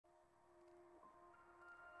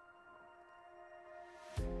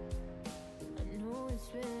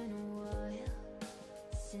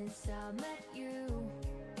I met you,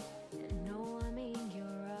 and no, I'm in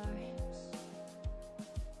your arms.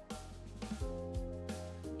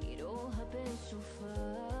 It all happened so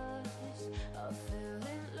fast. I fell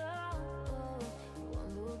in love.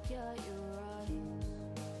 One look at your eyes.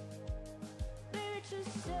 Baby,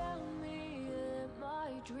 just tell me, am I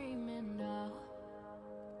dreaming now?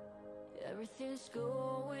 Everything's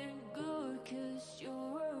going good 'cause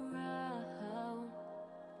you're around.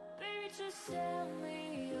 Baby, just tell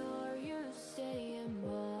me, are you staying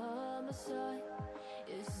by my side?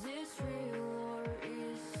 Is this real or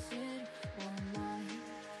is it my mind?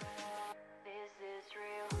 Is this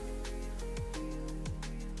real?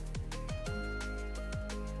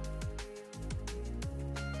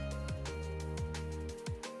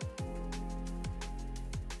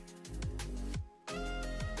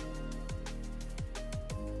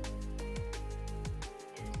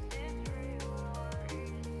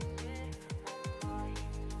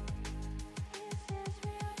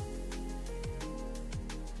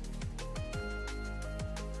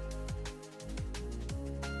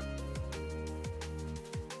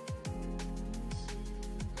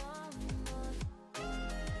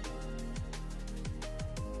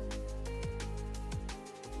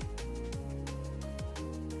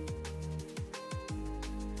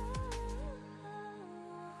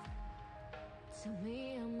 Tell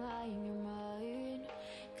me, am I in your mind?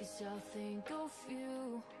 'Cause I think of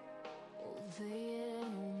you all day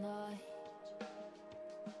and all night.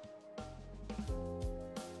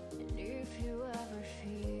 And if you ever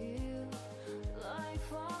feel like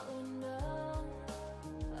falling down,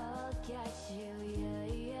 I'll catch you, yeah,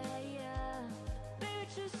 yeah, yeah. Baby,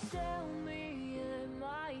 just tell me, am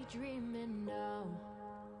I dreaming now?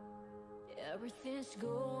 Everything's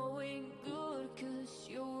going good 'cause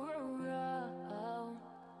you're around.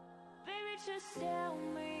 Baby, just tell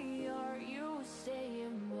me, are you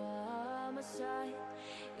staying by my side?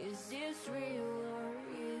 Is this real or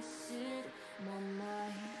is it my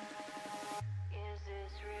mind? Is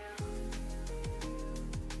this real?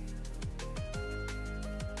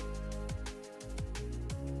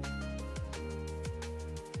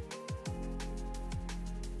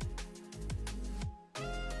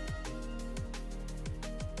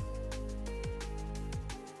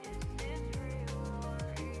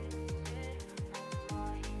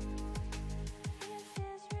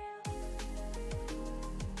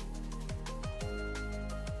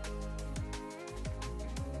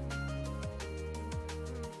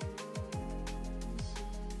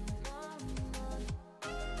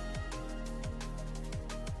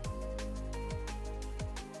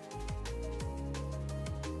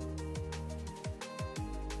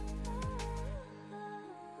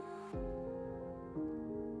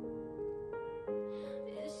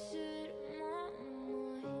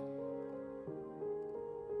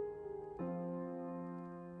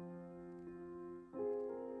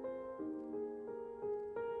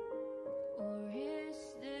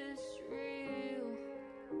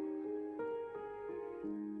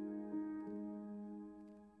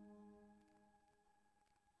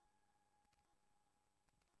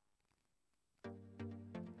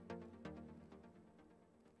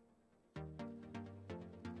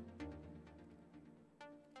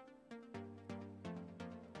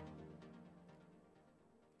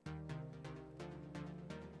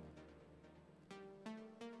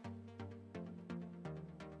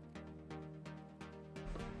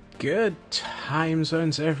 Good time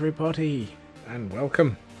zones, everybody, and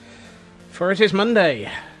welcome. For it is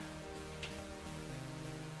Monday.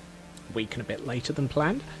 Week and a bit later than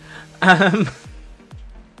planned.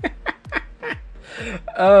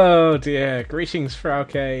 Oh dear. Greetings,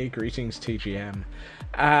 Frauke. Greetings, TGM.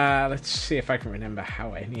 Let's see if I can remember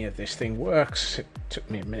how any of this thing works. It took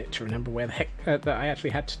me a minute to remember where the heck that I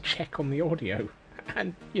actually had to check on the audio.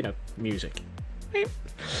 And, you know, music.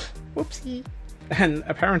 Whoopsie. And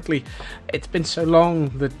apparently it's been so long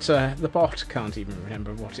that the bot can't even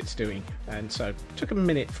remember what it's doing. And so it took a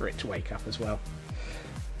minute for it to wake up as well.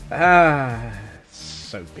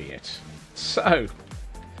 So be it. So,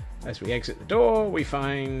 as we exit the door, we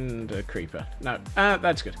find a creeper. No,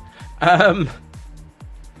 that's good. I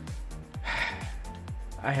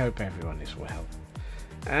hope everyone is well.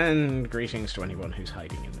 And greetings to anyone who's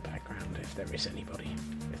hiding in the background, if there is anybody.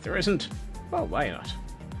 If there isn't, well, why not?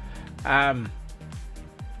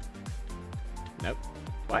 Nope.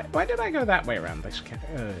 Why did I go that way around this?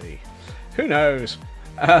 Who knows?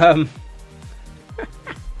 I'm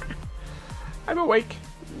awake.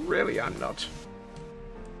 Really, I'm not.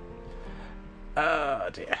 Oh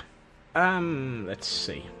dear. Let's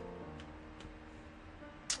see.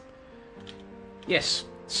 Yes.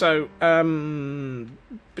 So,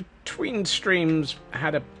 between streams,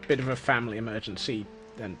 had a bit of a family emergency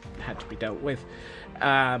and had to be dealt with.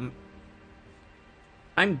 I'm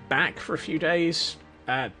back for a few days.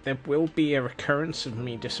 There will be a recurrence of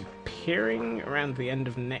me disappearing around the end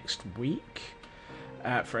of next week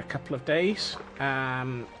for a couple of days.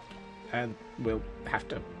 And we'll have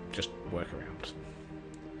to just work around.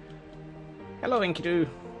 Hello, Y2D212.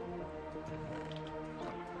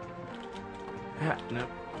 No.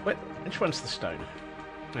 Which one's the stone?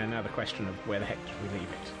 And now the question of where the heck did we leave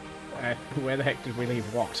it? Where the heck did we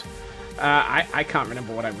leave what? I can't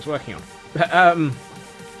remember what I was working on.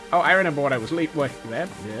 Oh, I remember what I was working there.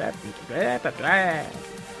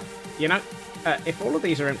 You know, if all of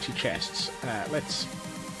these are empty chests, let's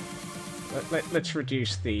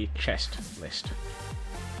reduce the chest list.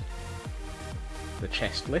 The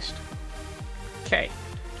chest list. Okay,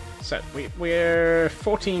 so we're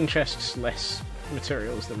 14 chests less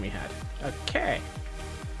materials than we had. Okay.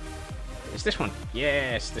 Is this one?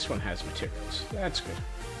 Yes, this one has materials. That's good.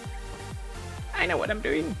 I know what I'm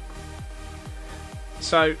doing.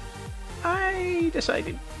 So, I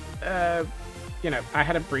decided, you know, I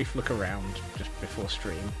had a brief look around just before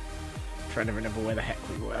stream, trying to remember where the heck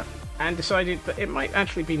we were, and decided that it might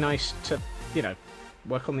actually be nice to, you know,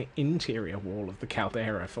 work on the interior wall of the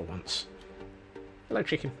Caldera for once. Hello,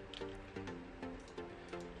 chicken.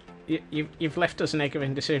 You've left us an egg of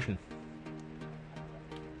indecision.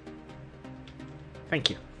 Thank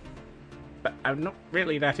you. But I'm not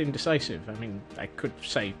really that indecisive. I mean, I could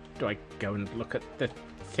say, do I go and look at the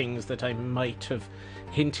things that I might have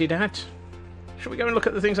hinted at? Should we go and look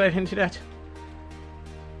at the things I hinted at?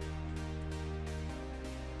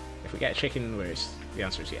 If we get a chicken, the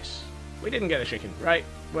answer is yes. We didn't get a chicken, right?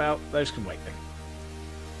 Well, those can wait then.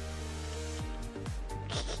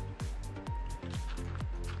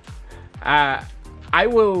 I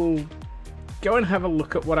will go and have a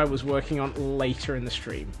look at what I was working on later in the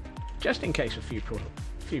stream, just in case a few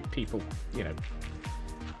people, you know,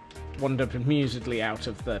 wander amusedly out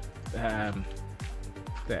of the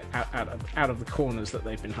out of the corners that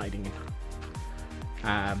they've been hiding in,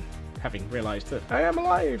 having realised that I am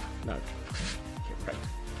alive. No, you're right.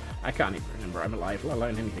 I can't even remember I'm alive, let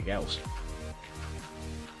alone anything else.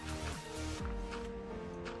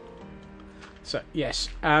 So yes,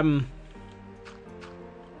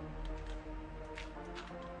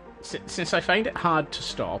 since I find it hard to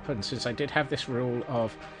stop, and since I did have this rule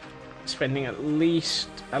of spending at least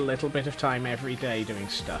a little bit of time every day doing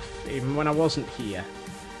stuff, even when I wasn't here,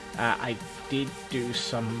 I did do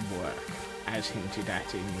some work, as hinted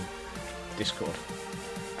at in Discord.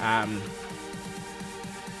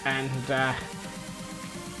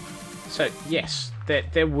 So yes,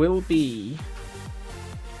 there will be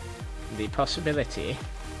the possibility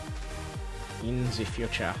in the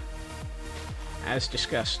future, as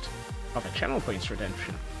discussed, of a channel points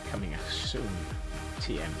redemption coming soon.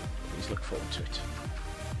 TM, please look forward to it.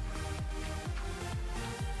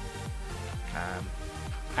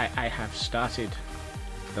 I have started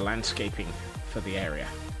the landscaping for the area,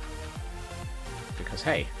 because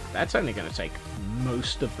hey, that's only going to take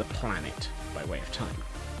most of the planet by way of time.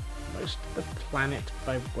 Most of the planet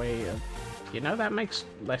by way of... You know, that makes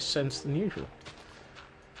less sense than usual.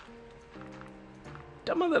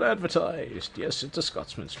 Dumber than advertised. Yes, it's a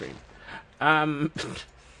Scotsman stream.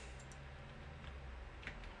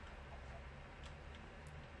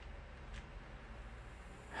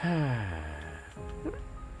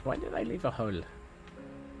 Why did I leave a hole?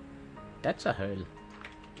 That's a hole.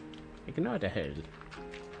 Ignore the hole.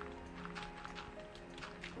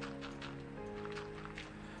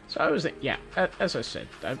 So I was, yeah, as I said,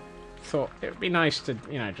 I thought it would be nice to,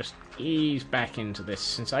 you know, just ease back into this,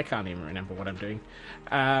 since I can't even remember what I'm doing,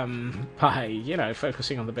 by, you know,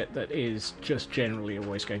 focusing on the bit that is just generally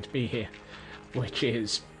always going to be here, which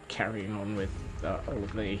is carrying on with all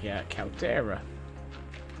of the Caldera.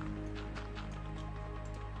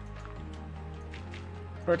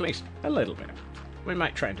 Or at least a little bit. We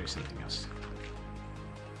might try and do something else.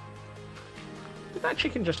 Did that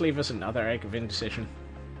chicken just leave us another egg of indecision?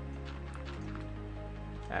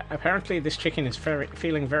 Apparently this chicken is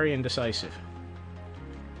feeling very indecisive.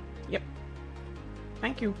 Yep.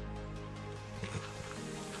 Thank you.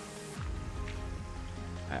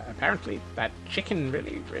 Apparently that chicken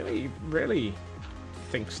really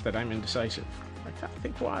thinks that I'm indecisive. I can't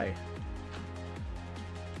think why.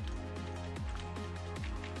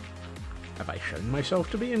 Have I shown myself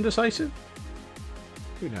to be indecisive?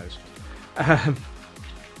 Who knows?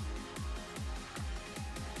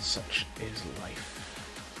 Such is life.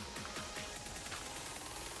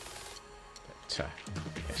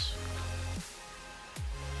 But, yes.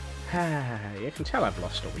 You can tell I've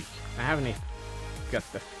lost a week. I haven't even got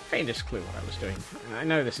the faintest clue what I was doing. I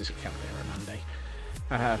know this is a Caldera Monday.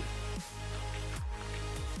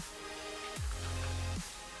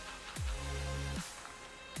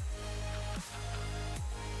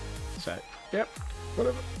 So, yep,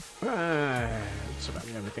 whatever. It's about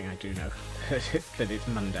the only thing I do know. That it's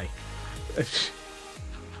Monday.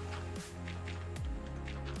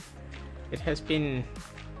 It has been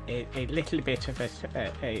a little bit of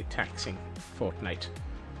a taxing fortnight.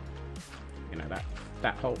 You know,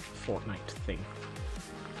 that whole fortnight thing.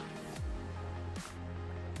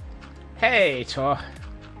 Hey, Tor.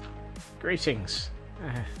 Greetings.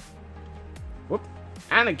 Whoop.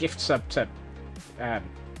 And a gift sub to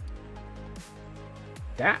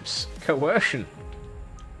Daps Coercion.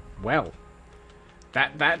 Well,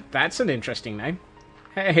 that's an interesting name.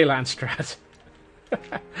 Hey, Landstrat.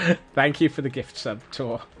 Thank you for the gift sub,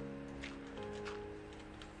 Tor.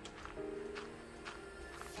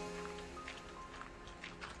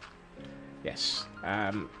 Yes.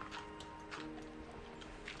 No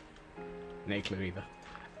clue either.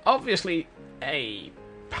 Obviously, a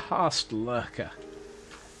past lurker.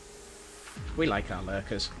 We like our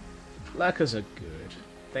lurkers. Lurkers are good.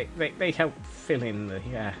 They help fill in the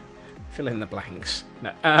blanks.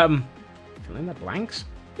 No, fill in the blanks?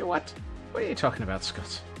 You what? What are you talking about,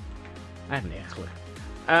 Scott? I have no clue.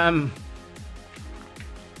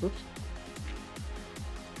 Oops.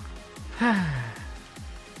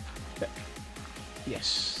 Yes.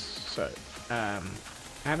 So,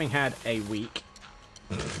 having had a week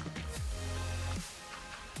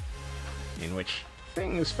in which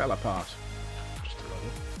things fell apart, just a little,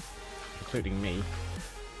 including me.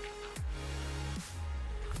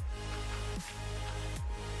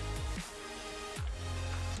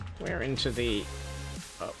 We're into the...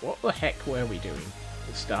 what the heck were we doing?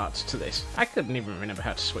 The starts to this. I couldn't even remember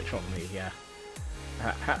how to switch on the...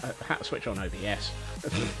 how to switch on OBS.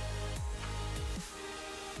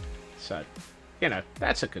 So, you know,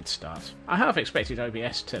 that's a good start. I half expected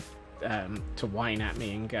OBS to whine at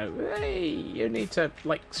me and go, hey, you need to,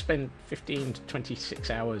 like, spend 15 to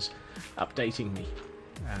 26 hours updating me.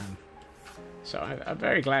 So I'm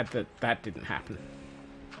very glad that that didn't happen.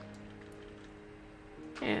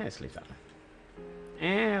 Yeah, let's leave that one.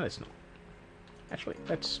 Yeah, let's not. Actually,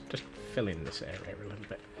 let's just fill in this area a little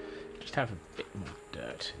bit. Just have a bit more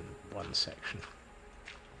dirt in one section.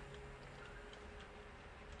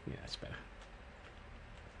 Yeah, that's better.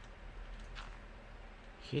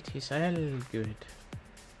 It is all good.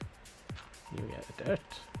 Here we got the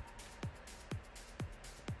dirt.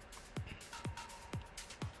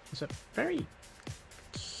 There's a very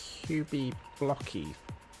cubey, blocky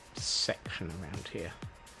section around here.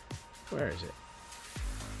 Where is it?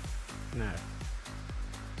 No.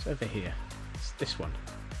 It's over here. It's this one.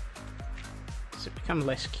 Does it become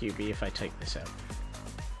less cubey if I take this out?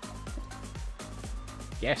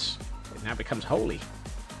 Yes, it now becomes holy.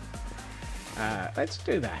 Let's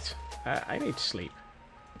do that. I need to sleep.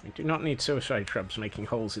 We do not need suicide shrubs making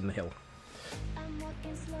holes in the hill.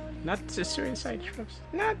 Not the suicide shrubs.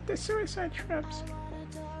 Not the suicide shrubs.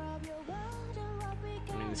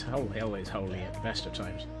 I mean, this whole hill is holy at the best of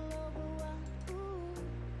times.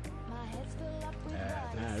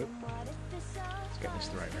 No. Let's get this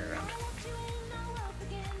the right way around.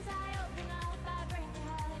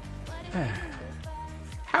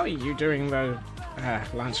 How are you doing, though,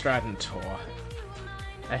 Landstrad and Tor?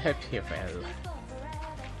 I hope you're well.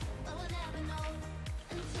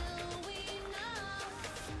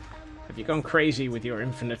 Have you gone crazy with your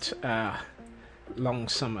infinite long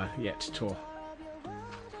summer yet, Tor?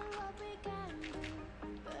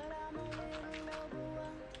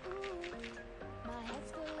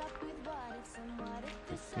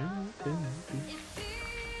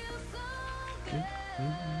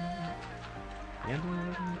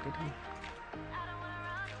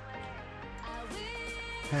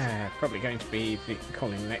 Probably going to be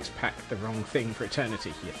calling the next pack the wrong thing for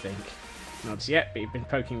eternity, you think? Not yet, but you've been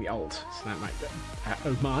poking the alt, so that might be...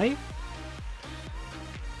 oh my?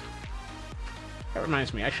 That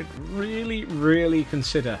reminds me, I should really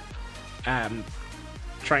consider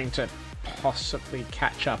trying to possibly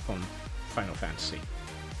catch up on Final Fantasy.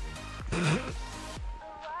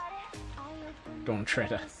 Dawn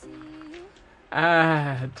Treader.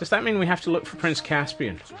 Does that mean we have to look for Prince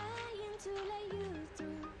Caspian?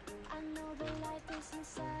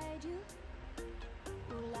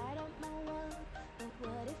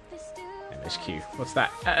 MSQ. What's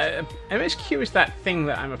that? MSQ is that thing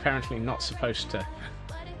that I'm apparently not supposed to...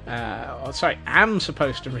 am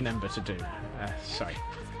supposed to remember to do.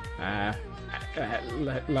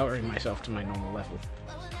 Lowering myself to my normal level.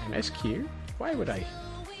 MSQ? Why would I?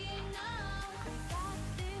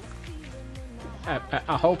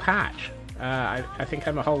 A whole patch. I think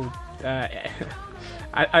I'm a whole...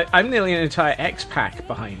 I'm nearly an entire X-Pack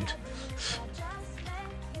behind.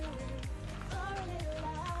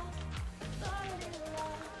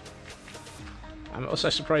 I'm also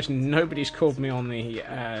surprised nobody's called me on the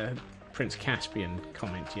Prince Caspian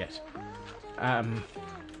comment yet.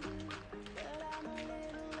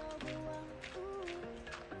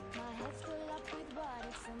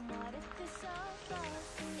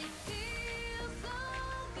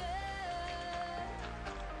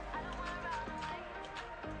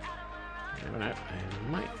 Never know.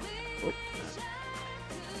 I might... Oh,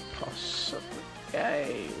 possibly...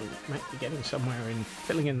 Yay! We might be getting somewhere in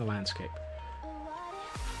filling in the landscape.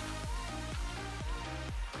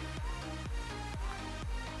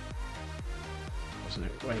 Wasn't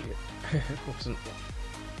it? Wait, it wasn't.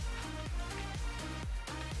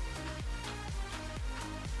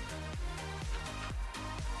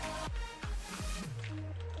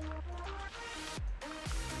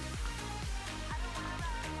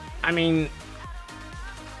 I mean,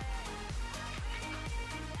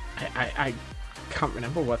 I can't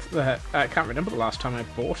remember what the I can't remember the last time I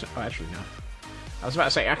bought it. Oh, actually, no. I was about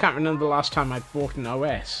to say I can't remember the last time I bought an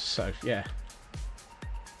OS. So yeah.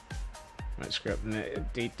 Let's screw up.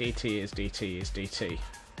 DT is DT is DT.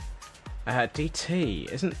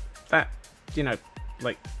 DT, isn't that, you know,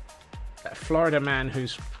 like a Florida man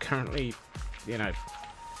who's currently, you know,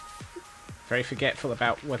 very forgetful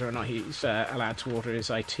about whether or not he's allowed to order his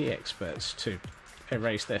IT experts to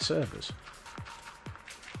erase their servers?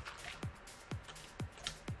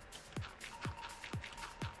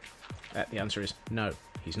 The answer is no,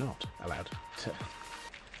 he's not allowed to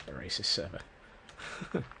erase his server.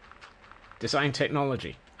 Design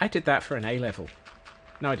technology. I did that for an A-level.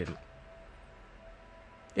 No, I didn't.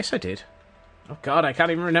 Yes, I did. Oh god, I can't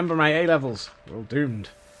even remember my A-levels. We're all doomed.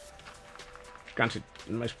 Granted,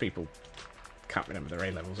 most people can't remember their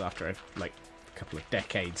A-levels after like a couple of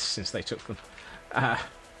decades since they took them.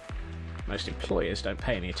 Most employers don't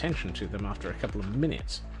pay any attention to them after a couple of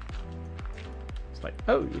minutes. It's like,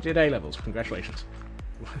 oh, you did A-levels. Congratulations.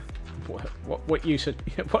 What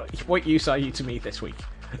use are you to me this week?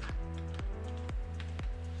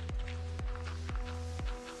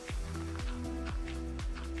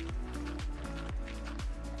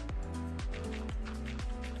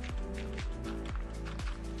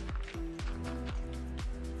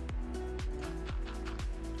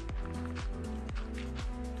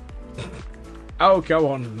 Oh, go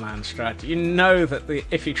on, Landstrat. You know that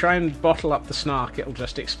if you try and bottle up the snark, it'll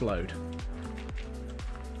just explode.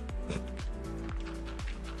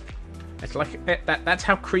 It's like that's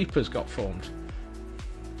how creepers got formed.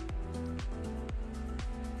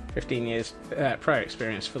 15 years prior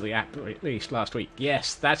experience for the app released last week.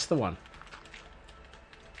 Yes, that's the one.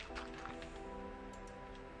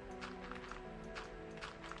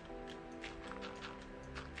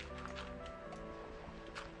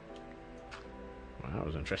 Well, that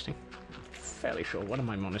was interesting. I'm fairly sure one of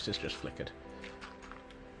my monitors just flickered.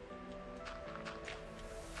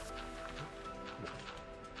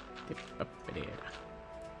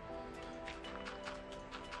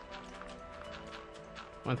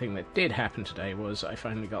 One thing that did happen today was I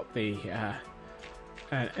finally got the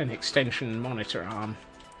an extension monitor arm,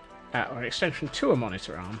 or an extension to a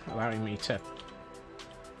monitor arm, allowing me to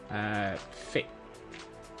fit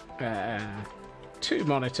two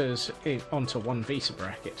monitors onto one VESA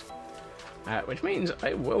bracket, which means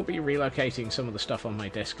I will be relocating some of the stuff on my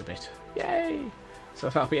desk a bit. Yay! So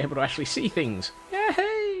that I'll be able to actually see things.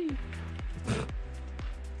 Yay!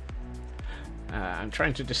 I'm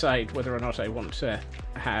trying to decide whether or not I want to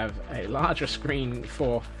have a larger screen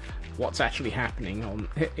for what's actually happening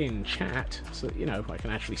in chat, so that, you know, I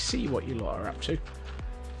can actually see what you lot are up to.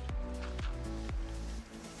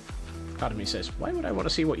 Part of me says, why would I want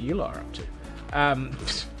to see what you lot are up to?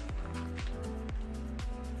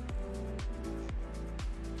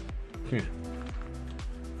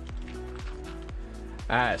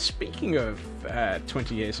 Speaking of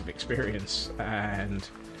 20 years of experience and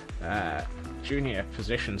junior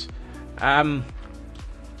positions,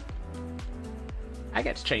 I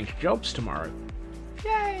get to change jobs tomorrow.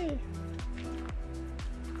 Yay!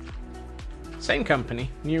 Same company,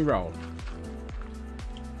 new role.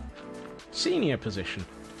 Senior position.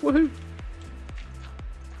 Woohoo!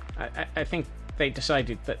 I think they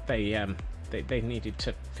decided that they needed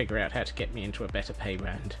to figure out how to get me into a better pay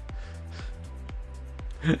band.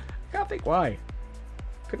 Can't think why.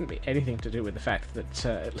 Couldn't be anything to do with the fact that,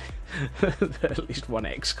 that at least one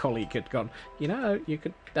ex-colleague had gone, you know, you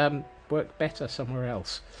could work better somewhere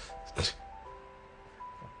else.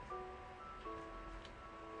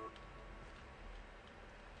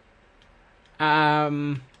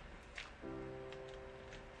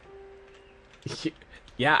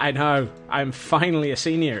 Yeah, I know. I'm finally a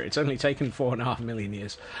senior. It's only taken 4.5 million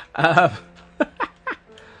years. Let's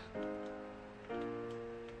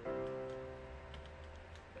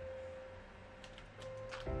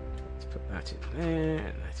put that in there,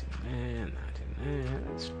 and that in there, and that in there.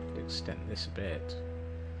 Let's extend this a bit.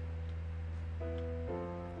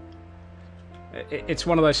 It's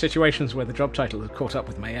one of those situations where the job title has caught up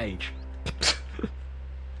with my age.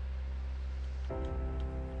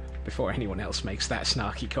 Before anyone else makes that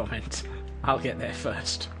snarky comment, I'll get there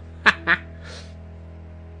first.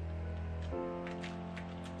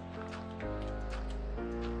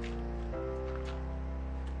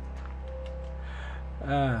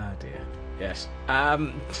 Ah, dear. Yes.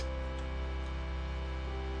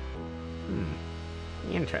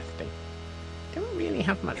 Interesting. Don't really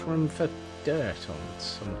have much room for dirt on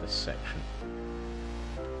some of this section.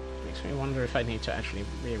 Makes me wonder if I need to actually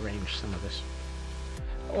rearrange some of this.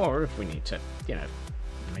 Or if we need to, you know,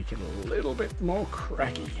 make it a little bit more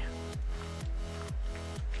craggy.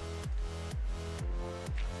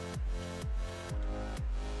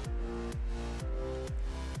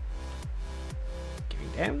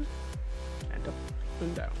 Getting down, and up,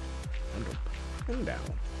 and down, and up, and down.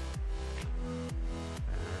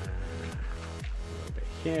 A little bit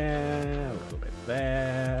here, a little bit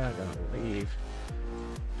there. I'm gonna leave.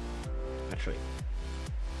 Actually.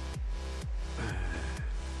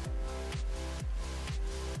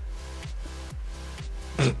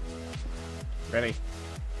 Ready?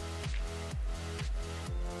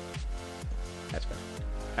 That's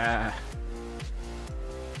better.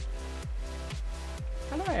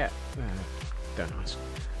 How do I... don't ask.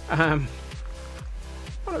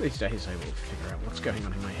 One of these days I will figure out what's going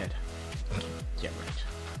on in my head. Yeah, right.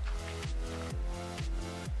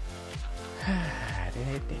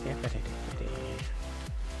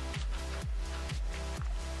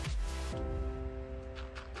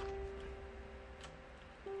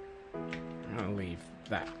 I'll leave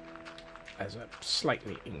that as a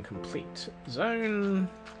slightly incomplete zone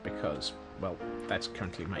because, well, that's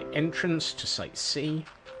currently my entrance to Site C.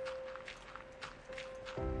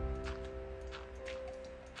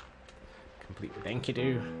 Complete with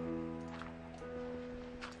Enkidu.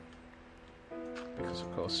 Because,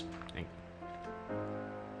 of course,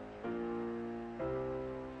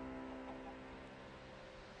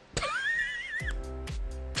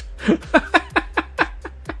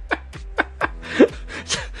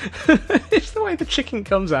 it's the way the chicken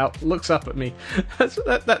comes out, looks up at me.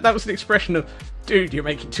 That was an expression of, dude, you're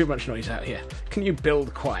making too much noise out here. Can you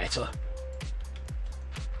build quieter?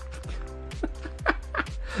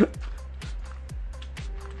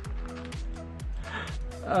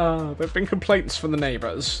 There have been complaints from the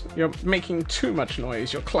neighbours. You're making too much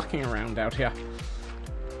noise. You're clucking around out here.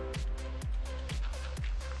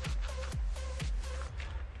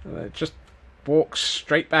 It just walks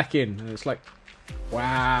straight back in, and it's like,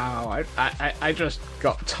 wow, I just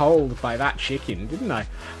got told by that chicken, didn't I?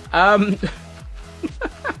 I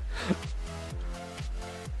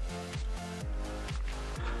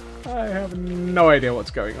have no idea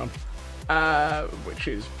what's going on, which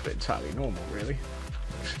is entirely normal, really.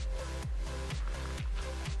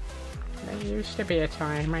 There used to be a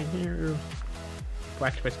time I knew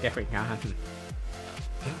what was going on.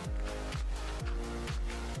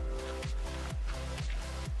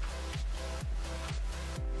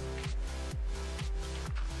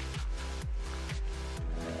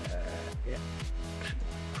 Yeah,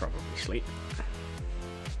 probably sleep.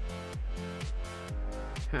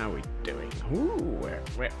 How are we doing? Ooh,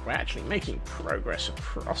 we're actually making progress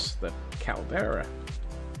across the Caldera.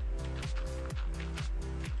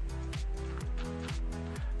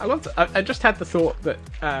 I just had the thought that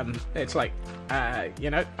it's like, you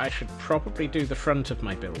know, I should probably do the front of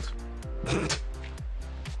my build.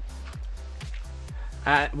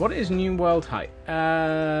 What is new world height? About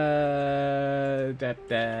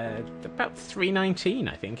 319,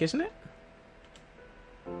 I think, isn't it?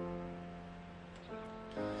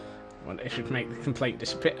 Well, it should make the complaint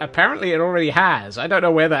disappear. Apparently it already has. I don't know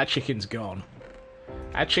where that chicken's gone.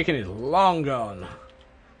 That chicken is long gone.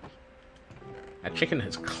 That chicken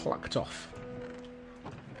has clucked off.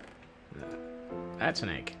 That's an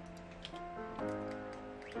egg.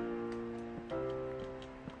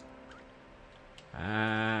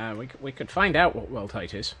 We could find out what world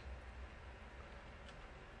height is.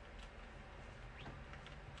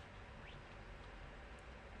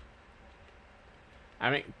 I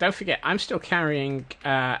mean, don't forget, I'm still carrying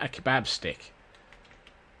a kebab stick.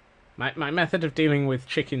 My method of dealing with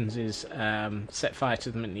chickens is set fire to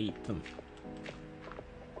them and eat them.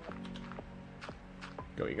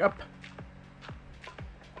 Going up.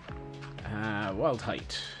 World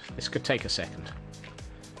height. This could take a second.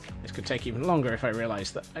 This could take even longer if I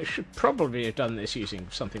realised that I should probably have done this using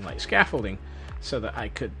something like scaffolding, so that I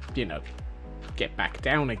could, you know, get back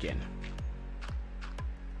down again.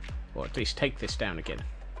 Or at least take this down again.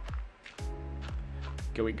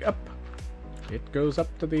 Going up. It goes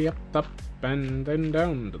up to the up, and then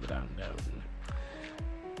down to the down.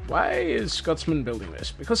 Why is Scotsman building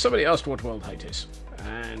this? Because somebody asked what world height is,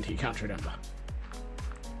 and he can't remember.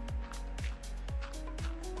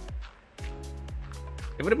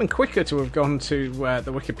 It would have been quicker to have gone to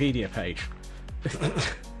the Wikipedia page.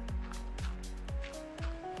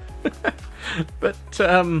 But,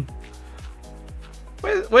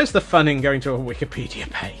 where's the fun in going to a Wikipedia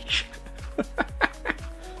page?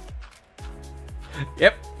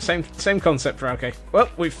 Yep, same concept for okay. Well,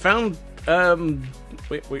 we found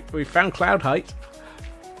we found cloud height.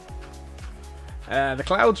 The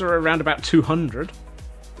clouds are around about 200.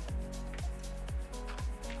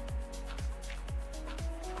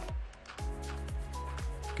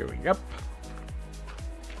 Going up.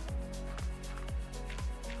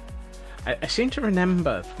 I seem to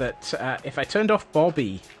remember that if I turned off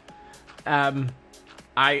Bobby,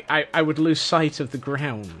 I would lose sight of the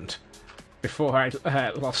ground before I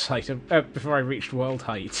lost sight of before I reached world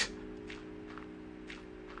height.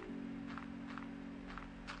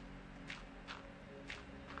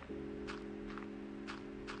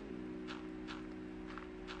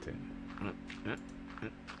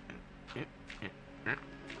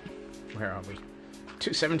 Where are we?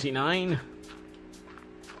 279.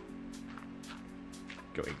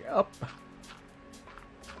 Going up.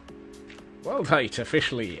 World height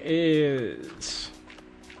officially is...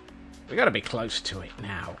 We gotta be close to it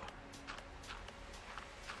now.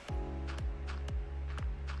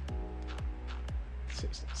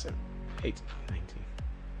 Six, 7, 8, 19.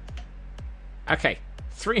 Okay,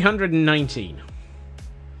 319.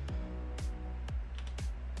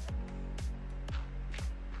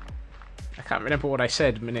 I can't remember what I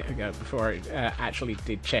said a minute ago before I actually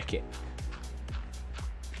did check it.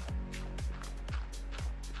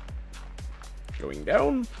 Going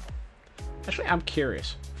down. Actually, I'm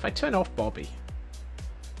curious. If I turn off Bobby...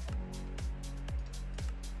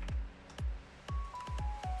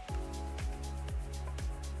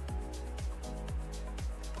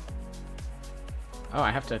 Oh,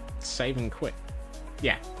 I have to save and quit.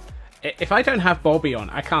 Yeah. If I don't have Bobby on,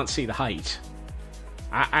 I can't see the height.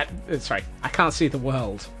 Sorry, I can't see the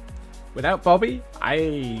world. Without Bobby,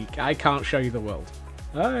 I can't show you the world.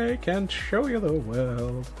 I can't show you the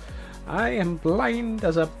world. I am blind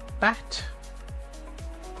as a bat.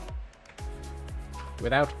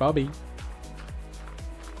 Without Bobby.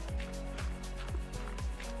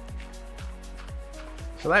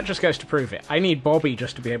 So that just goes to prove it. I need Bobby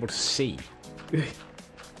just to be able to see.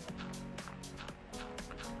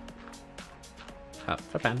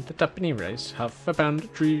 Huff a pound a tuppenny rice, huff a pound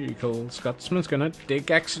of treacle. Scotsman's gonna dig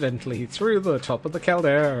accidentally through the top of the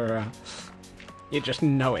Caldera. You just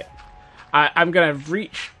know it. I'm gonna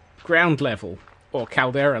reach ground level, or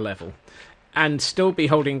Caldera level, and still be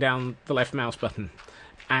holding down the left mouse button,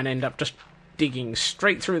 and end up just digging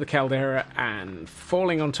straight through the Caldera and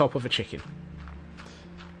falling on top of a chicken.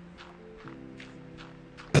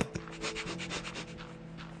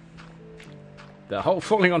 The whole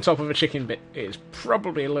falling on top of a chicken bit is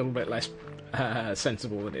probably a little bit less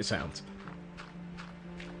sensible than it sounds.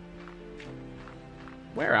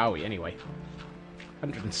 Where are we anyway?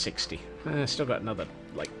 160. Still got another,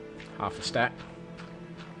 like, half a stack.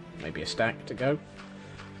 Maybe a stack to go.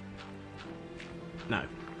 No,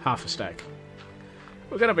 half a stack.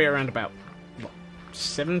 We're going to be around about, what,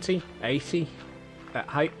 70, 80 at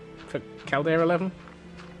height for Caldera level.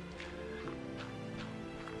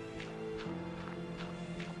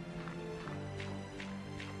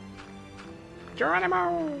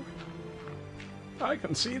 Geronimo! I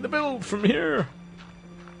can see the build from here!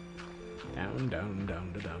 Down, down,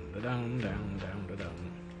 down, down, down, down, down,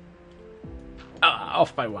 down. Ah,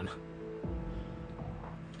 off by one.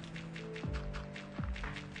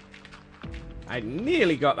 I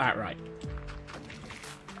nearly got that right.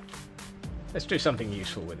 Let's do something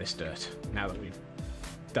useful with this dirt, now that we've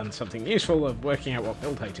done something useful of working out what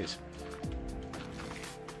build height is.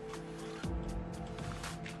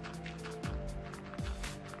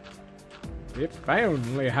 If I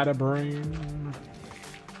only had a brain.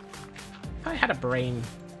 If I had a brain,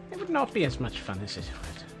 it would not be as much fun as it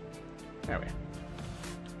would. There we are.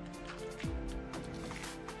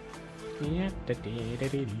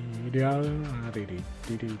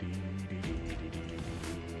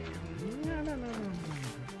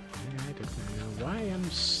 know why I'm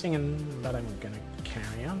singing, but I'm gonna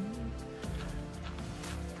carry on.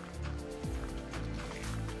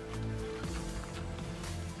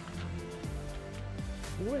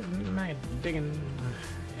 Wouldn't mind digging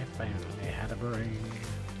if I only had a brain.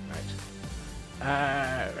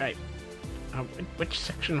 Right. Right. Which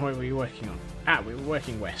section were we working on? Ah, we were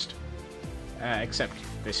working west. Except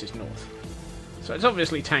this is north. So it's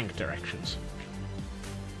obviously tank directions.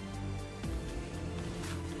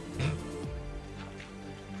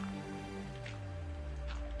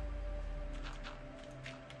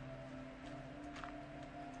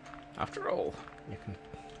 After all,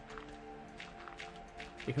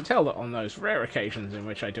 you can tell that on those rare occasions in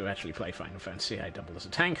which I do actually play Final Fantasy, I double as a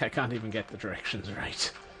tank, I can't even get the directions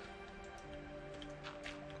right.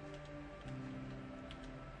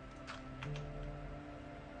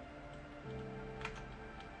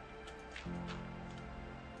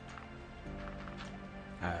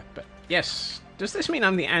 But yes, does this mean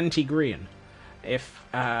I'm the anti-Grian? If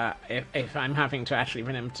I'm having to actually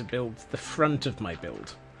remember to build the front of my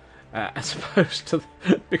build, as opposed to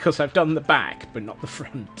because I've done the back but not the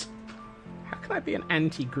front. How can I be an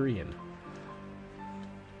anti-Grian?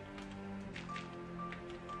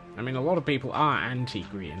 I mean, a lot of people are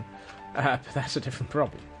anti-Grian, but that's a different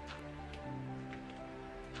problem.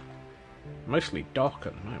 Mostly Doc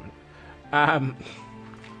at the moment.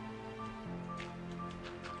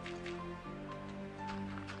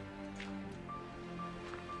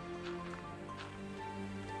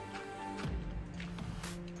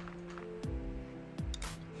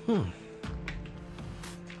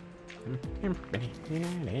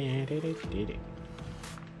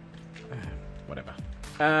 Whatever.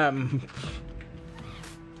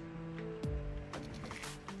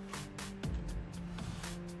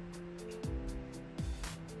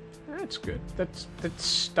 That's good. That's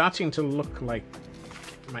starting to look like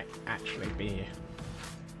it might actually be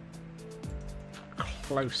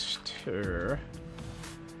close to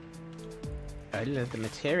all of the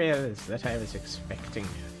materials that I was expecting.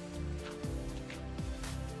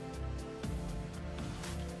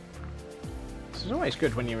 It's always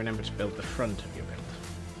good when you remember to build the front of your build.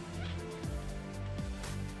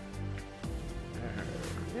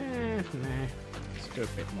 Nah. Let's do a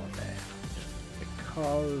bit more there.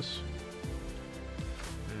 Because...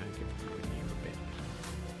 give you a bit.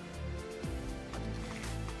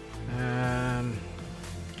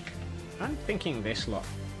 I'm thinking this lot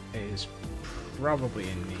is probably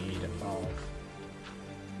in need of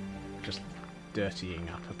just dirtying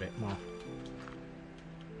up a bit more.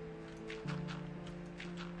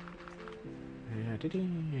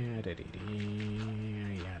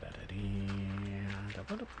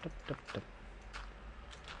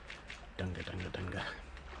 Dunga.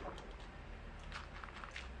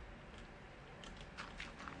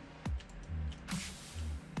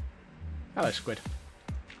 Hello, Squid.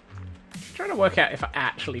 I'm trying to work out if I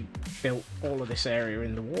actually built all of this area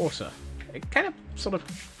in the water. It kind of sort of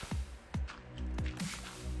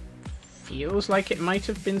feels like it might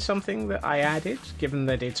have been something that I added, given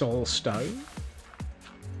that it's all stone.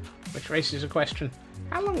 Which raises a question.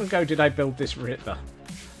 How long ago did I build this river?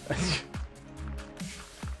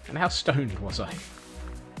 And how stoned was I?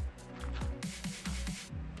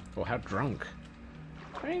 Or how drunk?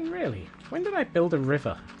 I mean, really, when did I build a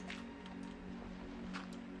river?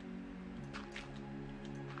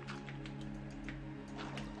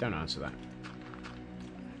 Don't answer that.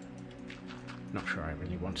 Not sure I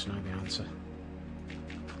really want to know the answer.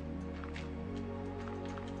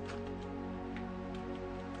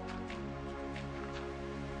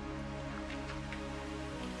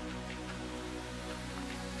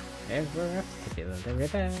 Ever up to build a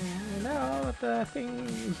river and all of the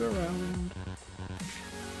things around.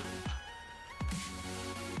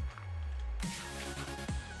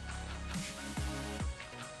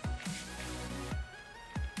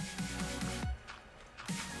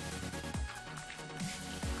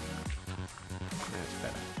 That's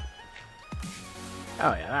better.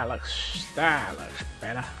 Oh yeah, that looks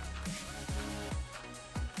better.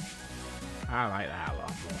 I like that a lot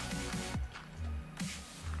more.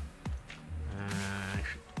 I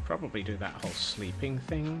should probably do that whole sleeping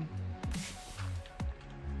thing.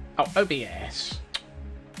 Oh, OBS.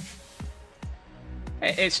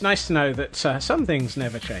 It's nice to know that some things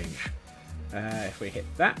never change. If we hit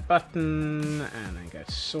that button and then go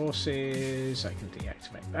to sources, I can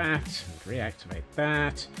deactivate that and reactivate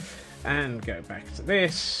that and go back to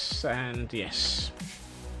this, and yes.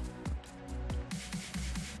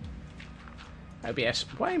 OBS,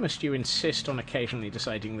 why must you insist on occasionally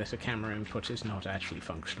deciding that a camera input is not actually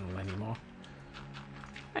functional anymore?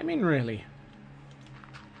 I mean, really.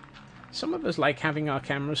 Some of us like having our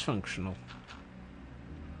cameras functional.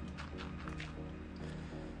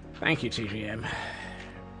 Thank you, TGM.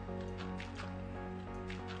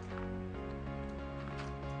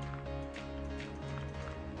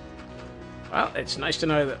 Well, it's nice to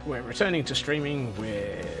know that we're returning to streaming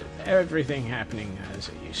with everything happening as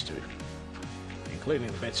it used to. Including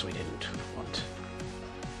the bits we didn't want.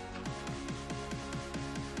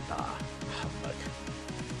 Ah, humbug.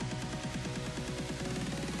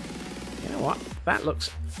 You know what? That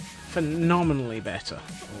looks phenomenally better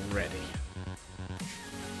already.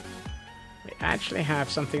 We actually have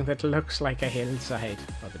something that looks like a hillside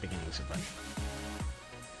at the beginnings of one.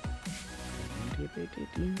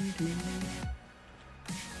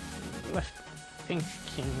 Left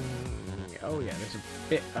thinking... Oh yeah, there's a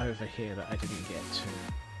bit over here that I didn't get to.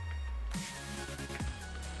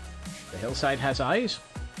 The hillside has eyes?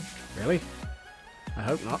 Really? I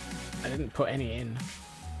hope not. I didn't put any in.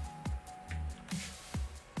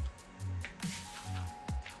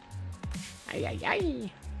 Ay ay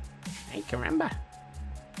ay! Hey, caramba!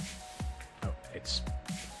 Oh, it's...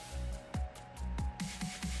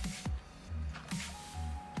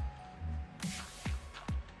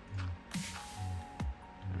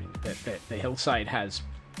 The hillside has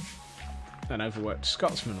an overworked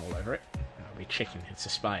Scotsman all over it. That'll be chicken, it's a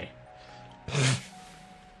spy.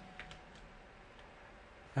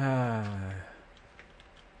 I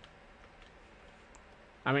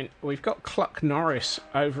mean, we've got Cluck Norris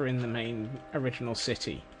over in the main original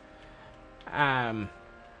city.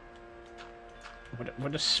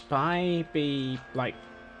 Would a spy be, like...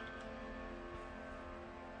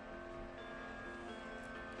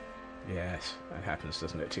 Yes, that happens,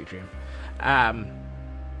 doesn't it, TGM?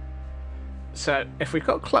 So, if we've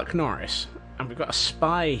got Cluck Norris, and we've got a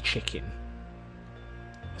spy chicken...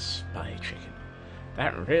 A spy chicken.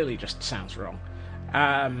 That really just sounds wrong.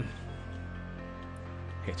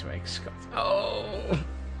 Hit egg Scott. Oh!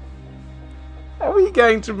 Are we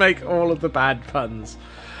going to make all of the bad puns?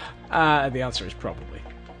 The answer is probably.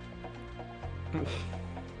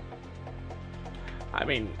 I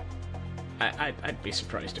mean... I'd be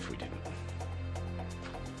surprised if we didn't.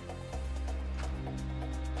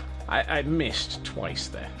 I missed twice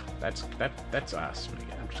there. That's us.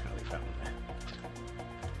 I'm just gonna leave that one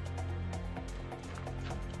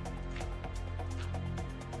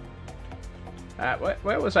there.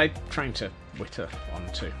 Where was I trying to witter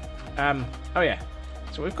onto? Oh yeah.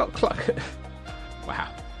 So we've got Cluck.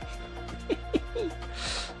 Wow.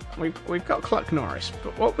 we've got Cluck Norris,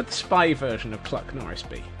 but what would the spy version of Cluck Norris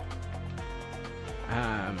be?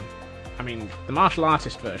 I mean, the martial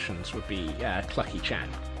artist versions would be Clucky Chan.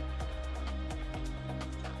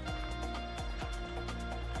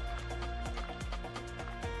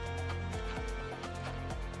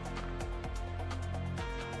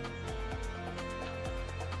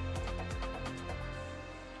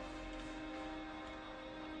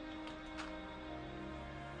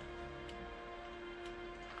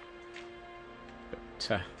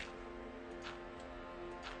 But,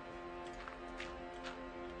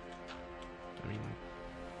 I mean,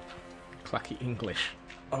 Clucky English.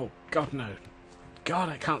 Oh, God, no. God,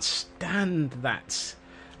 I can't stand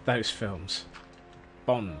those films.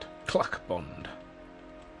 Bond. Cluck Bond.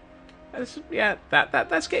 Yeah,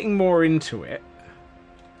 that's getting more into it.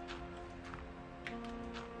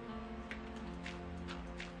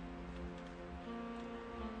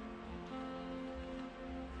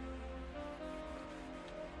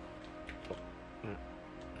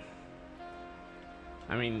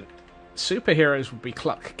 I mean, superheroes would be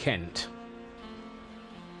Cluck Kent.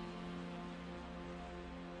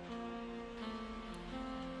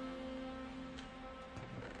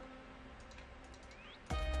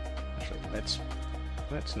 Actually,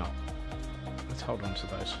 let's not. Let's hold on to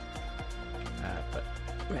those.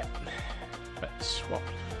 But swap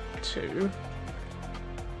to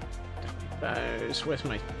those. Where's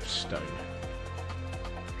my stone?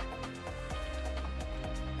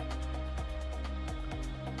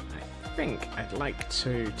 I think I'd like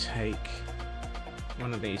to take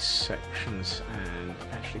one of these sections and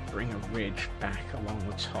actually bring a ridge back along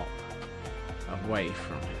the top, away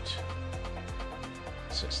from it.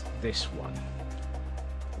 So it's this one.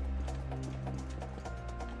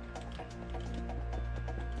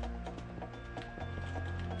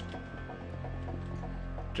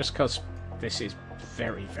 Just because this is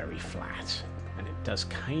very, very flat, and it does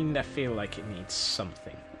kind of feel like it needs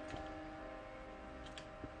something.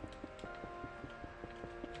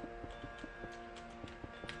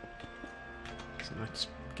 let's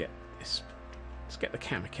get this. Let's get the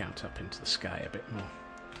camera count up into the sky a bit more.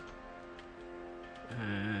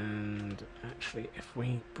 And actually, if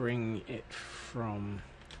we bring it from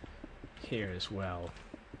here as well.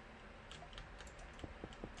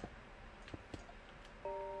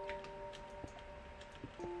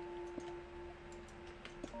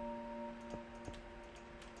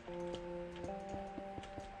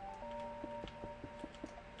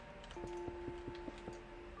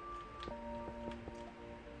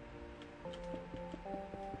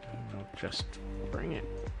 Just bring it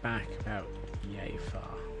back about yay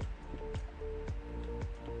far.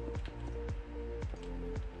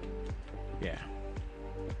 Yeah.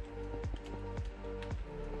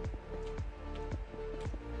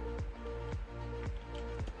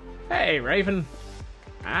 Hey, Raven.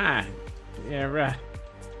 Ah, you're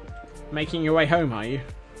making your way home, are you?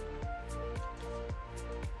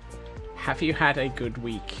 Have you had a good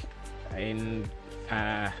week in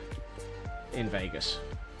Vegas?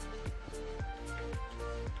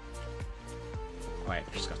 Quiet,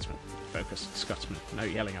 Scotsman. Focus, Scotsman. No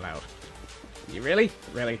yelling aloud. You really?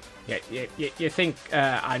 Really? Yeah, you think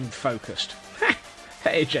I'm focused?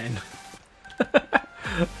 Hey, Jen.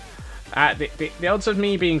 The odds of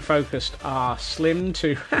me being focused are slim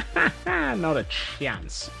to not a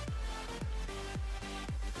chance.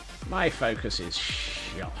 My focus is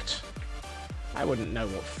shot. I wouldn't know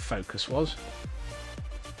what focus was.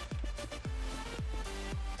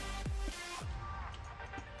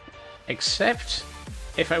 Except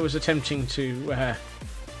if I was attempting to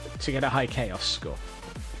get a high chaos score,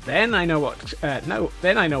 then I know what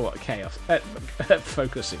then I know what chaos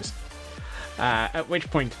focus is. At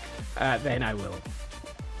which point, then I will.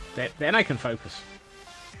 Then I can focus.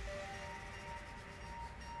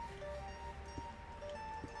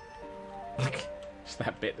 It's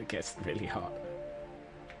that bit that gets really hot.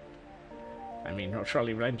 I mean, not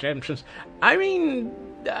trolley redemptions. I mean.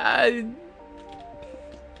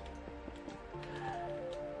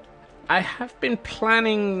 I've been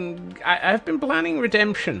planning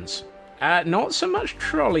redemptions. Not so much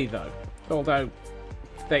trolley though. Although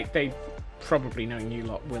they probably, knowing you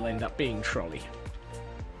lot, will end up being trolley.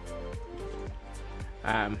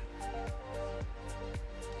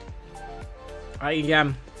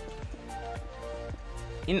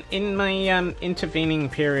 In my intervening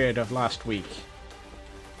period of last week,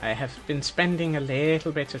 I have been spending a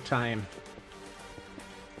little bit of time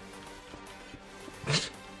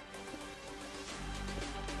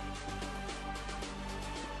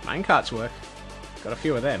minecarts work. Got a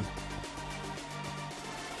few of them.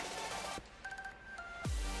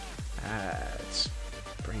 Let's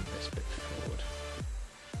bring this bit forward.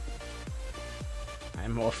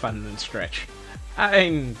 I'm more fun than Stretch.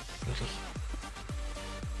 I'm...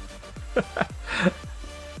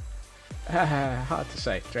 hard to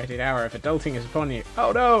say. Dreaded hour of adulting is upon you.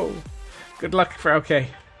 Oh no! Good luck, Frauke.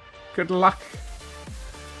 Good luck.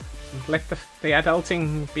 Let the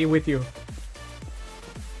adulting be with you.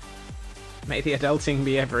 May the adulting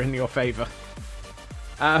be ever in your favour.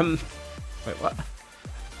 Wait, what?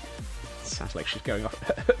 Sounds like she's going off.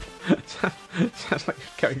 Sounds like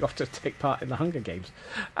she's going off to take part in the Hunger Games.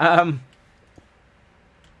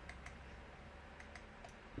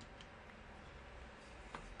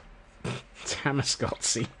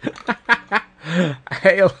 Tamascotzi.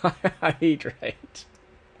 Hail hydrate.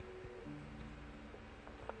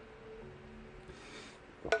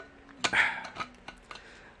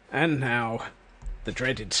 And now, the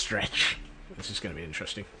dreaded stretch. This is going to be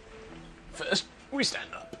interesting. First, we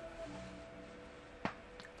stand up.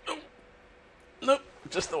 Oh. Nope,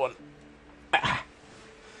 just the one. Ah.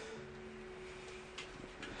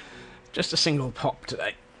 Just a single pop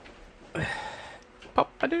today.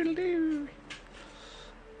 Pop-a-doodle-doo.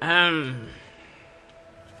 Right.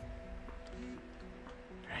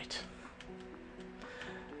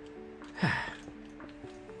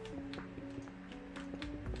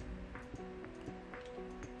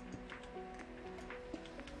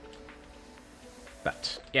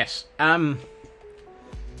 But, yes,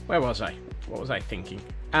 where was I? What was I thinking?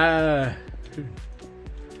 Who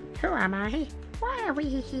am I? Why are we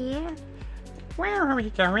here? Where are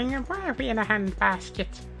we going, and why are we in a handbasket?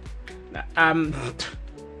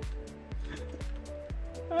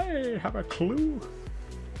 I have a clue.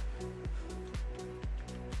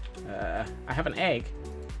 I have an egg.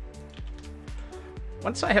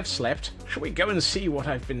 Once I have slept, shall we go and see what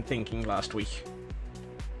I've been thinking last week?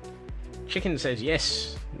 Chicken says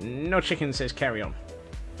yes. No chicken says carry on.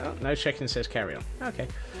 Oh, no chicken says carry on. Okay.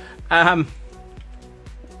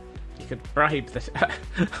 You could bribe the...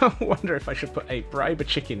 I wonder if I should put a bribe a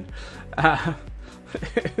chicken.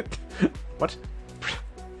 What?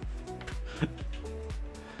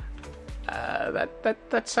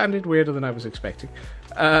 That sounded weirder than I was expecting.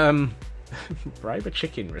 Bribe a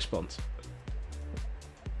chicken response.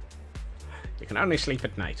 You can only sleep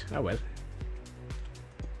at night. Oh well.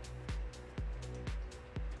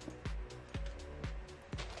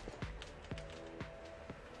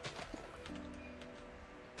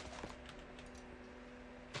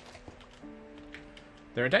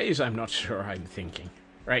 There are days I'm not sure I'm thinking.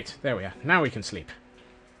 Right, there we are. Now we can sleep.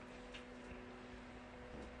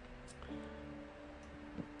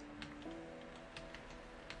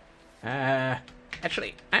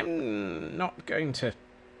 Actually, I'm not going to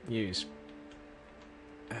use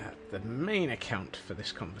the main account for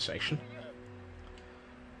this conversation.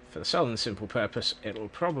 For the sole and simple purpose, it'll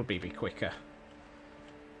probably be quicker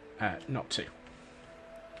not to.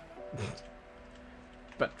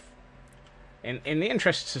 But in the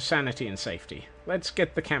interests of sanity and safety, let's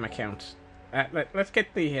get the cam account. Let's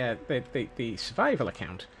get the survival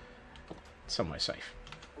account somewhere safe.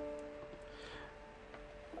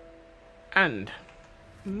 And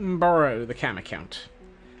borrow the cam account.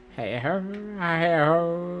 Hey ho, hey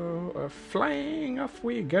ho, flying off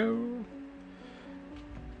we go.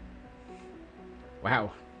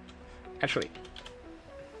 Wow. Actually,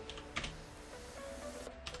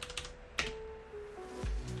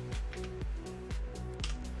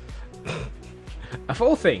 of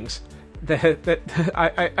all things,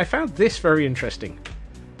 I found this very interesting.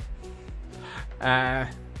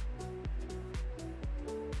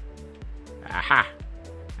 Aha!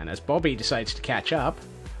 And as Bobby decides to catch up,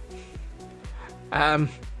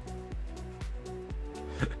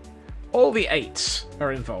 all the 8s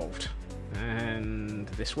are involved, and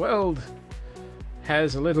this world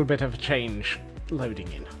has a little bit of a change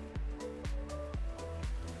loading in.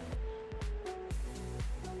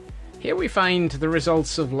 Here we find the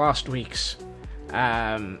results of last week's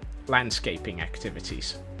landscaping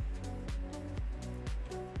activities.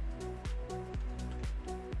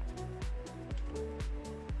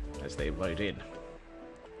 As they load in.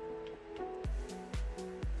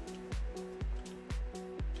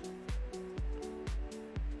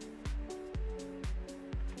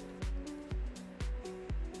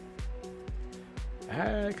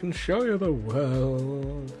 I can show you the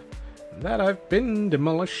world that I've been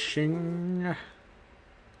demolishing.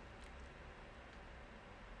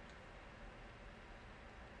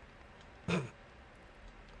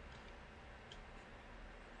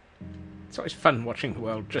 It's always fun watching the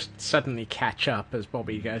world just suddenly catch up as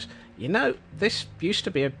Bobby goes, you know, this used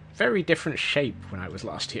to be a very different shape when I was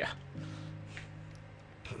last here.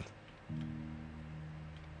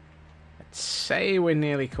 Let's say we're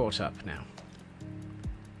nearly caught up now.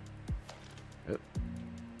 Oh,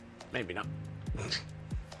 maybe not.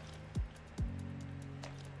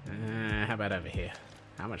 How about over here?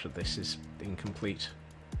 How much of this is incomplete?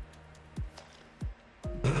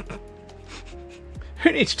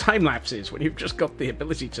 Who needs time lapses when you've just got the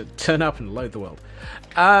ability to turn up and load the world?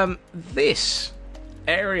 This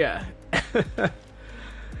area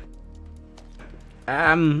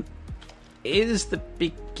is the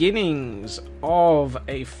beginnings of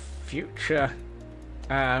a future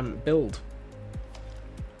build.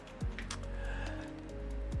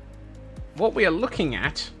 What we are looking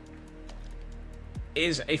at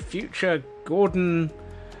is a future Gordon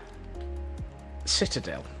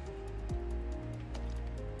Citadel.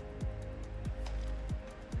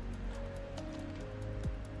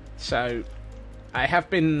 So, I have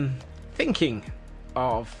been thinking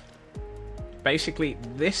of basically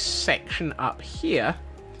this section up here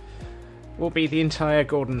will be the entire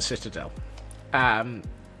Gordon Citadel.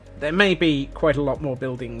 There may be quite a lot more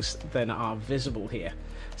buildings than are visible here.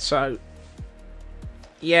 So,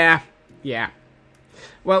 yeah.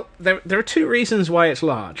 Well, there are two reasons why it's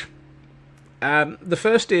large. The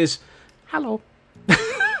first is, hello,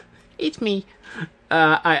 it's me.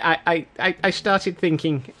 I started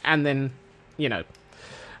thinking, and then, you know,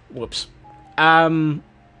 whoops.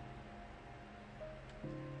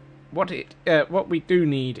 What we do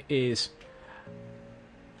need is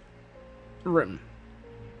room.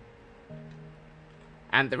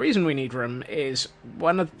 And the reason we need room is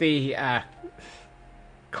one of the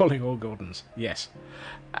calling all Gordons, yes.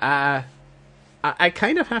 I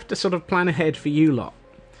kind of have to sort of plan ahead for you lot,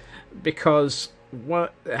 because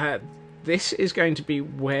what this is going to be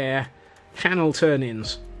where channel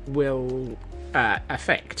turn-ins will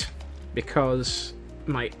affect, because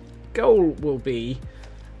my goal will be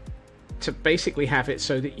to basically have it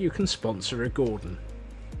so that you can sponsor a Gordon.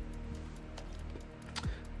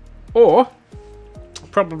 Or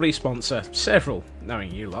probably sponsor several,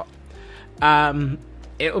 knowing you lot.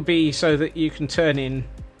 It'll be so that you can turn in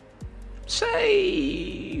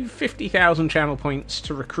say 50,000 channel points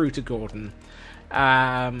to recruit a Gordon.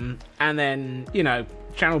 And then,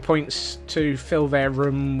 channel points to fill their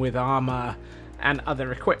room with armor and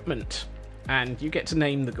other equipment. And you get to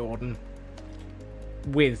name the Gordon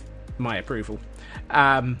with my approval.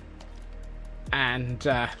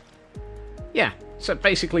 So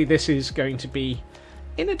basically this is going to be,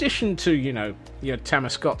 in addition to, your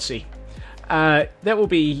Tamagotchi, there will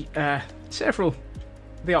be several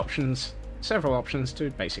options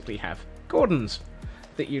to basically have Gordons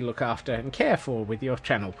that you look after and care for with your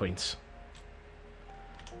channel points.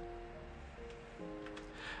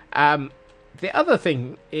 The other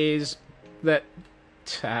thing is that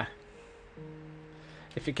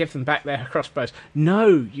if you give them back their crossbows...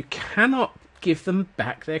 No, you cannot give them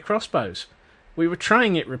back their crossbows. We were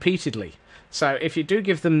trying it repeatedly. So if you do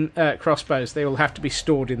give them crossbows, they will have to be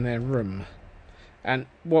stored in their room. And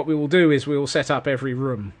what we will do is we will set up every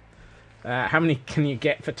room. How many can you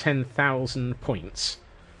get for 10,000 points?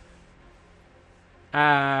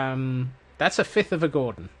 That's a fifth of a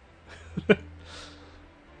Gordon.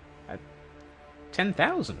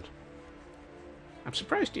 10,000. I'm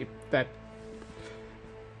surprised that...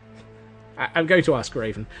 I'm going to ask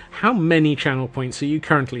Raven, how many channel points are you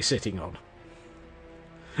currently sitting on?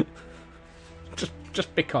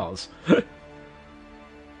 just because.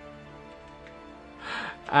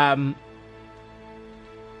 I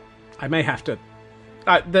may have to...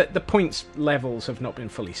 the points levels have not been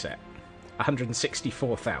fully set.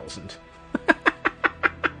 164,000.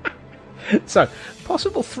 So,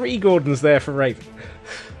 possible 3 Gordons there for Raven.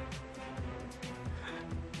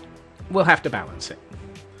 We'll have to balance it.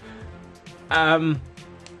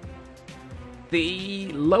 The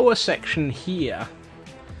lower section here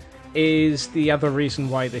is the other reason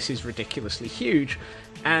why this is ridiculously huge,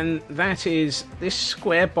 and that is this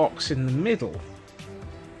square box in the middle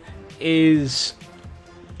is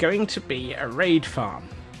going to be a raid farm.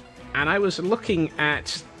 And I was looking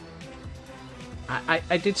at...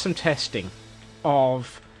 I did some testing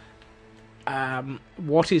of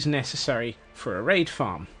what is necessary for a raid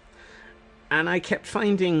farm. And I kept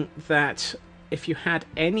finding that if you had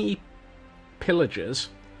any pillagers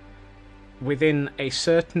within a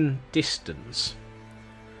certain distance...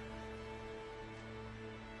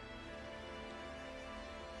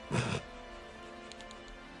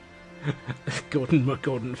 Gordon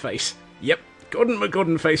McGordon face. Yep, Gordon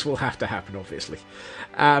McGordon face will have to happen, obviously.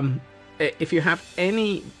 If you have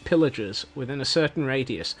any pillagers within a certain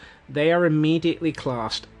radius, they are immediately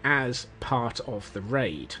classed as part of the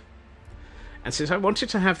raid. And since I wanted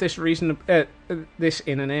to have this this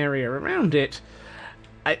in an area around it,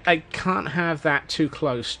 I can't have that too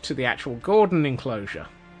close to the actual Gordon enclosure.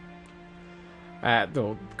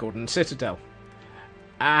 The Gordon Citadel.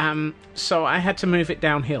 So I had to move it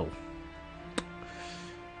downhill.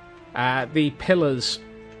 The pillars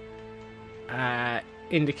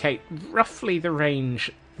indicate roughly the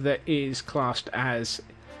range that is classed as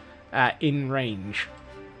in range.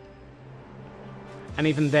 And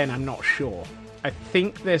even then, I'm not sure. I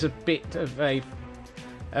think there's a bit of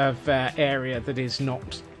area that is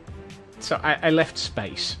not... So I left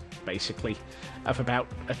space, basically, of about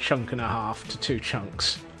a chunk and a half to 2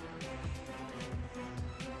 chunks.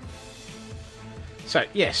 So,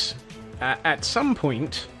 yes, at some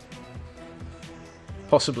point,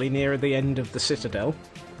 possibly near the end of the Citadel,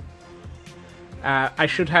 I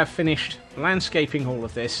should have finished landscaping all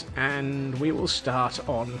of this, and we will start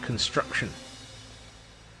on construction.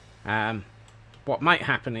 What might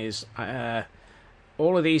happen is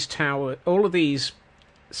all of these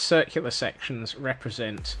circular sections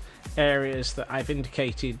represent areas that I've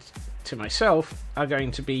indicated to myself are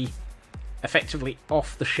going to be effectively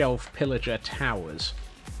off-the-shelf pillager towers.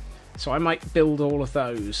 So I might build all of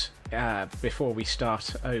those before we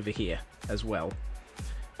start over here as well.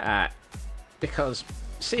 Because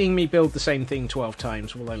seeing me build the same thing 12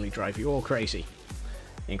 times will only drive you all crazy,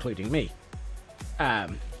 including me.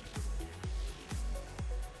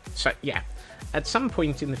 So, yeah, at some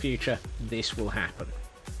point in the future, this will happen.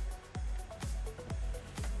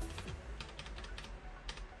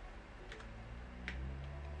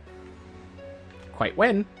 Quite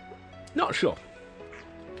when? Not sure.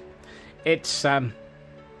 It's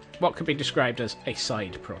what could be described as a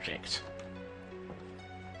side project.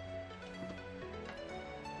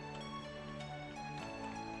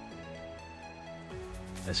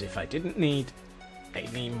 As if I didn't need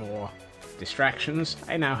any more distractions,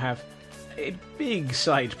 I now have a big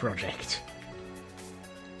side project.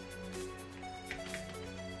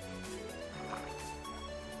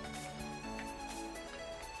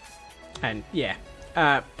 And yeah,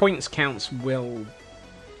 points counts will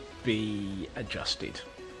be adjusted.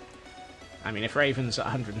 I mean, if Raven's at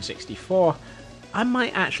 164, I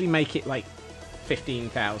might actually make it like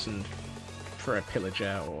 15,000 for a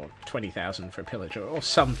pillager, or 20,000 for a pillager, or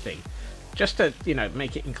something. Just to, you know,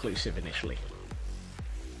 make it inclusive initially.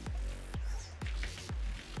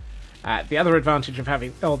 The other advantage of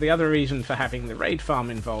having, or the other reason for having the raid farm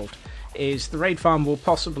involved, is the raid farm will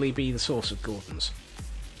possibly be the source of Gordons.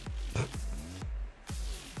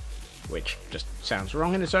 Which just sounds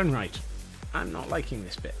wrong in its own right. I'm not liking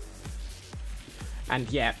this bit. And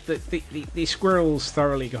yeah, the squirrels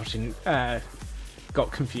thoroughly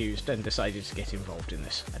got confused and decided to get involved in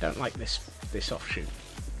this. I don't like this offshoot.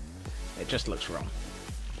 It just looks wrong.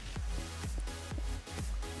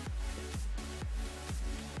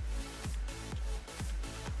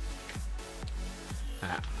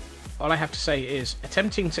 All I have to say is,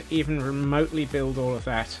 attempting to even remotely build all of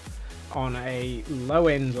that on a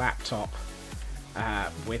low-end laptop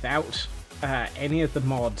without any of the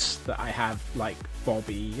mods that I have, like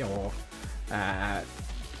Bobby or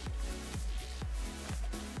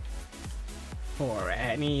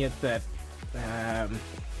any of the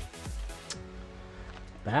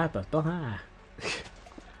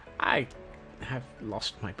I have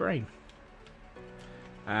lost my brain.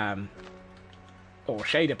 Or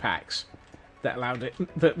shader packs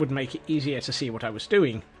that would make it easier to see what I was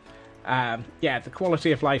doing. Yeah, the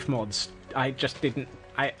quality of life mods, I just didn't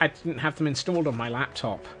have them installed on my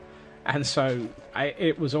laptop, and so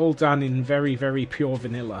it was all done in very, very pure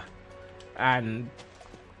vanilla, and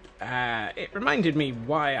it reminded me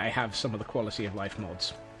why I have some of the quality of life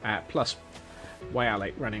mods, plus why I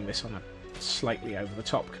like running this on a slightly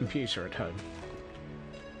over-the-top computer at home.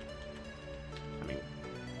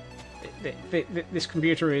 This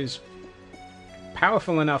computer is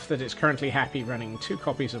powerful enough that it's currently happy running 2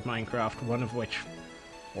 copies of Minecraft, one of which,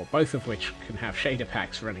 or both of which, can have shader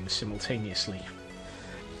packs running simultaneously.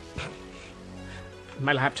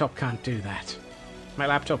 My laptop can't do that. My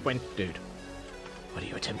laptop went, dude, what are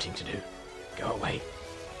you attempting to do? Go away.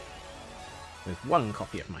 With 1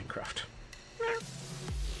 copy of Minecraft.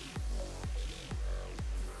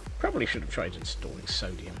 Probably should have tried installing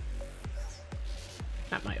Sodium.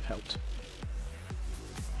 That might have helped.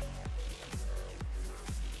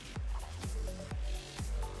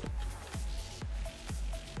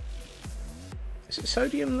 Is it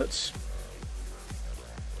Sodium that's...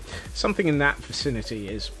 Something in that vicinity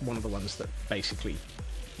is one of the ones that basically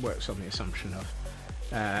works on the assumption of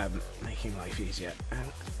making life easier.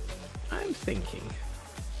 And I'm thinking,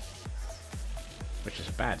 which is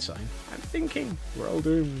a bad sign, I'm thinking we're all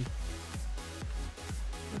doomed.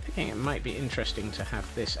 I'm thinking it might be interesting to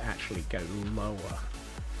have this actually go lower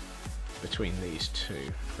between these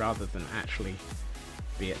two, rather than actually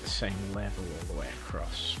be at the same level all the way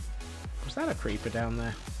across. Was that a creeper down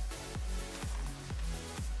there?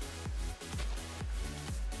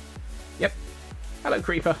 Yep. Hello,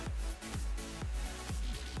 creeper.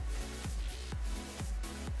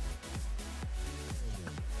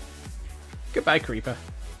 Goodbye, creeper.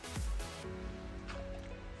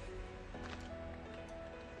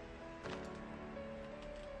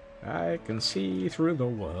 I can see through the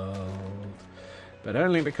world, but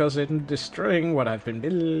only because it's destroying what I've been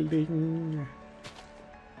building.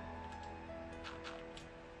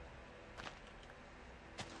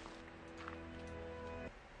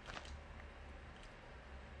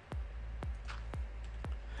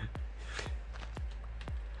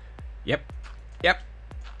 Yep. Yep.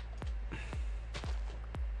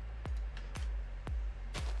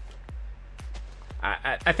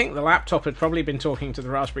 I think the laptop had probably been talking to the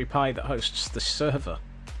Raspberry Pi that hosts the server.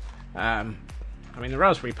 I mean, the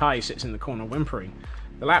Raspberry Pi sits in the corner whimpering.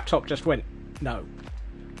 The laptop just went, no.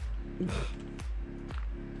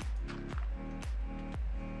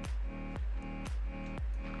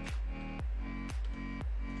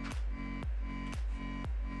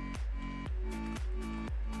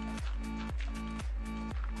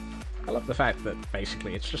 I love the fact that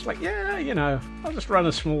basically it's just like, yeah, you know, I'll just run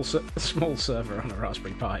a small server on a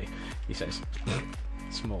Raspberry Pi, he says.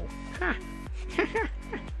 Small.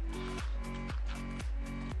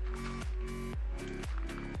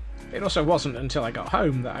 It also wasn't until I got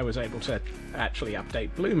home that I was able to actually update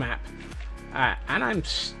BlueMap, and I'm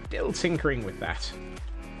still tinkering with that.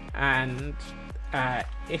 And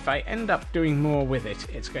if I end up doing more with it,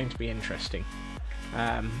 it's going to be interesting.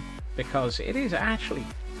 Because it is actually...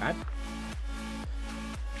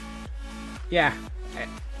 yeah,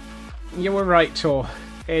 you were right, Tor.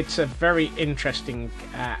 It's a very interesting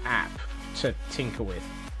app to tinker with.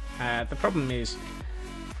 The problem is,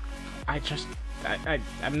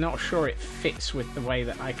 I'm not sure it fits with the way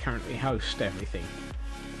that I currently host everything.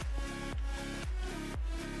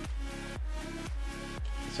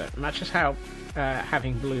 So much as how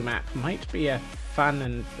having blue map might be a fun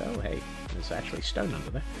and... oh hey, there's actually stone under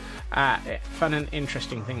there. Fun and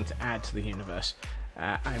interesting thing to add to the universe.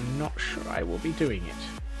 I'm not sure I will be doing it.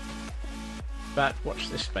 But watch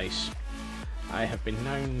this space. I have been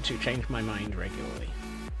known to change my mind regularly.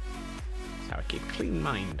 That's how I keep a clean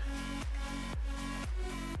mind.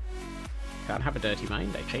 Can't have a dirty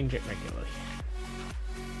mind, I change it regularly.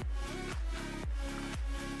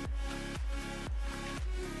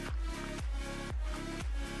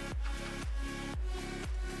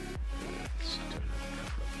 Let's do another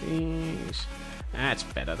couple of these. That's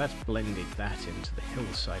better, that's blended that into the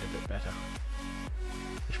hillside a bit better.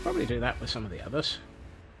 I should probably do that with some of the others.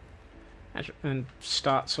 And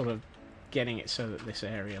start sort of getting it so that this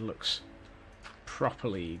area looks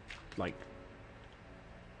properly, like,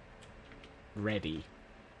 ready.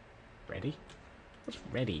 Ready? What's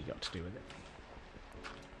ready got to do with it?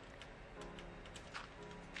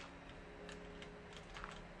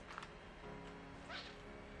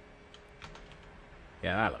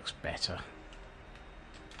 Yeah, that looks better.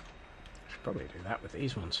 Should probably do that with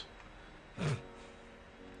these ones.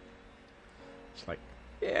 It's like,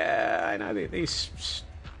 yeah, I know these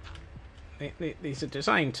are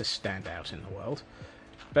designed to stand out in the world,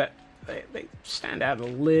 but they stand out a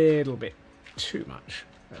little bit too much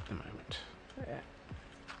at the moment. Yeah.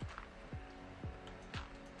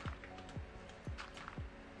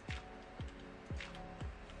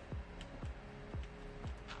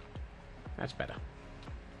 That's better.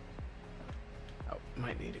 Oh,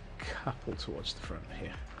 might need a couple towards the front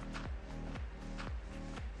here.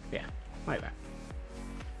 Yeah, like that.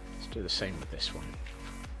 Let's do the same with this one.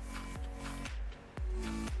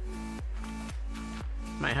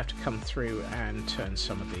 Might have to come through and turn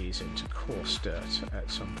some of these into coarse dirt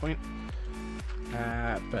at some point.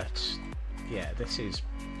 But yeah, this is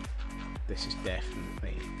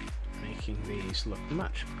definitely making these look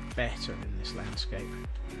much better in this landscape.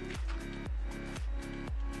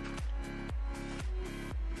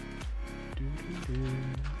 No,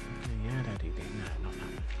 not that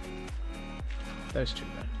one. Those two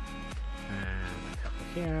though. And a couple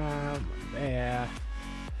here, one there.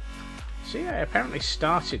 See, I apparently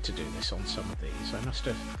started to do this on some of these. I must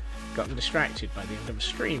have gotten distracted by the end of a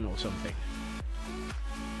stream or something.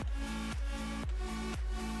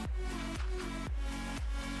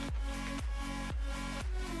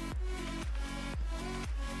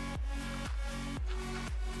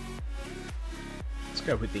 Let's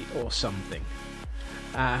go with the or something.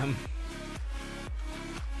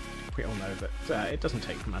 We all know that it doesn't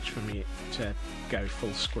take much for me to go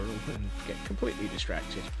full squirrel and get completely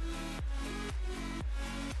distracted.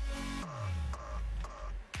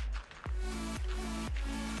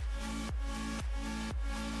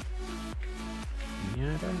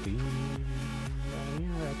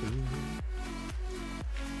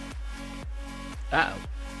 Uh-oh.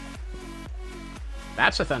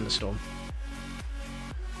 That's a thunderstorm.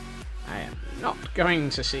 I am not going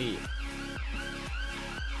to see...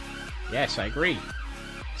 Yes, I agree.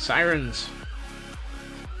 Sirens.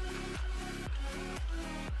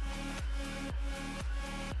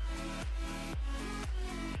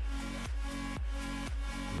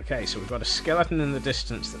 Okay, so we've got a skeleton in the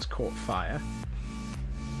distance that's caught fire.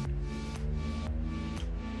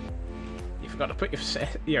 You forgot to put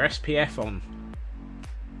your SPF on.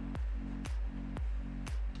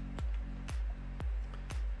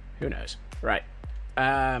 Who knows? Right.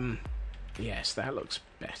 Yes, that looks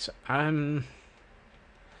better. I'm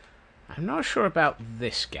not sure about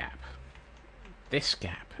this gap. This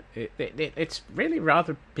gap. It's really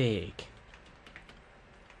rather big.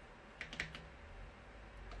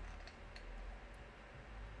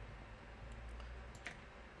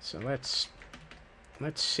 So let's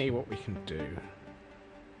see what we can do.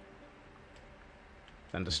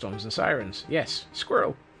 Thunderstorms and sirens. Yes,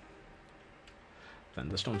 squirrel.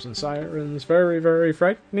 Thunderstorms and sirens, very, very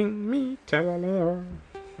frightening me. Ta-la-la.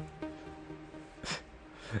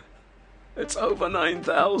 It's over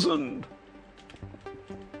 9,000.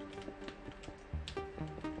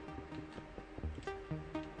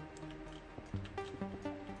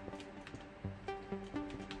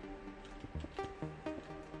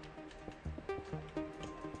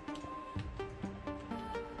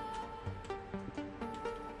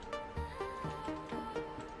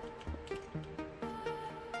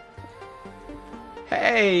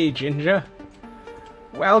 Hey, Ginger.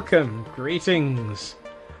 Welcome. Greetings.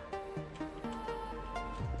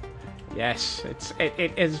 Yes,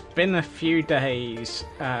 it has been a few days.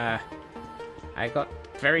 I got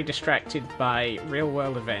very distracted by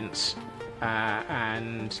real-world events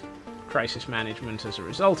and crisis management as a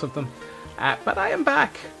result of them. But I am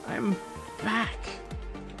back. I am back.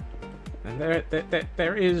 And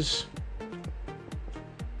there is...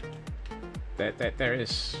 There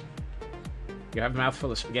is... You have a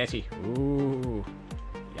mouthful of spaghetti. Ooh.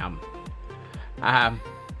 Yum.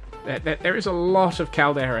 There is a lot of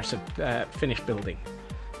Caldera to finish building.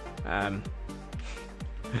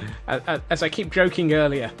 As I keep joking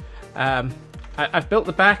earlier, I've built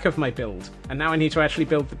the back of my build, and now I need to actually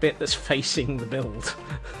build the bit that's facing the build.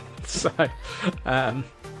 So,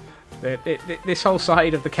 this whole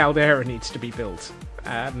side of the Caldera needs to be built.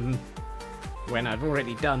 When I've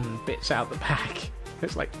already done bits out the back.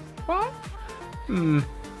 It's like, what?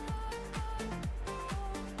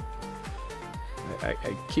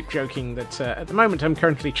 I keep joking that at the moment I'm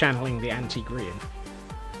currently channeling the anti-Grian.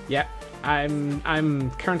 Yep,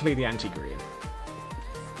 I'm currently the anti-Grian.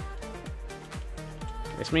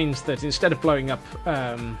 This means that instead of blowing up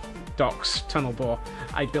Doc's tunnel bore,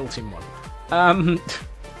 I built him one.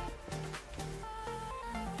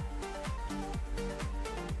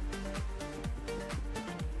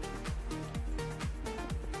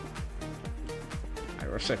 I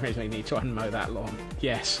also really need to unmow that lawn.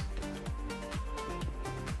 Yes.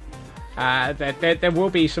 There will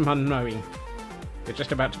be some unmowing. You're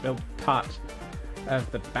just about to build part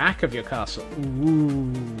of the back of your castle.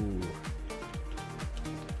 Ooh.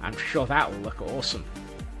 I'm sure that will look awesome.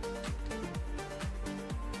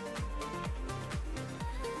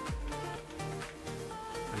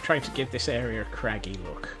 I'm trying to give this area a craggy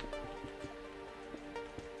look.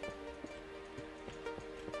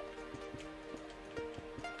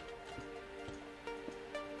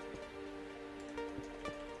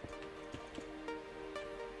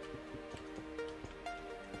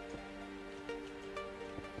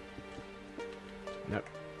 Nope,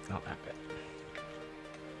 not that bit.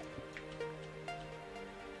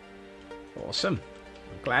 Awesome.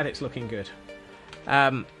 I'm glad it's looking good.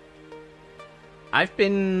 I've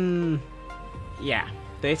been... Yeah,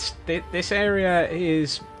 this area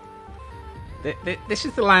is... This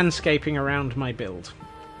is the landscaping around my build.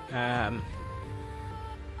 And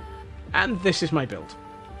this is my build.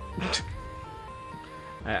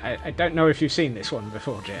 I don't know if you've seen this one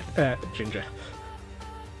before, Ginger.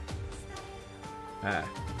 I'll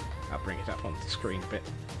bring it up on the screen a bit.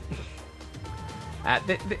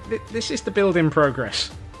 This is the build in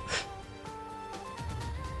progress.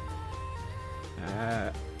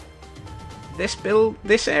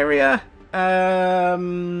 This area, what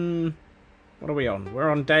are we on?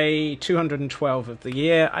 We're on day 212 of the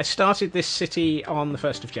year. I started this city on the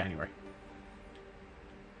 1st of January.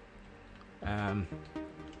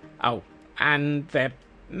 Oh, and there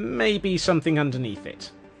may be something underneath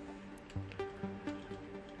it.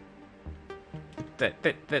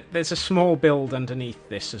 There's a small build underneath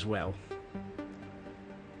this as well.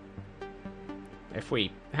 If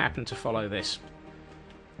we happen to follow this.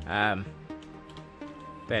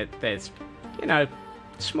 There's, you know,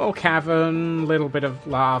 small cavern, little bit of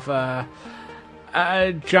lava,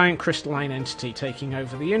 a giant crystalline entity taking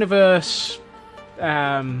over the universe,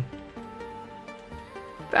 that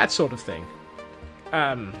sort of thing.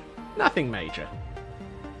 Nothing major.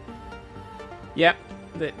 Yep.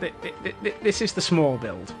 This is the small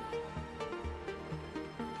build.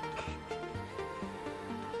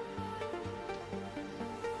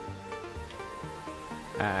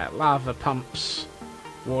 Lava pumps,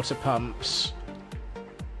 water pumps.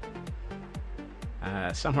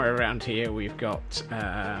 Somewhere around here we've got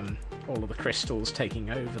all of the crystals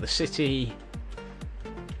taking over the city,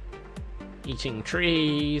 eating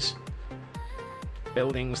trees.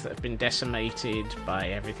 Buildings that have been decimated by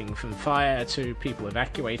everything from fire to people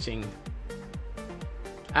evacuating.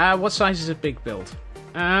 What size is a big build?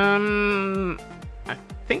 I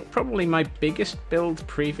think probably my biggest build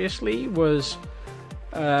previously was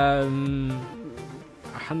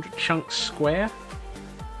 100 chunks square,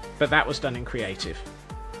 but that was done in creative.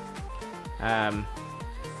 I'm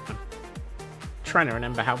trying to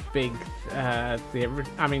remember how big I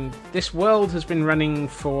mean, this world has been running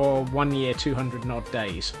for 1 year, 200 and odd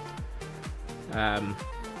days.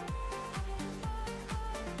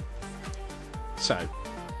 So,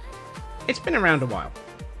 it's been around a while.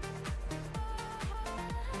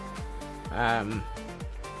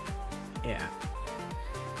 Yeah.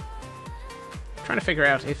 Trying to figure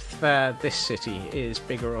out if this city is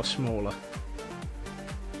bigger or smaller.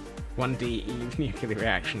 1D Eve nuclear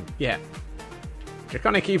reaction. Yeah.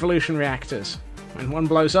 Draconic evolution reactors. When one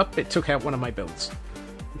blows up, it took out one of my builds.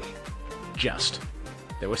 Just.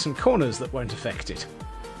 There were some corners that weren't affected.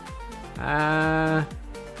 I'd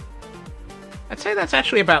say that's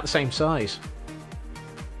actually about the same size.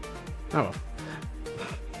 Oh well.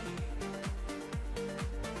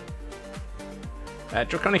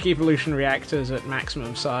 Draconic Evolution reactors at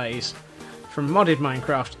maximum size from modded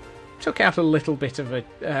Minecraft took out a little bit of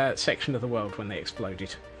a section of the world when they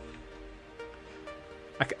exploded.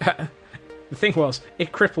 The thing was,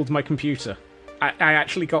 it crippled my computer. I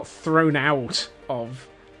actually got thrown out of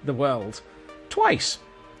the world twice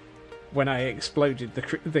when I exploded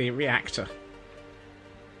the reactor.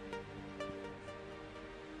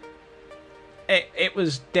 It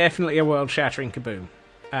was definitely a world-shattering kaboom.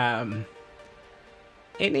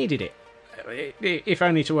 It needed it, if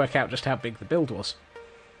only to work out just how big the build was.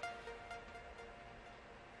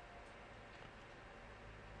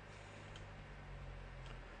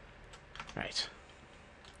 Right.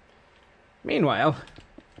 Meanwhile,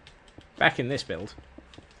 back in this build,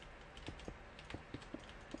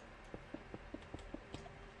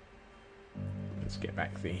 let's get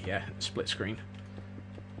back the split screen.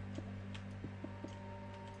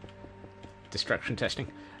 Destruction testing.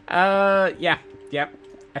 Yeah.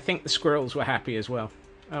 I think the squirrels were happy as well.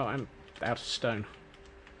 Oh, I'm out of stone.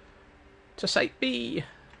 To Site B.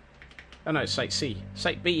 Oh no, Site C.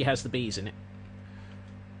 Site B has the bees in it.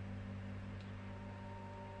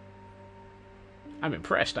 I'm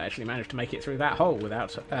impressed I actually managed to make it through that hole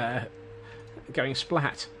without going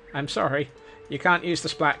splat. I'm sorry, you can't use the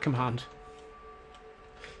splat command.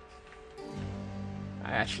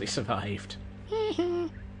 I actually survived.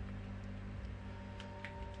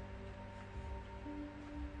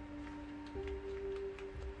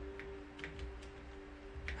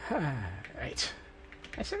 Right.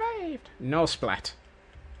 I survived. No splat.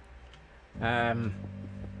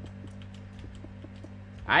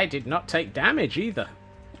 I did not take damage either.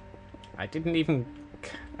 I did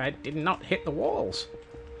not hit the walls.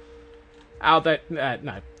 Oh,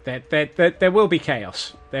 no. There will be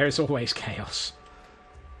chaos. There is always chaos.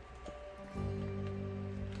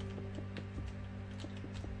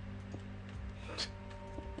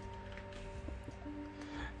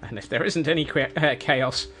 And if there isn't any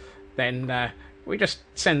chaos, then we just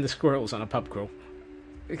send the squirrels on a pub crawl.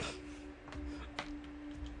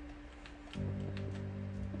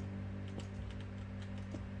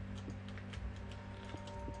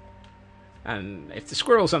 And if the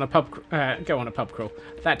squirrels on a go on a pub crawl,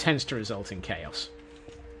 that tends to result in chaos.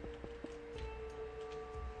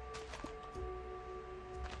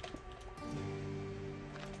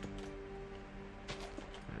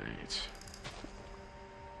 Right.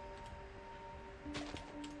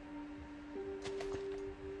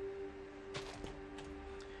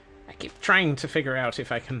 I keep trying to figure out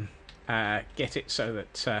if I can get it so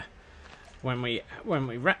that when we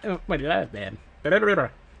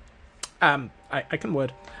I can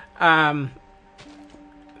word.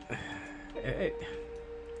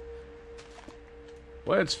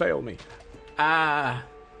 Words fail me. I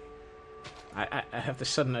have this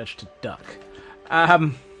sudden urge to duck.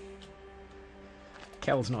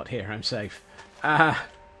 Kel's not here, I'm safe.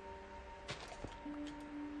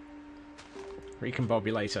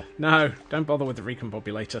 Recombobulator. No, don't bother with the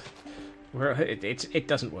recombobulator. It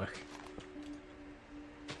doesn't work.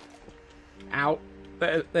 Ow.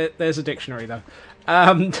 There's a dictionary, though.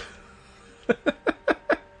 I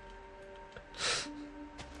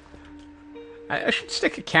should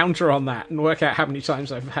stick a counter on that and work out how many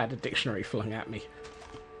times I've had a dictionary flung at me.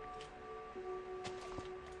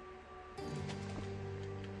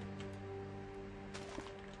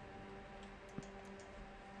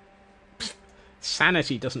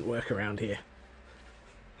 Sanity doesn't work around here.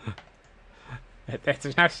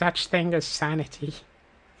 There's no such thing as sanity.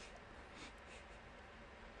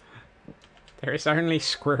 There is only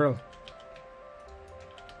squirrel.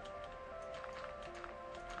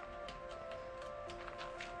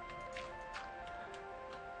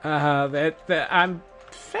 I'm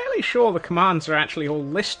fairly sure the commands are actually all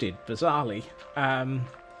listed, bizarrely. I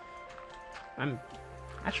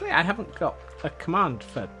haven't got a command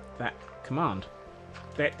for that command.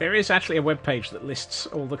 There is actually a web page that lists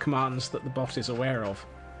all the commands that the bot is aware of.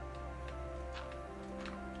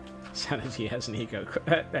 Sanity has an ego,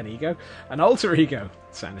 an alter ego.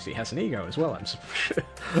 Sanity has an ego as well. I'm sure.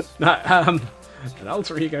 No, an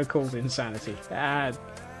alter ego called Insanity. That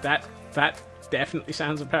definitely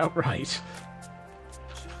sounds about right.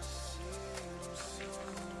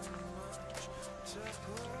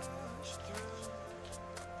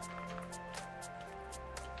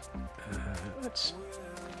 Let's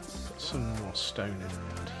put some more stone in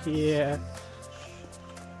around here.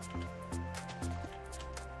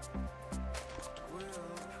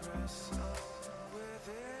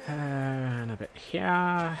 And a bit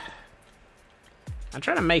here. I'm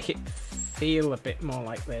trying to make it feel a bit more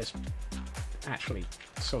like there's actually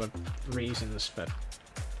sort of reasons for...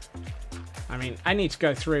 I mean, I need to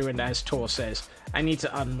go through and, as Tor says, I need to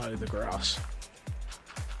unmow the grass.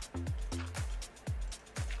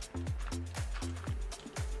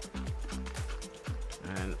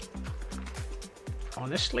 And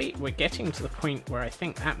honestly, we're getting to the point where I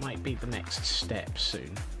think that might be the next step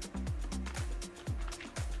soon.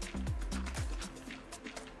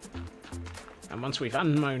 And once we've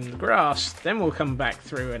unmown the grass, then we'll come back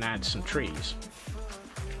through and add some trees.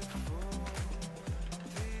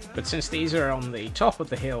 But since these are on the top of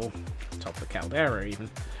the hill, top of the Caldera even,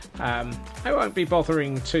 I won't be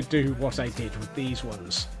bothering to do what I did with these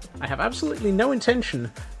ones. I have absolutely no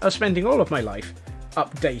intention of spending all of my life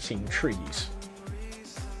updating trees.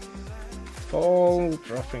 Fall,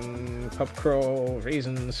 dropping, pub crawl,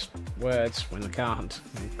 reasons, words when I can't,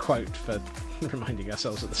 and quote for reminding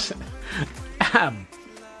ourselves of the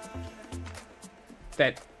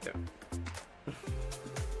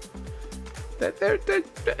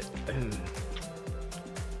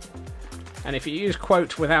and if you use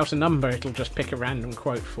quote without a number, it'll just pick a random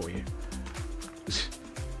quote for you.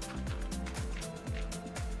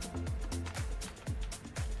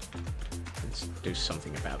 Let's do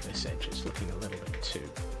something about this edge. It's looking a little bit too...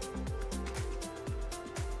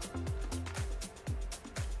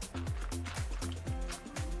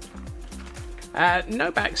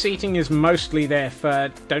 no backseating is mostly there for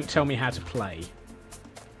don't tell me how to play.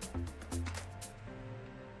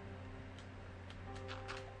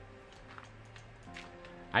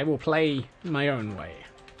 I will play my own way.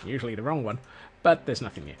 Usually the wrong one, but there's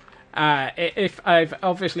nothing new. If I've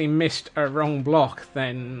obviously missed a wrong block,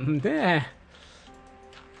 then there.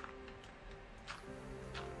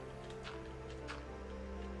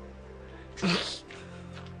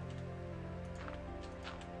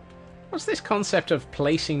 What's this concept of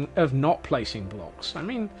not placing blocks? I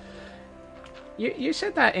mean, you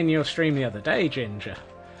said that in your stream the other day, Ginger.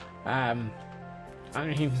 I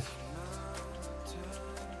mean,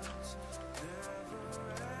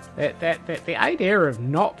 the idea of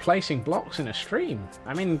not placing blocks in a stream.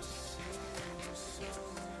 I mean,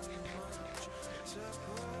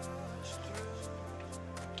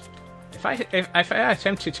 if I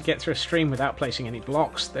attempted to get through a stream without placing any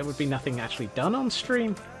blocks, there would be nothing actually done on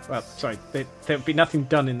stream. Well, sorry, there would be nothing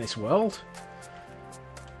done in this world.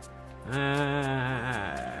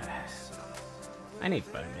 I need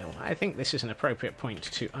bone meal. I think this is an appropriate point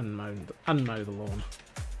to unmow the lawn.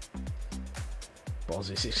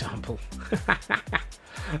 Boz's example.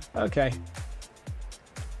 Okay.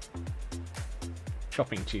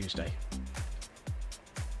 Shopping Tuesday.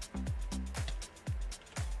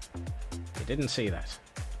 You didn't see that.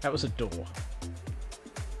 That was a door.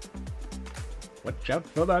 Watch out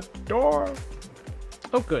for that door!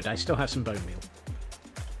 Oh good, I still have some bone meal.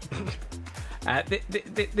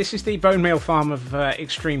 This is the bone meal farm of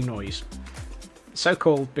extreme noise. So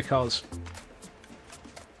called because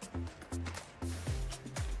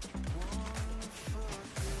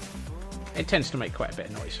it tends to make quite a bit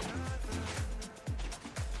of noise.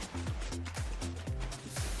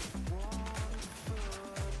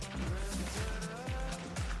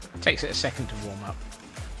 Takes it a second to warm up.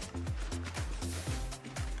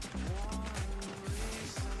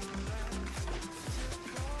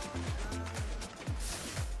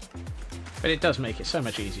 But it does make it so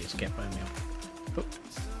much easier to get bone meal. Oop.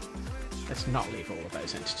 Let's not leave all of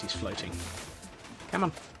those entities floating. Come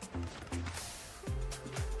on.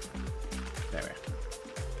 There we are.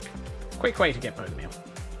 Quick way to get bone meal.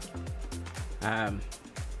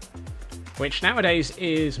 Which nowadays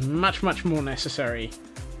is much, much more necessary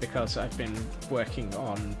because I've been working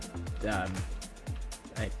on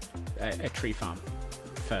a tree farm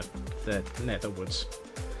for the nether woods.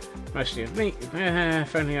 Mostly of me.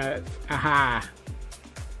 If only aha.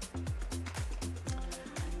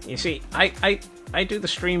 You see, I do the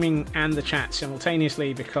streaming and the chat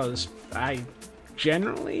simultaneously because I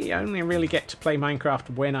generally only really get to play Minecraft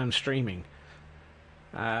when I'm streaming.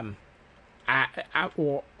 Or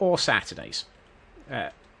Saturdays.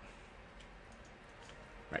 Right.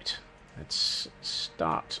 Let's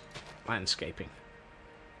start landscaping.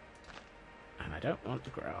 And I don't want the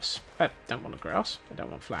grass. I don't want the grass. I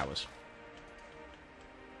don't want flowers.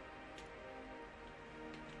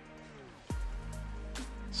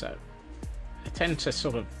 So, I tend to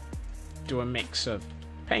sort of do a mix of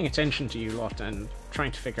paying attention to you lot and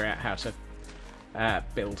trying to figure out how to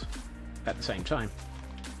build at the same time.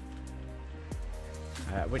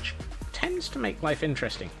 Which tends to make life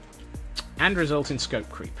interesting. And result in scope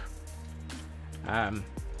creep.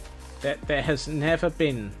 There has never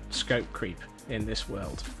been scope creep in this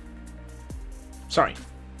world. Sorry.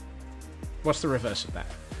 What's the reverse of that?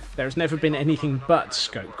 There's never been anything but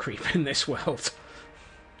scope creep in this world.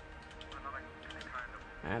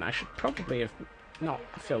 And I should probably have not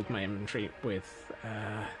filled my inventory with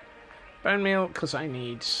bone meal, because I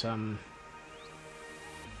need some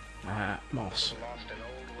moss.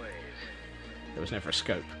 There was never a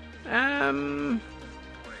scope.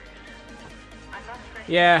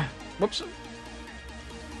 Yeah. Whoops.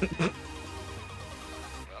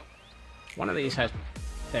 One of these has...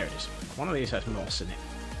 There it is. One of these has moss in it.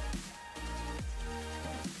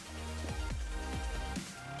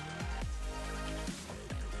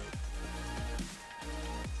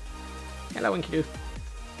 Hello, Inkydoo.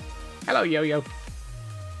 Hello, Yo-Yo.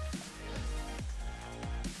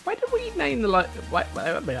 Why did we name the blah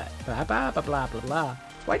blah blah blah blah?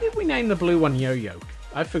 Why did we name the blue one Yo-Yo?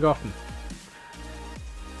 I've forgotten.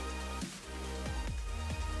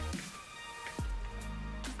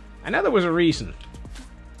 I know there was a reason.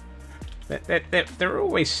 There are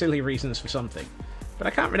always silly reasons for something, but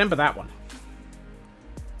I can't remember that one.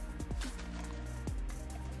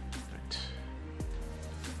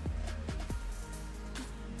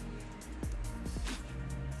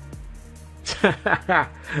 Right.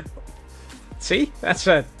 See, that's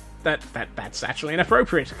actually an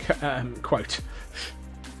appropriate quote.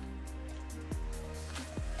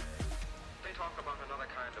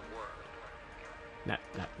 No,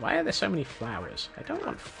 why are there so many flowers? I don't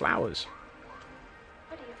want flowers.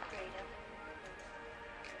 What are you afraid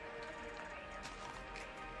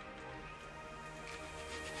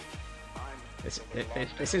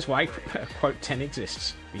of? This is why quote 10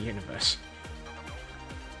 exists. The universe.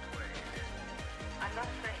 I'm not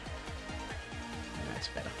afraid. That's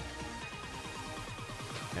better.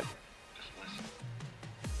 Nope.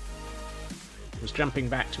 It was jumping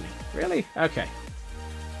back to me. Really? Okay.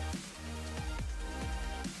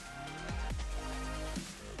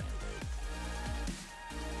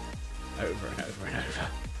 Over and over and over.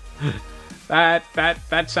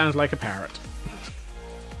 that sounds like a parrot.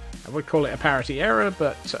 I would call it a parity error,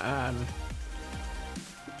 but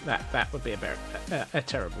that would be a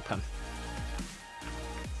terrible pun.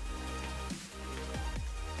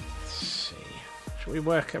 Let's see. Should we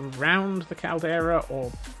work around the Caldera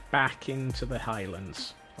or back into the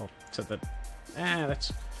highlands, or to the?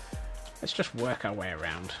 Let's just work our way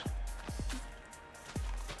around.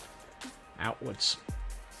 Outwards.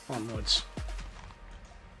 Onwards.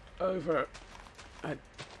 Over. I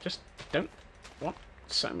just don't want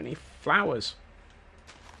so many flowers.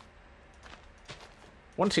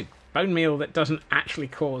 Wanted bone meal that doesn't actually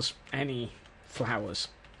cause any flowers.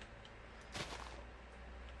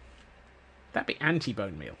 That'd be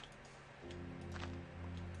anti-bone meal.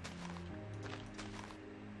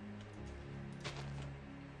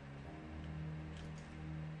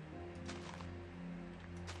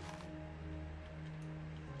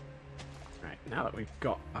 Now that we've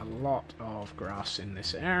got a lot of grass in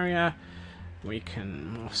this area, we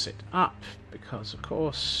can moss it up, because of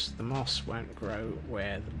course the moss won't grow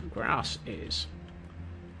where the grass is.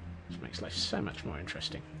 Which makes life so much more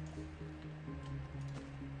interesting.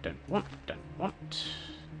 Don't want. Don't want.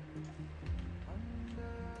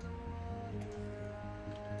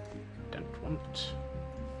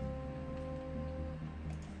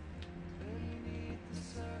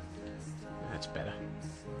 That's better.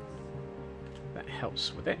 That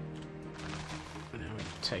helps with it. Now we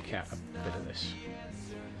take out a bit of this.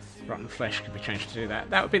 Rotten flesh could be changed to do that.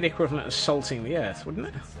 That would be the equivalent of salting the earth, wouldn't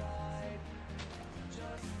it?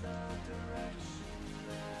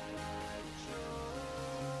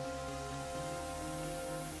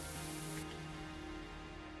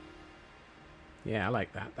 Yeah, I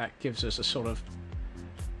like that. That gives us a sort of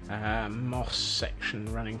moss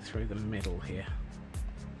section running through the middle here.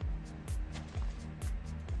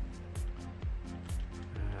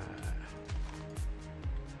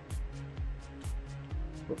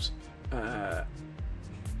 Whoops.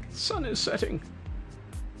 Sun is setting.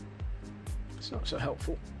 It's not so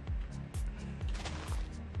helpful.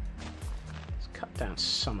 Let's cut down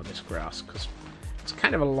some of this grass, because it's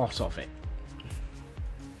kind of a lot of it.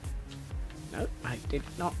 No, I did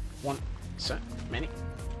not want so many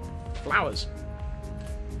flowers.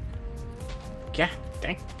 Yeah,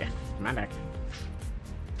 dang, man.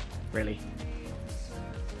 Really?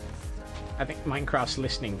 I think Minecraft's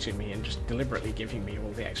listening to me and just deliberately giving me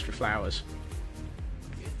all the extra flowers.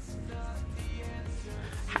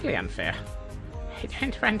 Highly unfair. I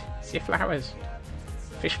don't want the flowers.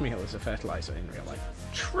 Fish meal is a fertilizer in real life.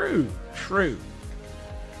 True, true.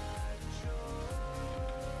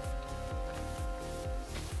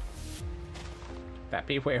 That'd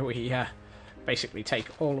be where we basically take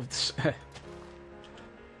all of this.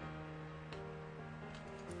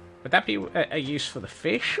 Would that be a use for the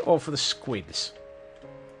fish or for the squids?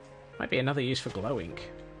 Might be another use for glow ink.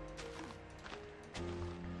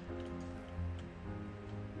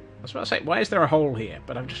 I was about to say, why is there a hole here?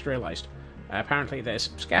 But I've just realised. Apparently there's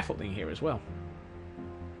scaffolding here as well.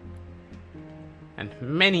 And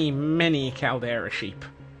many, many Caldera sheep.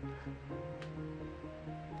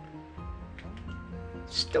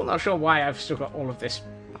 Still not sure why I've still got all of this.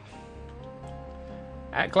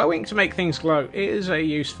 Glow ink to make things glow is a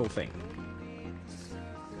useful thing.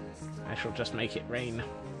 I shall just make it rain.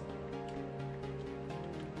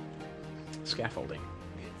 Scaffolding.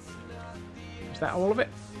 Is that all of it?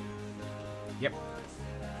 Yep.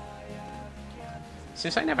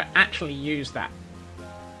 Since I never actually used that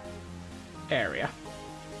area.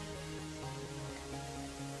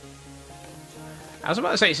 I was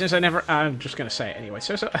about to say, since I never... I'm just going to say it anyway.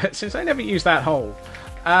 So since I never used that hole...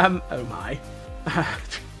 oh my.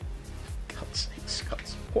 God's sake,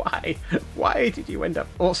 Scott. Why? Why did you end up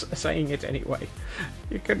also saying it anyway?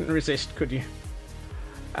 You couldn't resist, could you?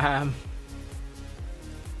 I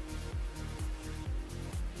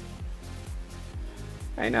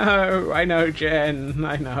know, Jen,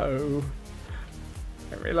 I know.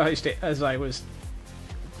 I realised it as I was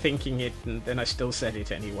thinking it, and then I still said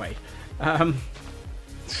it anyway.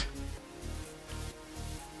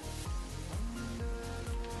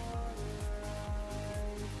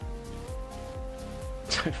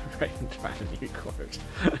 Raven found a new quote.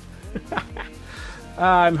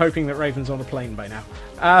 I'm hoping that Raven's on a plane by now.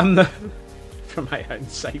 For my own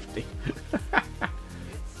safety.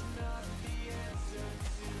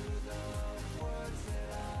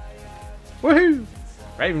 Woohoo!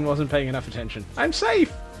 Raven wasn't paying enough attention. I'm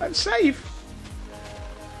safe! I'm safe!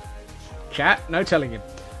 Chat, no telling him.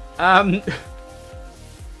 Dang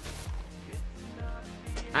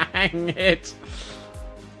it!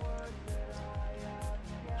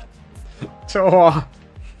 Tor!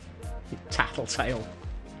 You tattletale.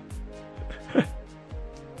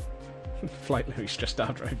 Flight Louis just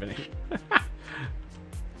after I finish.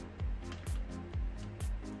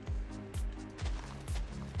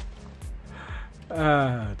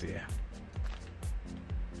 Oh dear.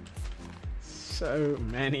 So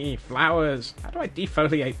many flowers. How do I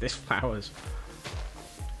defoliate this flowers?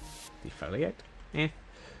 Defoliate? Eh.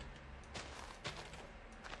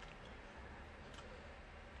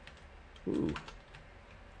 Ooh.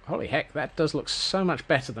 Holy heck, that does look so much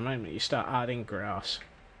better the moment you start adding grass.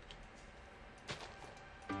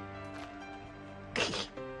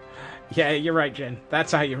 Yeah, you're right, Jen.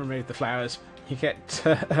 That's how you remove the flowers. You get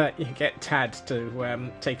Tad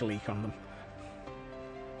to take a leak on them.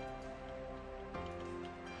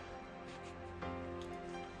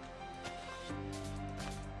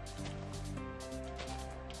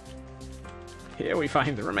 Here we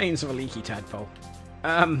find the remains of a leaky tadpole.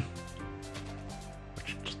 No,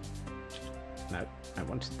 I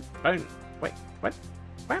wanted the bone. Wait, what?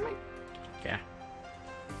 Where am I? Yeah.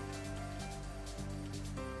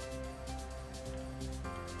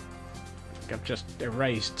 I've just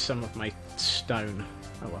erased some of my stone.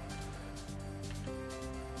 Oh well.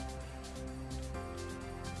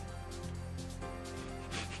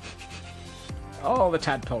 Oh, the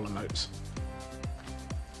tadpole emotes.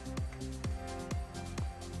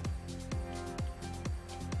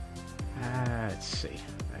 Let's see.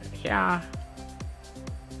 Yeah.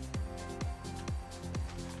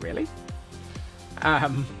 Really? I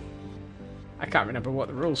can't remember what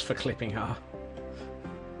the rules for clipping are.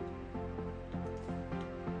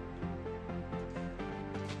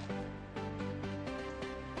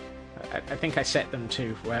 I think I set them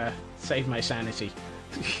to save my sanity.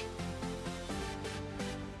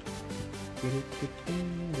 I'm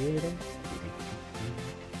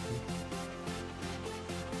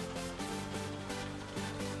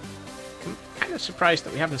kind of surprised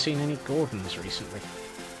that we haven't seen any Gordons recently.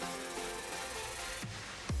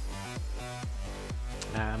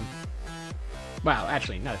 Well,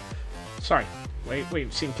 actually, no. Sorry.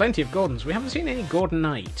 We've seen plenty of Gordons. We haven't seen any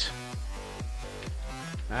Gordonite.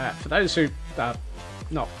 For those who are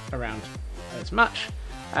not around as much,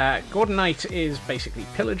 Gordonite is basically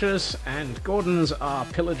pillagers, and Gordons are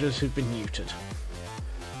pillagers who've been neutered.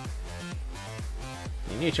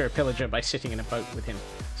 You neuter a pillager by sitting in a boat with him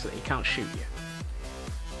so that he can't shoot you.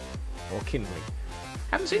 Or kindling.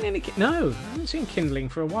 Haven't seen any... No, I haven't seen kindling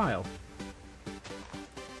for a while.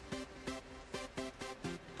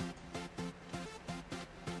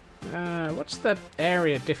 What's the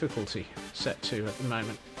area difficulty set to at the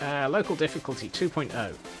moment? Local difficulty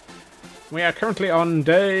 2.0. We are currently on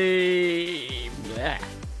day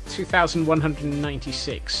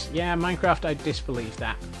 2196. Yeah, Minecraft, I disbelieve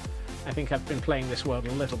that. I think I've been playing this world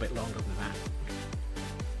a little bit longer than that.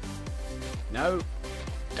 No,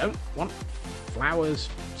 don't want flowers.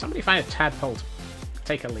 Somebody find a tadpole to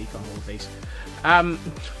take a leak on all of these.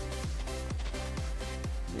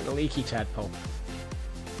 Need a leaky tadpole.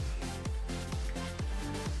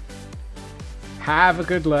 Have a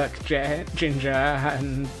good luck, Ginger,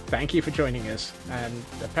 and thank you for joining us. And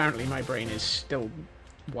apparently my brain is still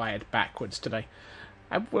wired backwards today.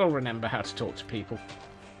 I will remember how to talk to people.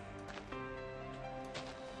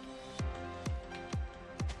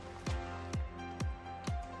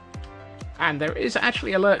 And there is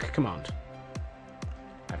actually a lurk command.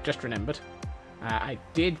 I've just remembered. I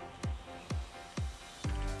did...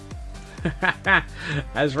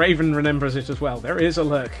 As Raven remembers it as well, there is a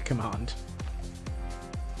lurk command.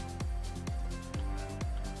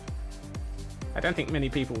 I don't think many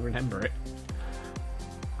people remember it.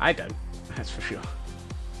 I don't, that's for sure.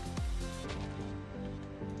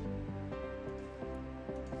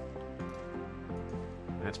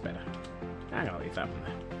 That's better. I'm gonna leave that one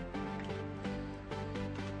there.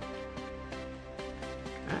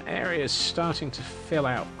 That area is starting to fill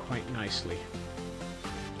out quite nicely.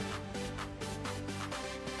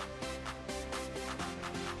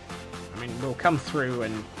 I mean, we'll come through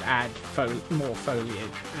and add more foliage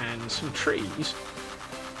and some trees,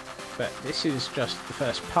 but this is just the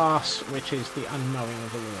first pass, which is the unmowing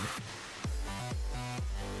of the lawn.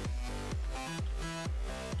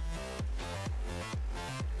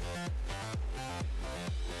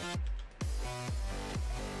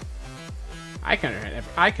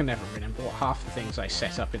 I can never remember what half the things I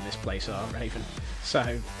set up in this place are, Raven. So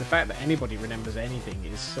the fact that anybody remembers anything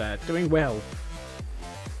is doing well.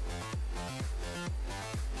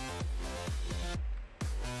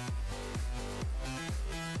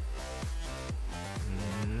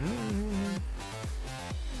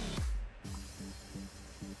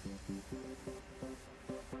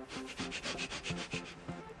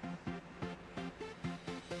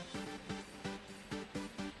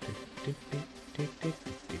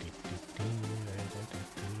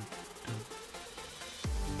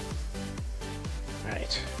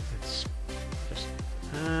 Right, let's just...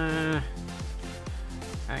 I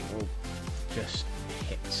think we'll just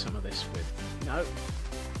hit some of this with... No.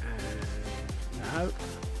 No.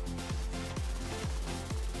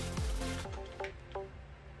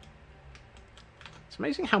 It's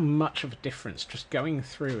amazing how much of a difference just going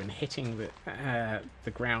through and hitting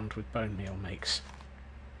the ground with bone meal makes.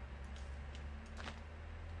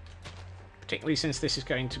 Particularly since this is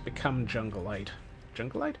going to become jungle-aid.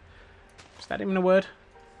 Jungle-aid? Is that even a word?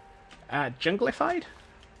 Junglified?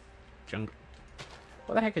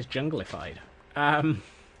 What the heck is junglified? I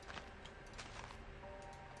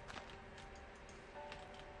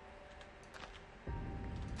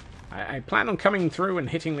plan on coming through and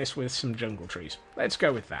hitting this with some jungle trees. Let's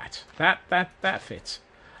go with that. That fits.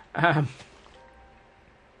 I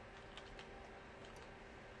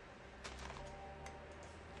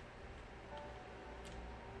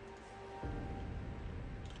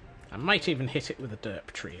might even hit it with a derp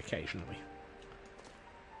tree occasionally.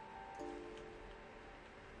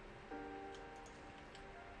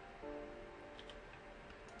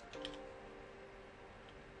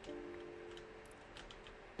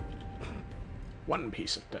 One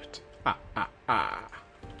piece of dirt.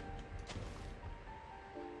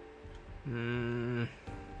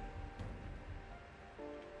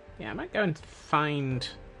 Yeah, I might go and find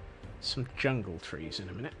some jungle trees in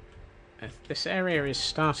a minute. This area is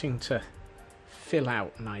starting to fill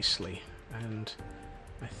out nicely, and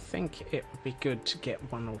I think it would be good to get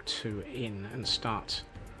one or two in and start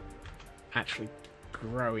actually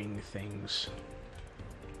growing things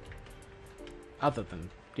other than,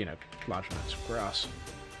 you know, large amounts of grass.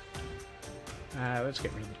 Let's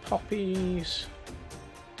get rid of the poppies.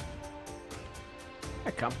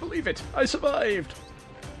 I can't believe it! I survived!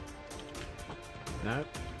 No,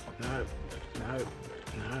 no, no,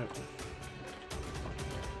 no.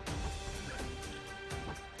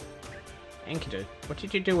 Enkidu, what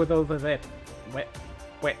did you do with all the...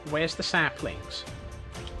 Where's the saplings?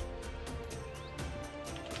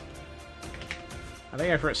 Are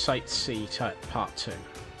they over at Site C, Part 2?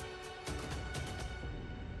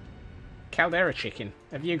 Caldera chicken,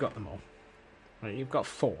 have you got them all? Well, you've got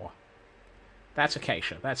 4. That's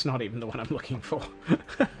acacia, that's not even the one I'm looking for.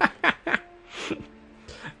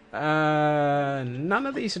 None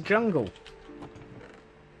of these are jungle.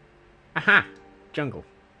 Aha! Jungle.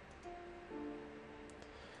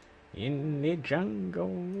 In the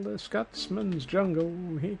jungle, the Scotsman's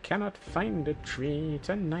jungle, he cannot find a tree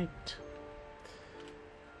tonight.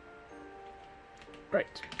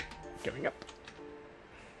 Right, going up.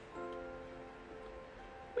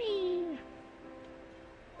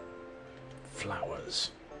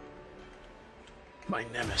 flowers. My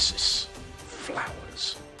nemesis.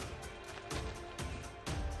 Flowers.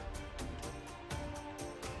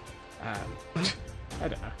 I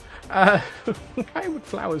don't know. Why would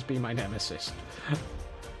flowers be my nemesis?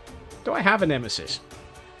 Do I have a nemesis?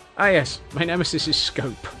 Ah yes, my nemesis is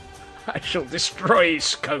Scope. I shall destroy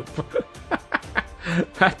Scope.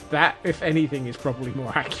 That, if anything, is probably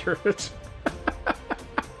more accurate.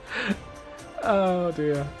 Oh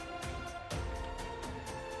dear.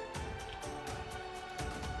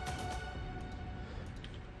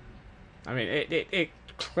 I mean, it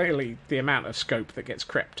clearly the amount of scope that gets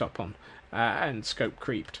crept up on, and scope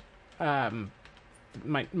creeped. My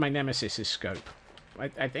nemesis is Scope.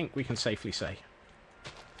 I think we can safely say.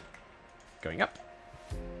 Going up.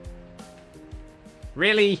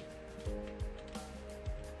 Really?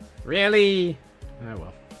 Really? Oh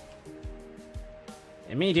well.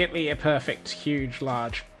 Immediately a perfect, huge,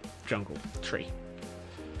 large jungle tree.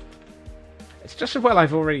 It's just as well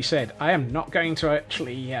I've already said, I am not going to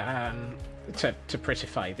actually to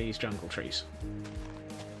prettify these jungle trees.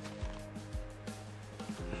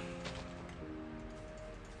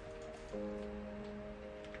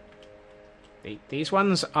 These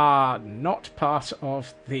ones are not part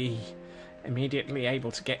of the immediately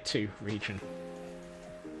able to get to region.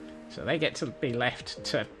 So they get to be left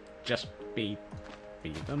to just be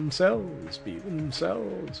themselves, be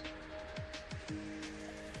themselves.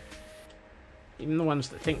 Even the ones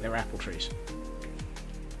that think they're apple trees.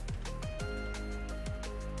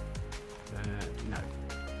 No.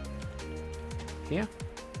 Here?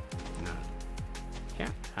 No. Here?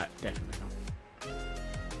 Definitely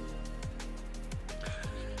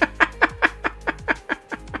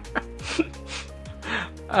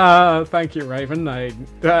not. Thank you, Raven.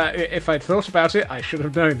 If I'd thought about it, I should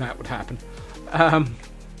have known that would happen.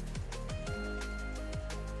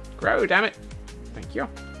 Grow, damn it. Thank you.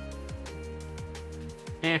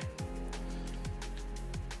 Eh.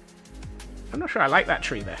 I'm not sure I like that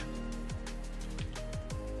tree there.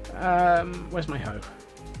 Where's my hoe?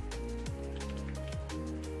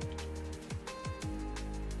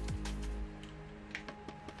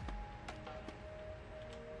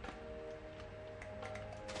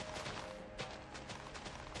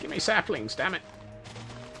 Give me saplings, damn it.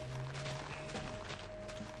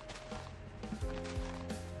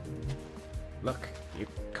 Look, you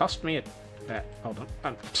cost me a... hold on.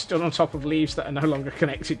 I'm still on top of leaves that are no longer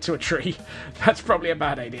connected to a tree. That's probably a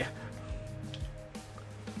bad idea.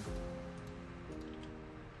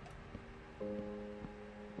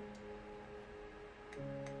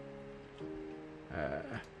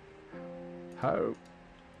 Ho.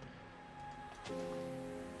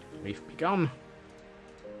 Leaf be gone.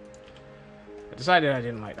 I decided I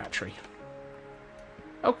didn't like that tree.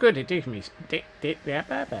 Oh good, it did me... It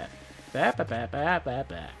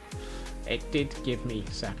did give me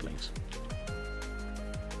saplings.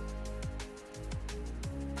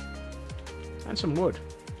 And some wood.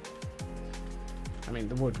 I mean,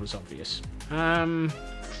 the wood was obvious. Where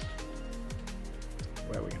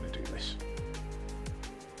are we going to do this?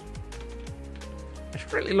 I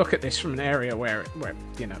should really look at this from an area where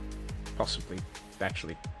you know, possibly,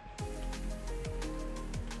 actually...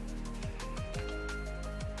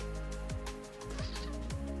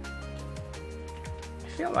 I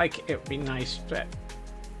feel like it would be nice, but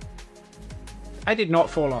I did not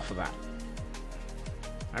fall off of that.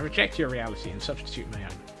 I reject your reality and substitute my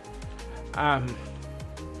own.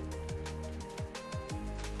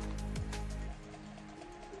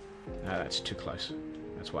 No, that's too close.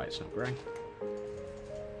 That's why it's not growing.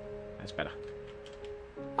 That's better.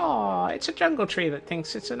 Oh, it's a jungle tree that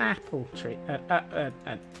thinks it's an apple tree.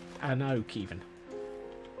 An oak, even.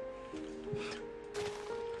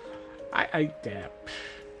 I dare.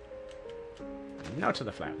 No to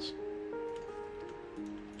the flowers.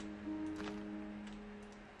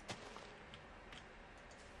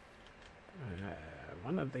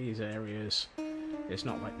 One of these areas is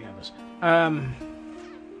not like the others.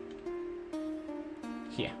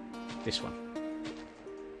 Here, this one.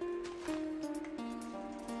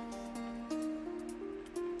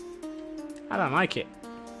 I don't like it.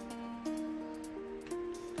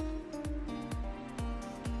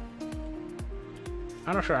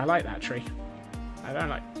 I'm not sure I like that tree. I don't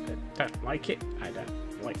like it. I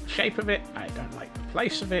don't like the shape of it. I don't like the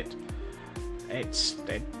place of it. It's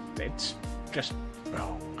just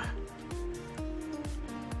wrong.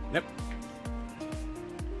 Nope.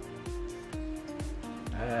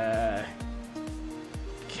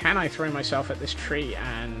 Can I throw myself at this tree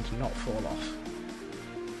and not fall off?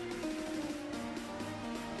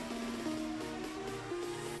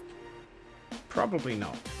 Probably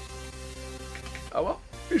not. Oh well,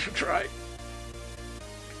 we should try.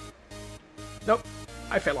 Nope,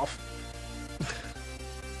 I fell off.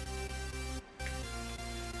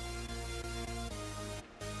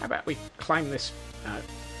 How about we climb this? No.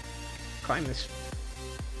 Climb this.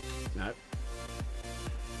 No.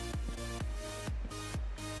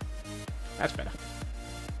 That's better.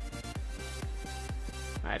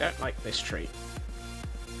 I don't like this tree.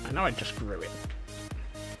 I know I just grew it.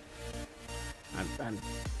 I'm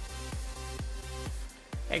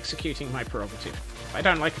executing my prerogative. If I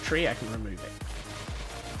don't like a tree, I can remove it.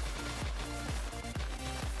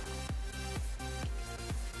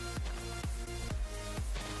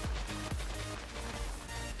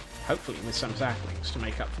 Hopefully with some saplings to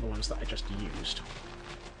make up for the ones that I just used.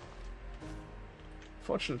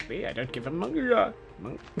 Fortunately, I don't give a monk.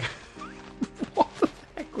 What the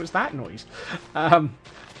heck was that noise?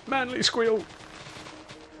 Manly squeal.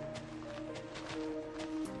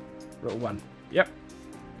 Rule 1. Yep.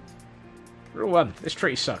 Rule 1. This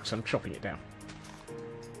tree sucks. I'm chopping it down.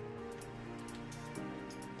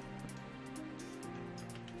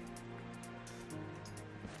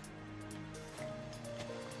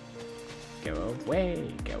 Go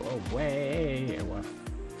away. Go away. We're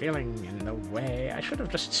feeling in the way. I should have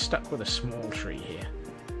just stuck with a small tree here.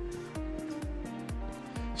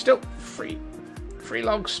 Still, free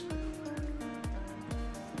logs.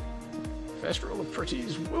 First rule of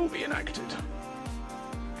pretties will be enacted.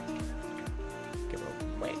 Go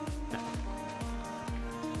away. No.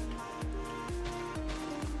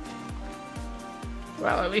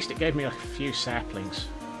 Well, at least it gave me a few saplings.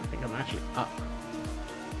 I think I'm actually up.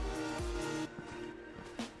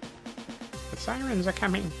 The sirens are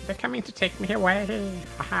coming. They're coming to take me away.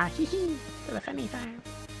 Haha, hee hee. To the funny farm.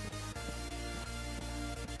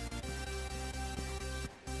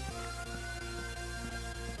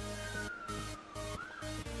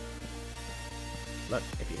 Look,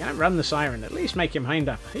 if you're going to run the siren, at least make your mind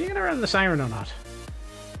up. Are you going to run the siren or not?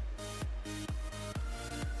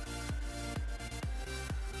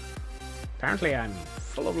 Apparently I'm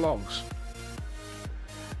full of logs.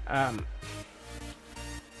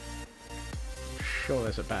 Sure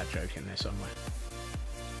there's a bad joke in there somewhere.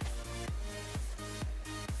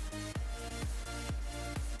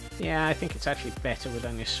 Yeah, I think it's actually better with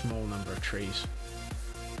only a small number of trees.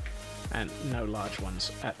 And no large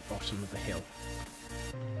ones at the bottom of the hill.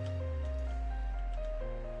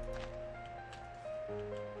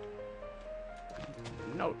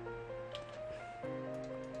 No.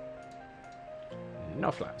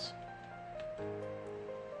 No flowers.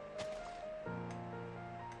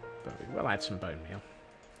 But we will add some bone meal.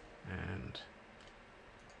 And...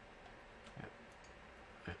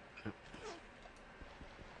 put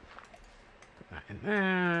that in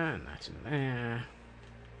there, and that in there.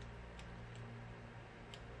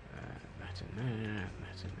 That in there, and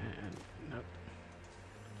that in there, and nope.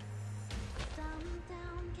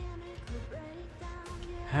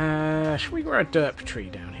 Should we grow a derp tree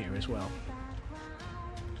down here as well?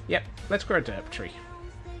 Yep, let's grow a derp tree.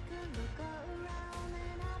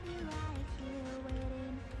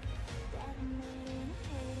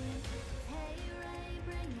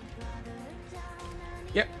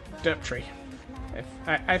 Yep, derp tree.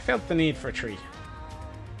 I felt the need for a tree.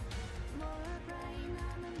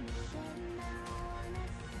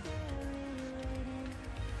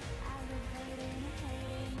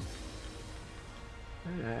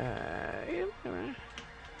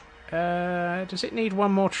 Does it need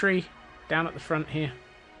one more tree down at the front here?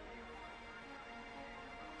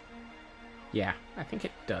 Yeah, I think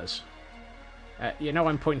it does. You know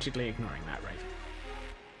I'm pointedly ignoring that, right?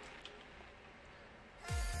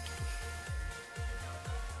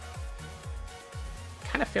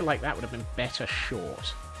 Kind of feel like that would have been better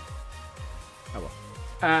short. Oh well.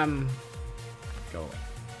 Go away.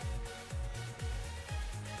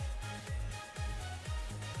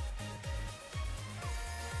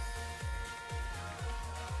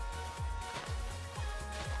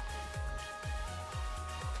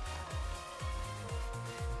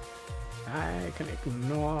 I can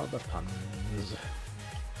ignore the puns.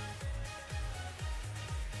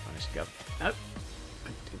 Honest to God. No. I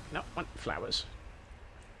did not want flowers.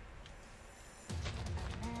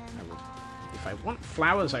 If I want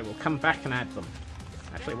flowers, I will come back and add them.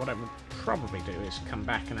 Actually, what I would probably do is come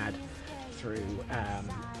back and add through a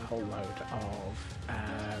whole load of...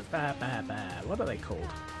 what are they called?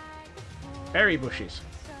 Berry bushes.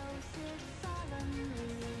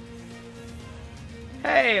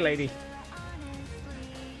 Hey, lady.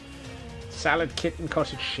 Salad, kitten,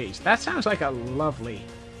 cottage cheese. That sounds like a lovely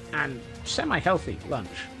and semi-healthy lunch.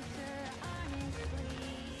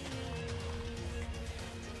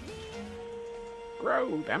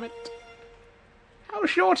 Grow, damn it. How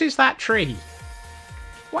short is that tree?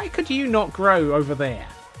 Why could you not grow over there?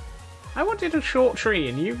 I wanted a short tree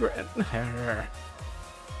and you grew...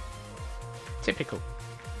 Typical.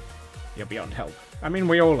 You're beyond help. I mean,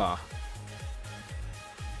 we all are.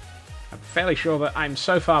 I'm fairly sure that I'm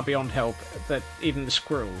so far beyond help that even the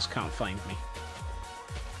squirrels can't find me.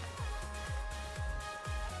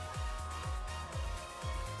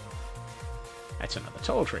 That's another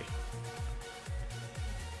tall tree.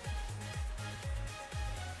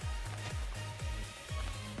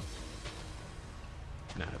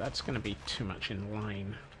 No, that's going to be too much in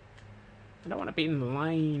line. I don't want to be in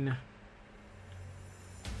line.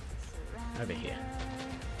 Over here.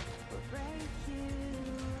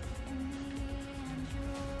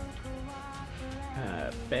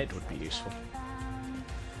 Bed would be useful.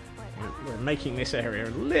 We're making this area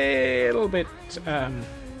a little bit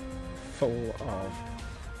full of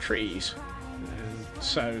trees, and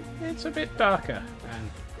so it's a bit darker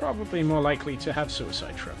and probably more likely to have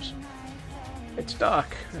suicide shrubs. It's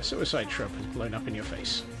dark. A suicide shrub has blown up in your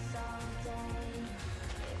face.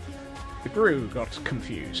 The Gru got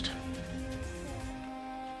confused.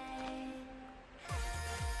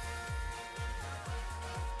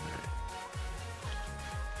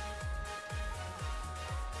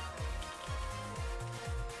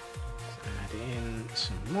 Add in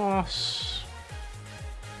some moss.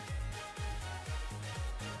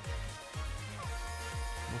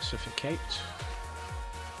 Mossificate.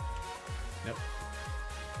 Nope.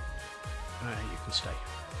 You can stay.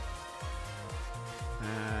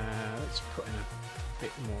 Let's put in a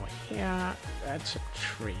bit more here. That's a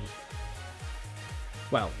tree.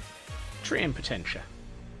 Well, tree in potentia.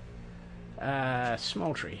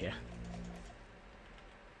 Small tree here.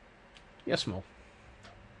 Yeah, small.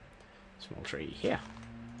 Small tree here.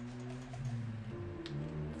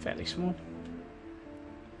 Fairly small.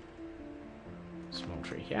 Small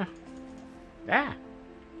tree here. Ah!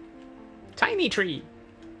 Tiny tree!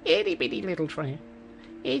 Itty bitty little tree.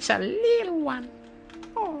 It's a little one.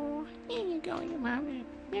 Oh, here you go.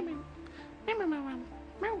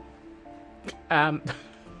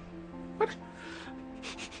 What?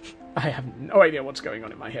 I have no idea what's going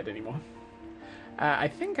on in my head anymore. I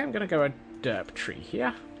think I'm going to go a derp tree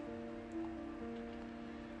here.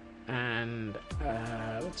 And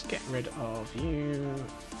let's get rid of you.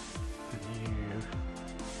 And you.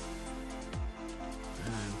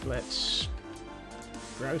 And let's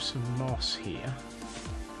grow some moss here.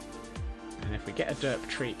 And if we get a derp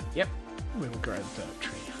tree, yep, we'll grow the derp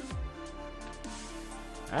tree.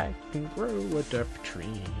 I can grow a derp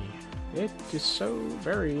tree. It is so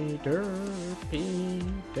very derpy.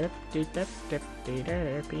 Derpy, derpy,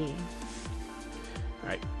 derpy.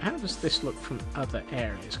 Right, how does this look from other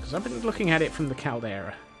areas? Because I've been looking at it from the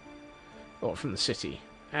Caldera. Or from the city.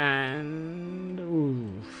 And...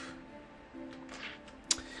 oof.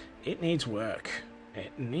 It needs work.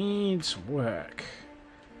 It needs work.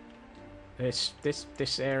 This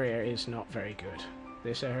area is not very good.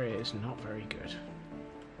 This area is not very good.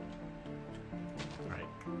 Right.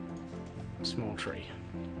 Small tree.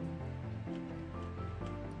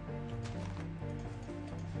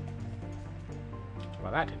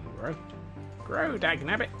 Well, that didn't grow. Grow,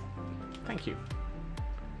 dagnabbit! Thank you.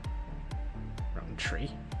 Rotten tree.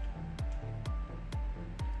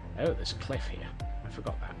 Oh, there's a cliff here. I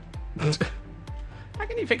forgot that. How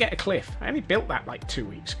can you forget a cliff? I only built that like 2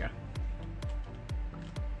 weeks ago.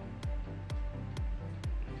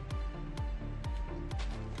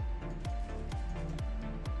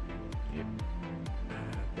 Yep.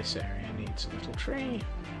 This area needs a little tree.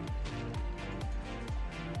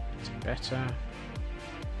 It's better.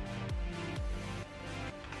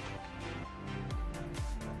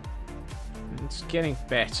 It's getting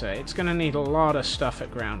better. It's going to need a lot of stuff at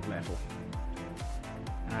ground level.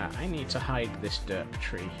 I need to hide this derp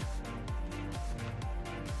tree.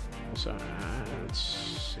 Also, let's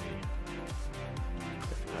see.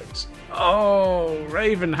 Notes. Oh,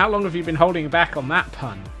 Raven, how long have you been holding back on that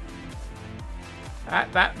pun?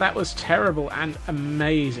 That was terrible and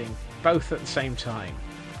amazing, both at the same time.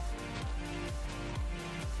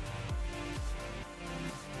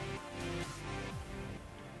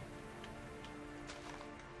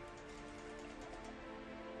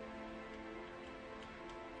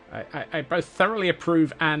 I both thoroughly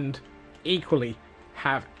approve and equally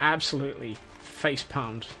have absolutely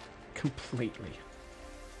facepalmed completely.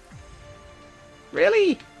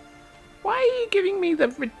 Really? Why are you giving me the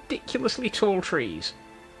ridiculously tall trees?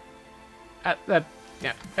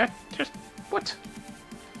 Just what?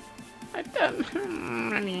 I don't.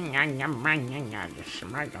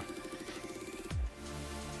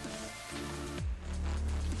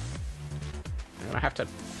 I have to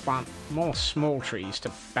plant more small trees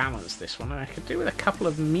to balance this one. I could do with a couple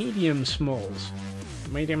of medium smalls.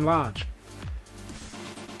 Medium large.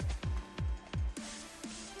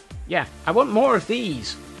 Yeah, I want more of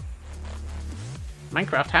these.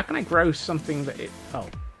 Minecraft, how can I grow something that it... Oh.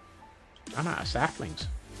 I'm out of saplings.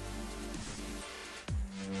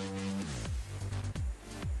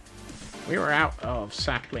 We were out of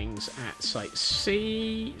saplings at Site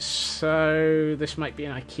C, so this might be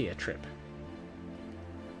an IKEA trip.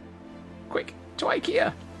 Quick, to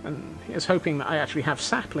IKEA! And here's hoping that I actually have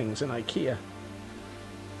saplings in IKEA.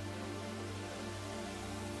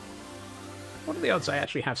 What are the odds I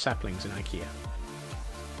actually have saplings in IKEA?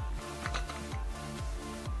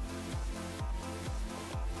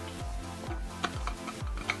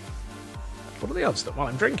 What are the odds that while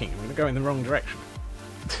I'm drinking I'm going to go in the wrong direction?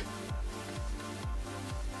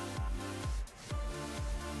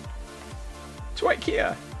 To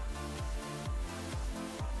IKEA!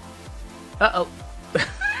 Uh-oh.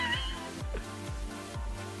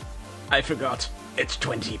 I forgot. It's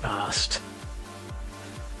 20 past.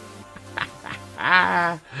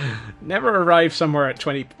 Never arrive somewhere at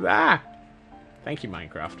 20... Ah! Thank you,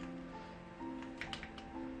 Minecraft.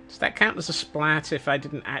 Does that count as a splat if I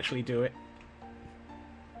didn't actually do it?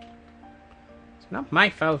 It's not my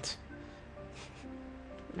fault.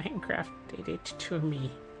 Minecraft did it to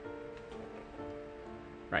me.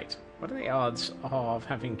 Right. What are the odds of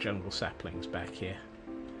having jungle saplings back here?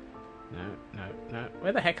 No, no, no.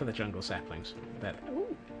 Where the heck are the jungle saplings?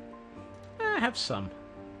 Ooh. I have some.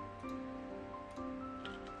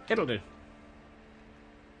 It'll do.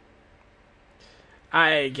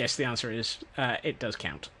 I guess the answer is it does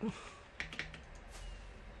count.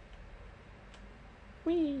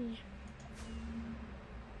 Whee!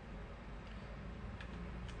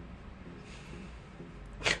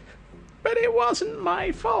 But it wasn't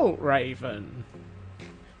my fault, Raven.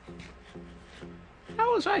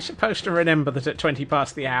 How was I supposed to remember that at 20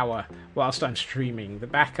 past the hour, whilst I'm streaming, the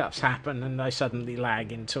backups happen and I suddenly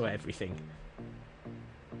lag into everything?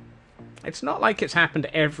 It's not like it's happened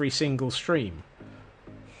every single stream.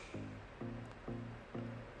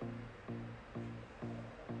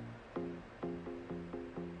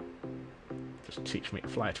 Just teach me to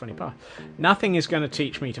fly at 20 past. Nothing is going to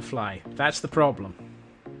teach me to fly. That's the problem.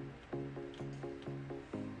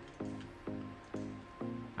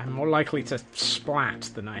 I'm more likely to splat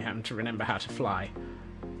than I am to remember how to fly.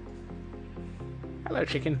 Hello,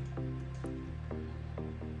 chicken.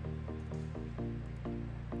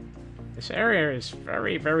 This area is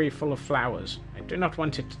very, very full of flowers. I do not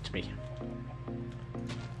want it to be.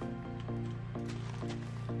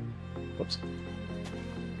 Whoops.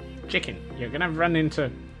 Chicken, you're gonna run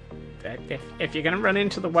into... If you're gonna run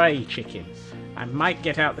into the way, chicken, I might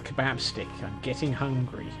get out the kebab stick. I'm getting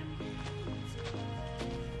hungry.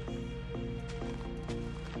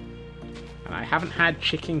 And I haven't had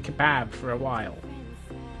chicken kebab for a while.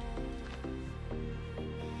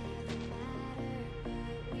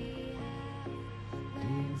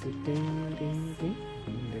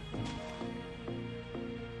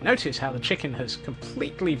 Notice how the chicken has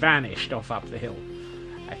completely vanished off up the hill.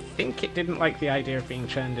 I think it didn't like the idea of being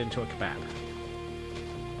turned into a kebab.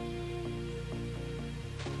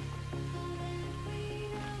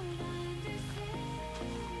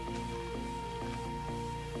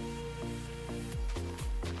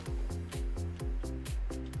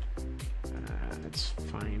 Let's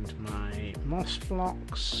find my moss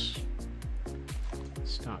blocks.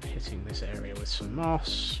 Start hitting this area with some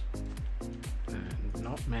moss. And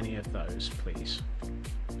not many of those, please.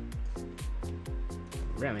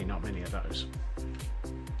 Really not many of those.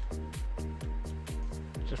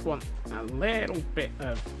 Just want a little bit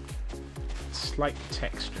of slight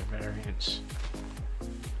texture variance.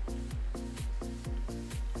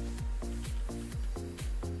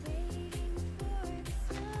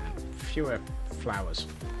 And fewer flowers.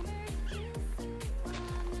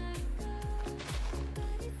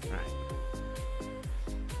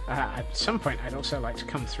 At some point I'd also like to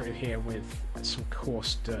come through here with some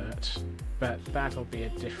coarse dirt, but that'll be a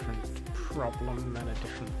different problem and a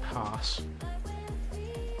different pass.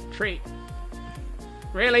 Tree!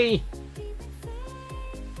 Really?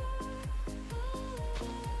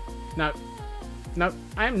 No. No,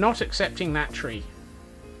 I'm not accepting that tree.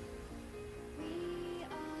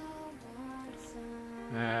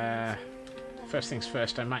 First things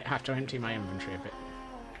first, I might have to empty my inventory a bit.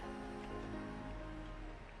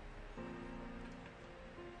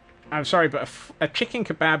 I'm sorry, but a chicken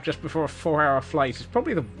kebab just before a 4-hour flight is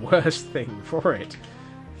probably the worst thing for it.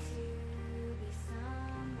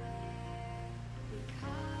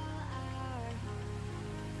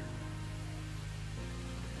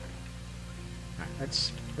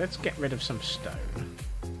 let's get rid of some stone.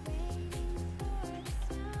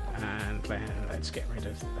 And let's get rid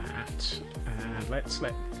of that. And let's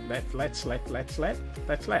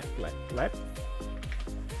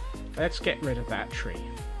get rid of that tree.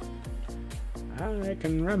 I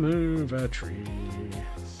can remove a tree.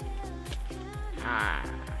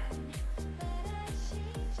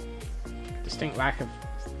 Distinct lack of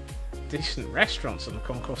decent restaurants on the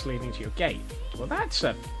concourse leading to your gate. Well, that's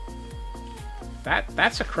a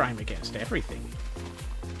crime against everything.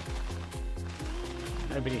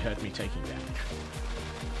 Nobody heard me taking damage.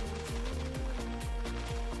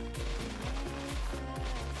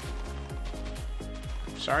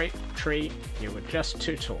 Sorry, tree, you were just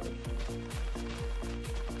too tall.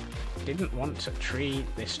 Didn't want a tree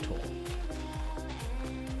this tall.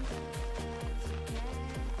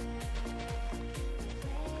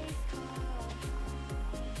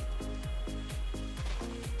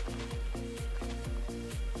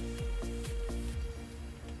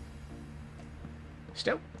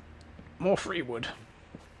 Still, more free wood.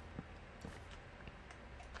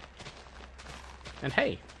 And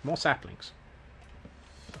hey, more saplings.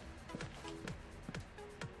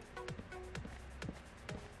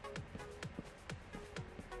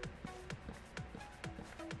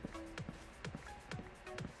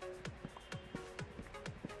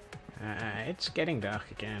 It's getting dark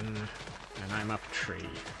again, and I'm up a tree.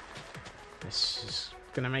 This is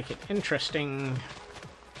gonna make it interesting.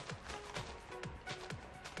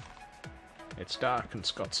 It's dark and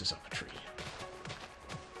Scott's is up a tree.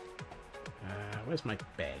 Where's my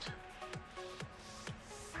bed?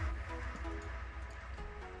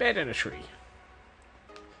 Bed in a tree.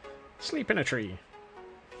 Sleep in a tree.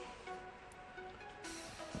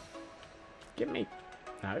 Give me...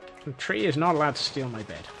 No, the tree is not allowed to steal my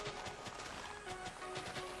bed.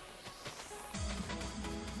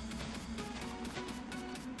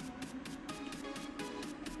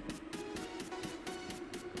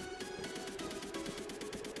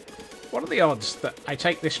 What are the odds that I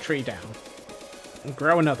take this tree down and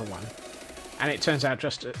grow another one, and it turns out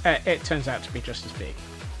to be just as big?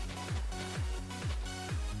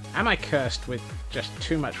 Am I cursed with just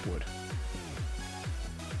too much wood?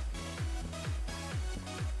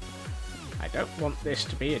 I don't want this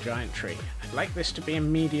to be a giant tree. I'd like this to be a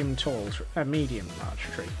medium large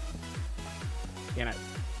tree. You know,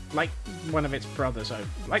 like one of its brothers,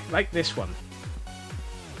 like this one.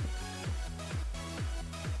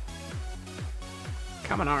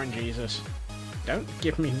 Come on, Orange Jesus. Don't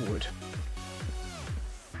give me wood.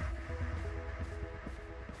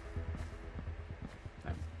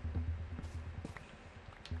 No.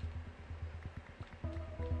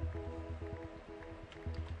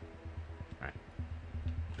 Right.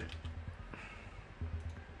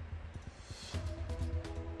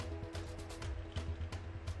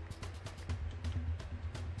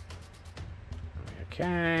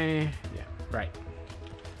 Okay. Yeah, right.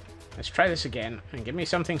 Let's try this again, and give me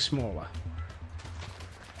something smaller.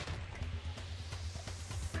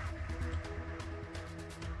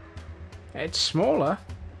 It's smaller.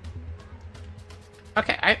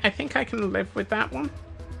 Okay, I think I can live with that one.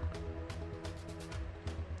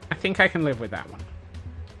 I think I can live with that one.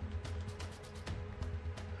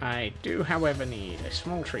 I do, however, need a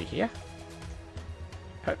small tree here.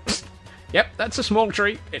 Yep, that's a small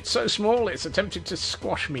tree. It's so small, it's attempted to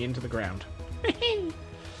squash me into the ground.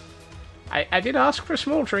 I did ask for a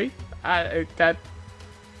small tree. That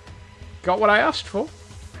got what I asked for.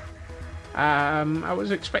 I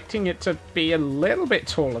was expecting it to be a little bit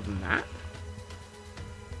taller than that.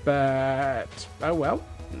 But, oh well.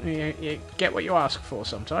 You get what you ask for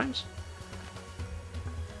sometimes.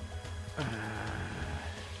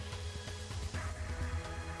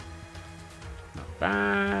 Not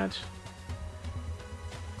bad.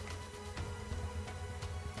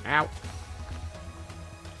 Ow.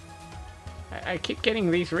 I keep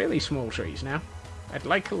getting these really small trees now. I'd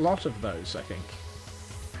like a lot of those, I think.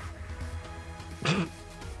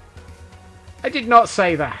 I did not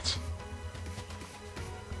say that.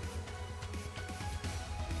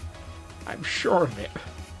 I'm sure of it.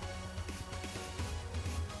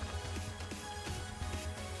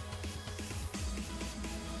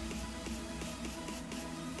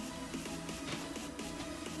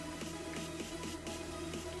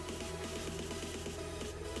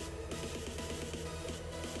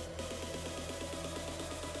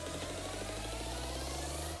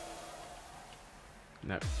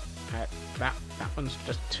 No, that one's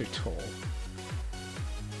just too tall.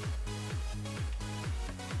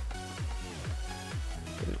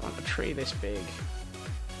 Didn't want a tree this big.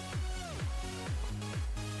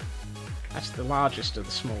 That's the largest of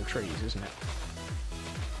the small trees, isn't it?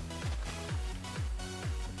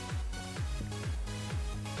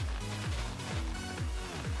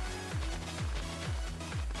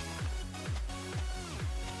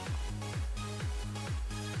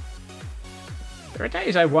 There are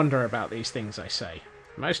days I wonder about these things I say.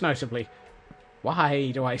 Most notably,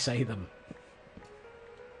 why do I say them?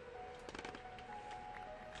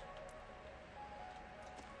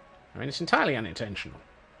 I mean, it's entirely unintentional.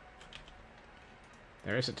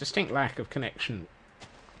 There is a distinct lack of connection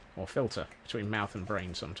or filter between mouth and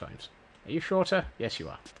brain sometimes. Are you shorter? Yes, you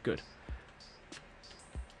are. Good.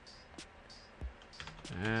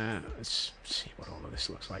 Let's see what all of this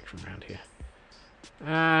looks like from around here.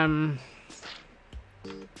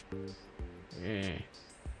 Yeah.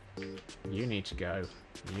 You need to go.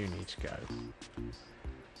 You need to go.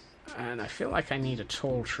 And I feel like I need a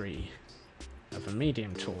tall tree of a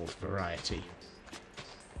medium tall variety.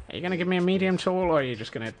 Are you going to give me a medium tall, or are you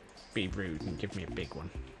just going to be rude and give me a big one?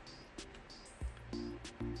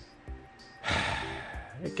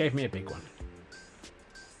 It gave me a big one.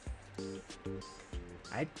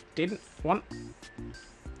 I didn't want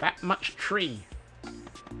that much tree.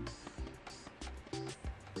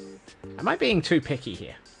 Am I being too picky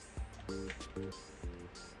here?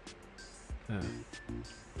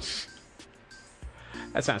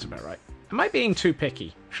 That sounds about right. Am I being too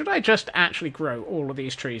picky? Should I just actually grow all of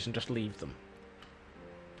these trees and just leave them?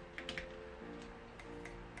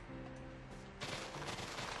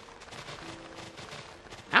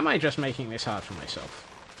 Am I just making this hard for myself?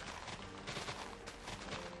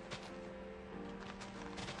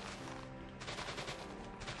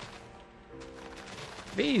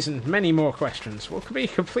 These and many more questions will be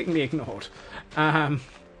completely ignored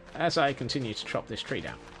as I continue to chop this tree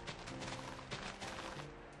down.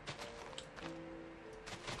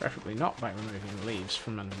 Preferably not by removing the leaves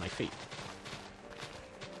from under my feet.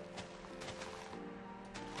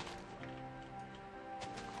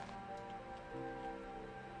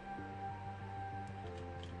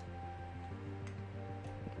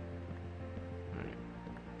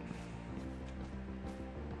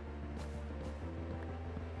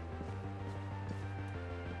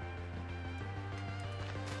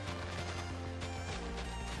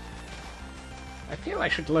 I feel I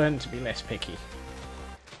should learn to be less picky.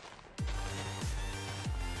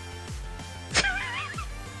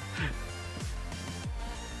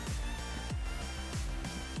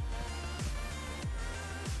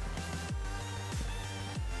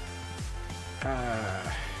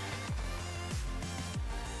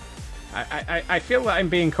 I feel that I'm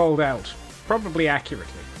being called out. Probably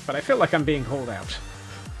accurately, but I feel like I'm being called out.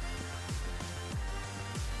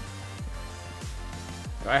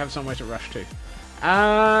 Do I have somewhere to rush to?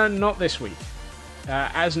 Not this week.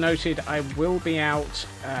 As noted, I will be out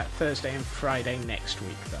Thursday and Friday next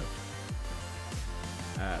week, though.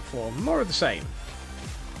 For more of the same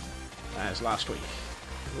as last week.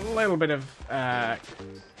 A little bit of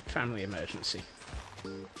family emergency.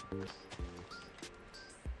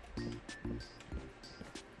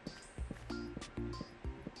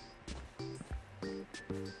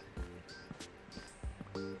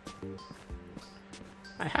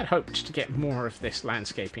 I had hoped to get more of this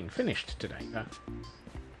landscaping finished today, though.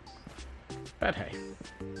 But hey.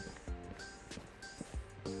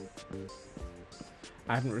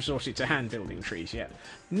 I haven't resorted to hand-building trees yet.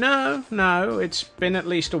 No, it's been at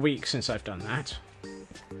least a week since I've done that.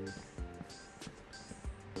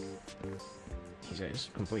 He says,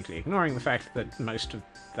 completely ignoring the fact that most of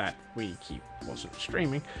that week he wasn't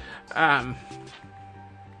streaming.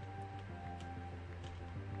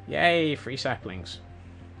 Yay, free saplings.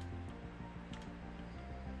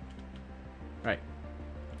 Right.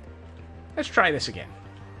 Let's try this again.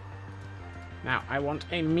 Now, I want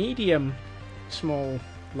a medium, small,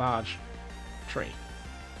 large tree.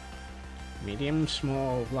 Medium,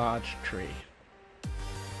 small, large tree.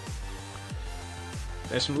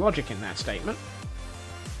 There's some logic in that statement.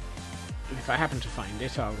 And if I happen to find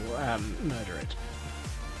it, I'll murder it.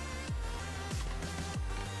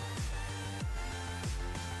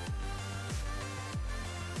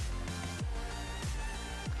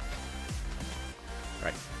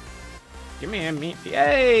 Right. Give me a meat.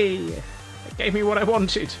 Yay! It gave me what I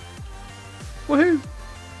wanted. Woohoo!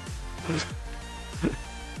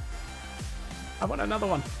 I want another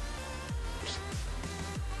one.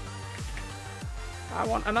 I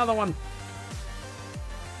want another one.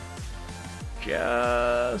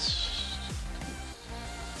 Just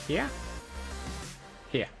here.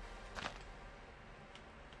 Here.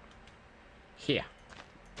 Here.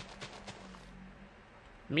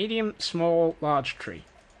 Medium, small, large tree.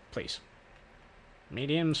 Please.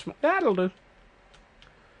 Medium, small. That'll do.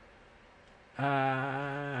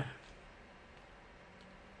 Yeah,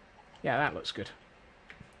 that looks good.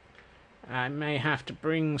 I may have to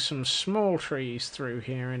bring some small trees through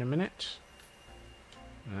here in a minute.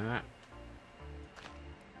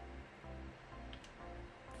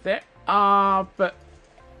 There are, but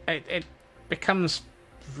it becomes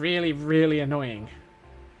really, really annoying.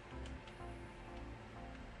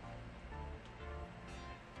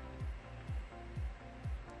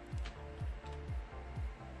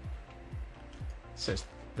 Says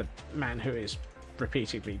the man who is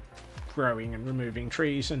repeatedly growing and removing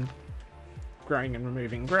trees and growing and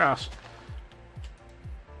removing grass.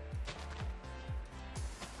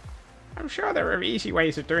 I'm sure there are easy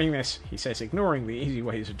ways of doing this, he says, ignoring the easy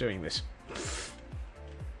ways of doing this.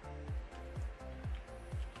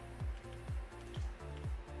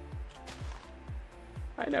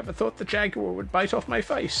 I never thought the Jaguar would bite off my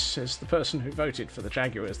face, says the person who voted for the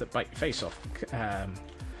Jaguars that bite your face off.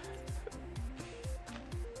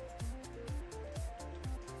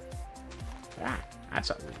 That's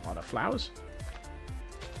a lot of flowers.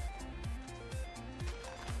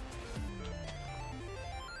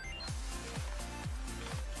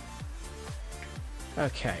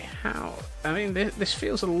 Okay, how... I mean, this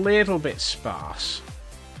feels a little bit sparse.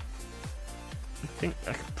 I think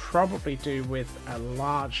I could probably do with a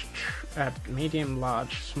large... medium,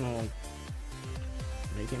 large, small...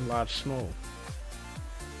 Medium, large, small.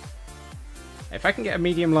 If I can get a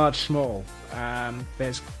medium, large, small,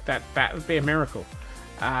 there's that would be a miracle.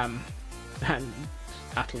 And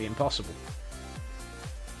utterly impossible.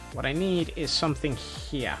 What I need is something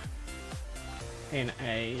here. In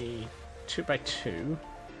a 2x2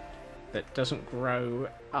 that doesn't grow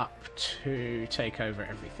up to take over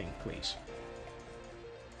everything, please.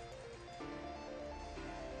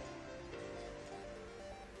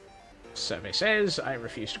 Survey says I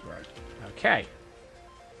refuse to grow. Okay.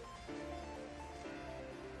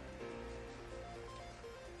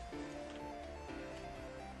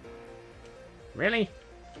 Really?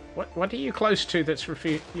 What are you close to that's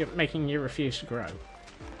making you refuse to grow?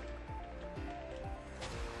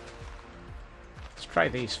 Let's try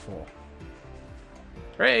these 4.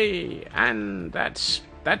 Hooray! And that's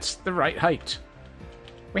the right height.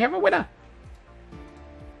 We have a winner!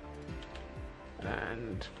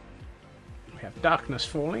 And we have darkness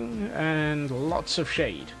falling and lots of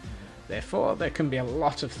shade. Therefore, there can be a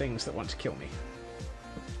lot of things that want to kill me.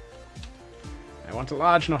 I want a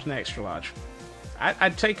large, not an extra large.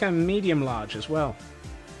 I'd take a medium large as well.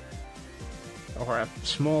 Or a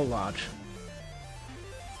small large.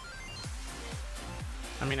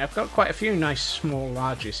 I mean, I've got quite a few nice small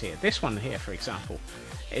larges here. This one here, for example,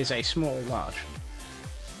 is a small large.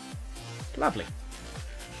 Lovely.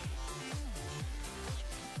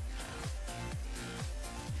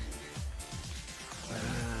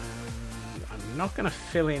 I'm not going to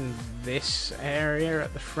fill in this area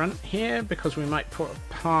at the front here because we might put a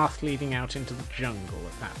path leading out into the jungle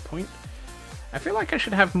at that point. I feel like I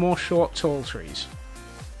should have more short, tall trees.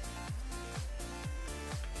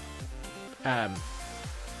 That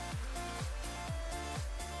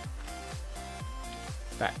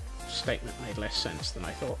statement made less sense than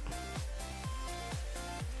I thought.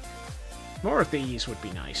 More of these would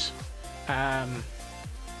be nice.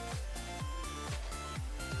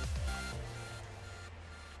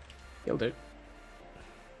 He'll do.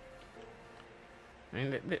 I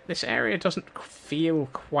mean, this area doesn't feel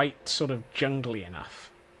quite sort of jungly enough.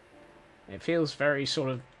 It feels very sort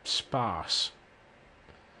of sparse.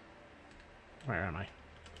 Where am I?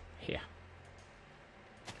 Here.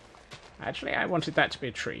 Actually, I wanted that to be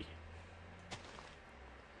a tree.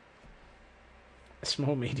 A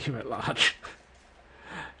small, medium, at large.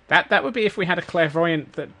 That would be if we had a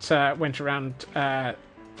clairvoyant that went around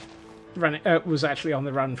was actually on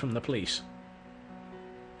the run from the police.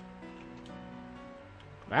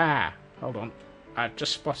 Ah, hold on. I've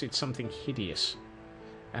just spotted something hideous.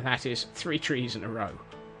 And that is 3 trees in a row.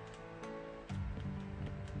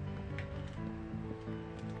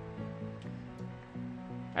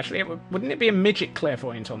 Actually, wouldn't it be a midget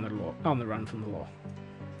clairvoyant on the run from the law?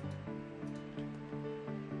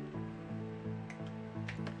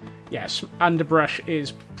 Yes, underbrush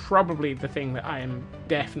is probably the thing that I am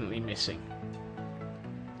definitely missing.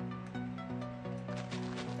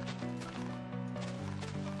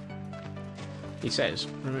 He says,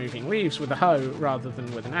 removing leaves with a hoe rather than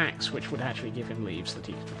with an axe, which would actually give him leaves that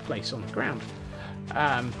he could place on the ground.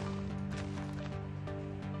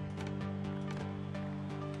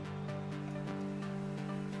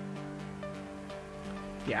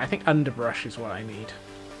 Yeah, I think underbrush is what I need.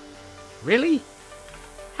 Really?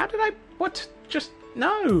 How did I... What? Just...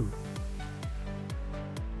 No!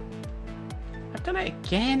 I've done it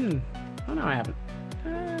again! Oh no, I haven't.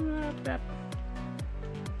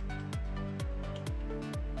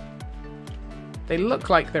 They look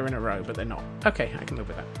like they're in a row, but they're not. Okay, I can live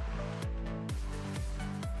with that.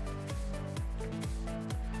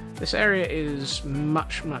 This area is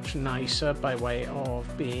much, much nicer by way of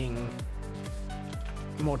being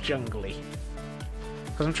more jungly.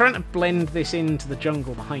 Because I'm trying to blend this into the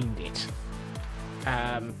jungle behind it.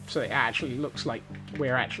 So it actually looks like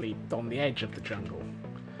we're actually on the edge of the jungle.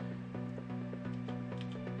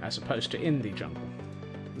 As opposed to in the jungle.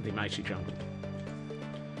 The mighty jungle.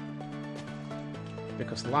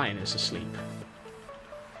 Because the lion is asleep.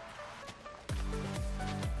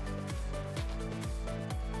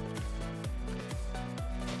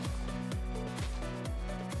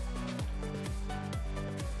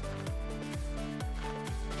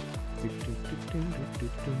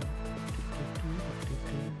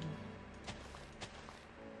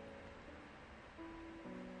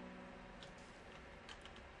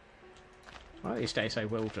 One of these days I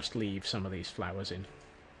will just leave some of these flowers in.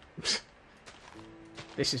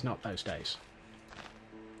 This is not those days.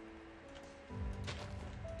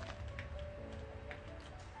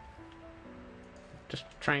 Just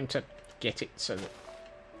trying to get it so that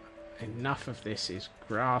enough of this is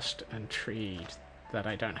grassed and treed that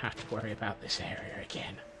I don't have to worry about this area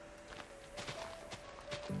again.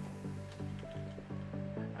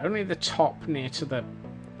 Only the top near to the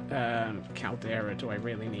Caldera do I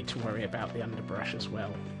really need to worry about the underbrush as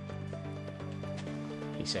well.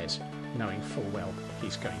 He says, knowing full well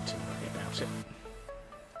he's going to worry about it.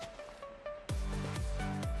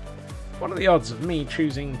 What are the odds of me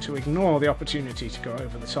choosing to ignore the opportunity to go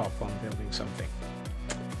over the top on building something?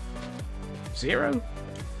 0?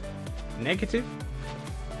 Negative?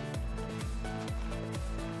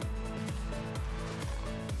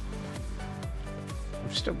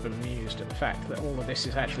 I'm still bemused at the fact that all of this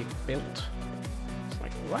is actually built. It's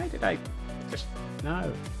like, why did I just...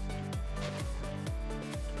 No.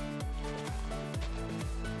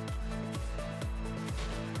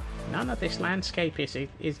 None of this landscape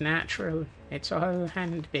is natural. It's all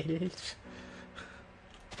hand-built.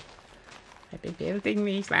 I've been building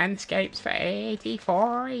these landscapes for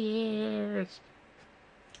 84 years.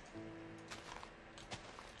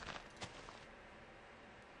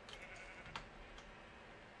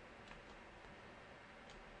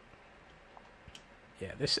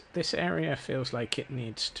 Yeah, this area feels like it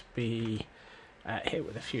needs to be hit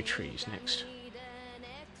with a few trees next.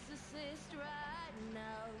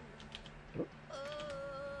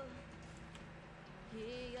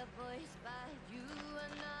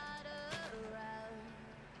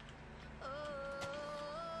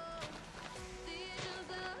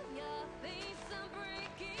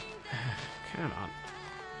 Come on.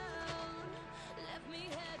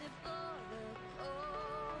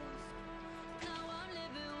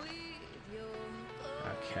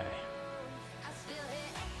 Okay.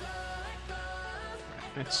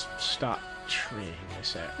 Let's start treeing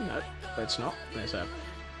this out. No, let's not. There's a...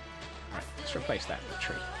 Right, let's replace that with a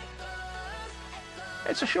tree.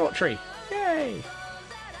 It's a short tree! Yay!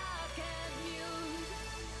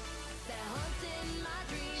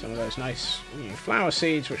 Some of those nice new flower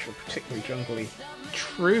seeds, which are particularly jungly.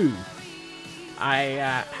 True!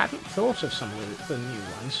 I hadn't thought of some of the new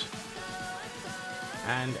ones.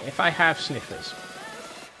 And if I have sniffers...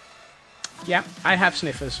 Yeah, I have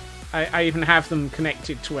sniffers. I even have them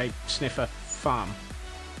connected to a sniffer farm.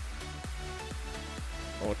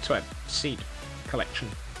 Or to a seed collection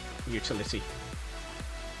utility.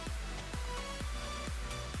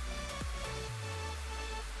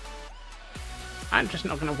 I'm just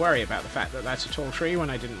not going to worry about the fact that that's a tall tree when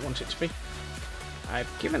I didn't want it to be. I've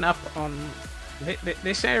given up on...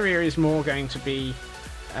 This area is more going to be...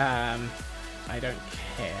 I don't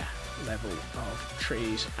care level of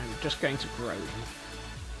trees. I'm just going to grow them.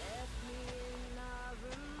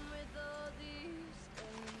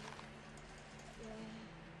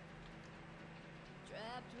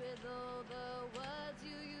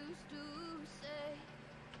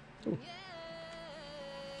 Ooh.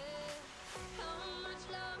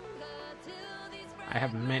 I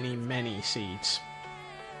have many, many seeds.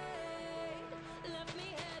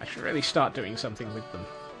 I should really start doing something with them.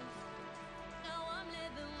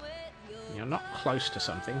 You're not close to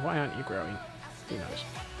something. Why aren't you growing? Who knows?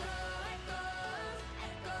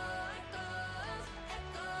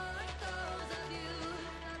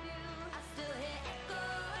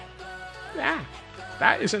 Ah!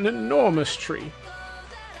 That is an enormous tree.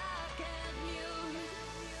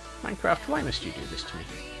 Minecraft, why must you do this to me?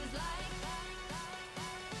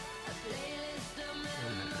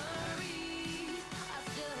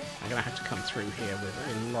 I'm going to have to come through here with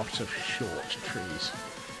a lot of short trees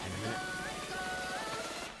in a minute.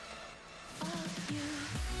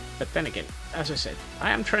 But then again, as I said,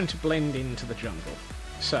 I am trying to blend into the jungle.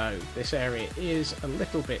 So this area is a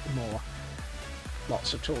little bit more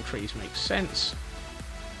Lots of tall trees make sense.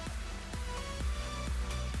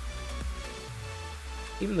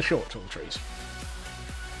 Even the short tall trees.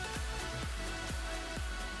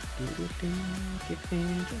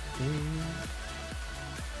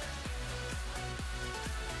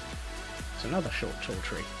 It's another short tall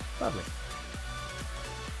tree. Lovely.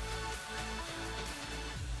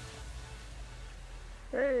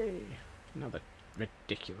 Hey! Another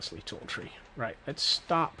ridiculously tall tree. Right, let's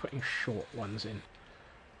start putting short ones in.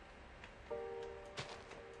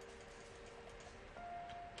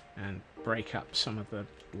 And break up some of the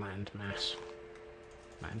land mass.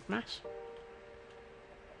 Land mass?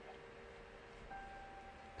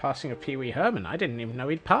 Passing of Pee Wee Herman. I didn't even know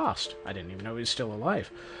he'd passed. I didn't even know he was still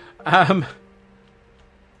alive.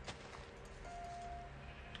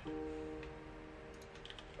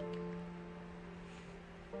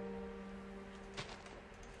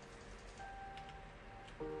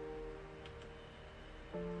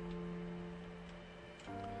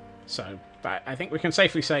 So, but I think we can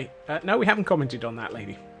safely say, no, we haven't commented on that,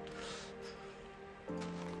 lady.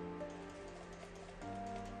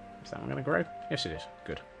 Is that one going to grow? Yes, it is.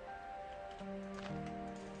 Good.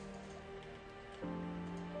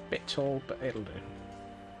 Bit tall, but it'll do.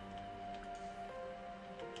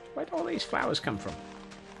 Where did all these flowers come from?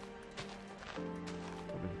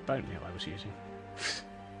 Probably the bone meal I was using.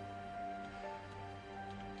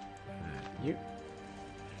 You.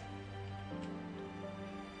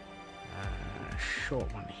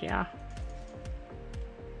 Short one here.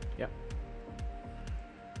 Yep.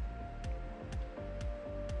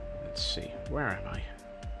 Let's see. Where am I?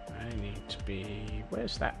 I need to be...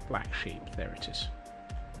 Where's that black sheep? There it is.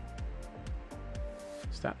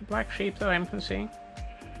 Is that the black sheep that I'm seeing?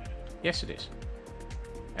 Yes, it is.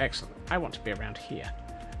 Excellent. I want to be around here.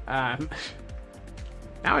 Now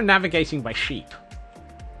I'm navigating by sheep.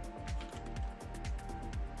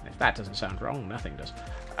 If that doesn't sound wrong, nothing does.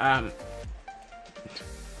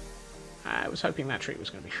 I was hoping that tree was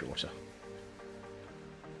going to be shorter.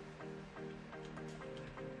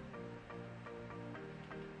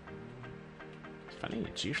 It's funny,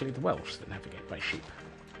 it's usually the Welsh that navigate by sheep.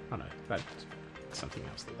 Oh no, that's something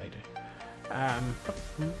else that they do. Let's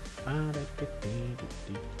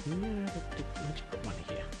put one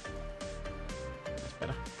here. That's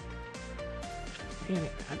better. Really,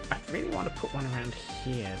 I really want to put one around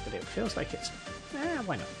here, but it feels like it's...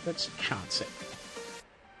 why not? Let's chance it.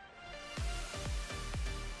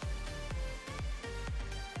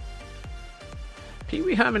 Pee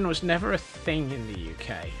Wee Herman was never a thing in the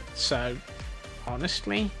UK, so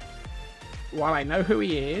honestly, while I know who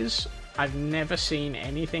he is, I've never seen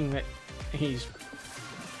anything that he's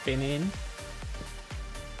been in.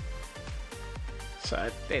 So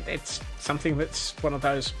it's something that's one of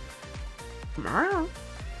those... I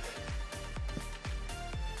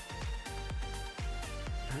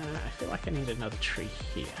feel like I need another tree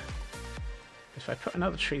here. If I put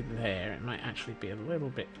another tree there, it might actually be a little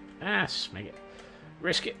bit... smeg it.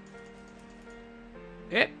 Risk it.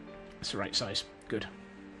 Yep, it's the right size. Good.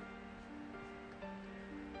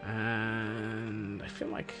 And I feel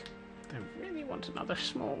like I really want another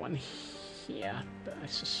small one here, but I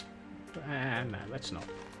just... no, let's not.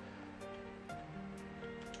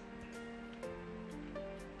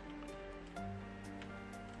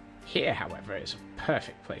 Here, however, is a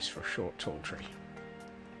perfect place for a short, tall tree.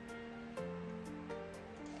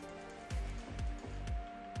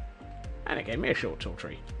 And it gave me a short, tall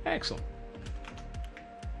tree. Excellent.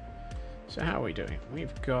 So how are we doing?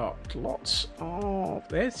 We've got lots of...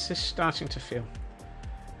 This is starting to feel...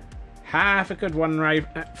 Have a good one,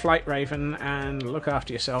 Flight Raven, and look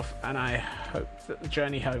after yourself, and I hope that the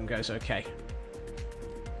journey home goes okay.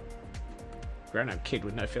 Grown-up kid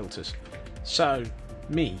with no filters. So,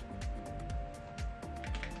 me.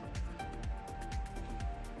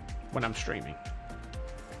 When I'm streaming.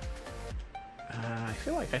 I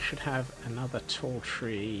feel like I should have another tall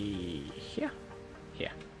tree here.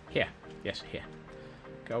 Here. Here. Yes, here.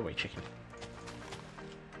 Go away, chicken.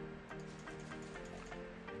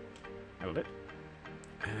 Hold it.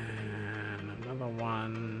 And another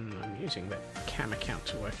one. I'm using the cam account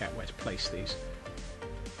to work out where to place these.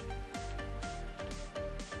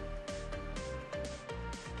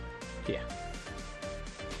 Here.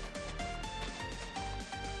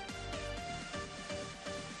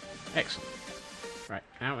 Excellent. Right,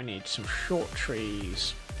 now we need some short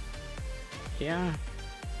trees. Here.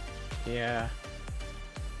 Here.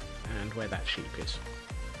 And where that sheep is.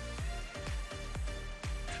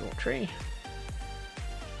 Short tree.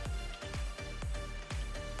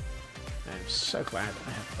 I'm so glad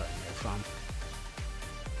I have a bone meal farm.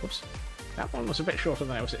 Whoops. That one was a bit shorter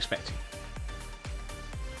than I was expecting.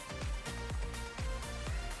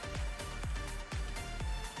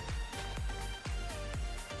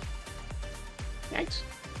 Yikes.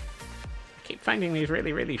 I keep finding these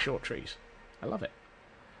really, really short trees. I love it.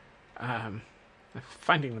 I'm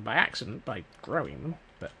finding them by accident, by growing them,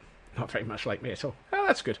 but not very much like me at all. Oh,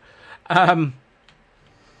 that's good. I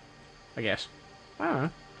guess. I don't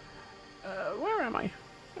know. Where am I?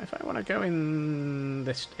 If I want to go in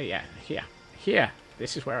this... yeah, here. Here.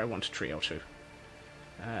 This is where I want a tree or two.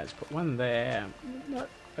 Let's put one there. No,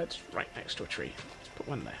 that's right next to a tree. Let's put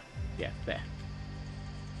one there. Yeah, there.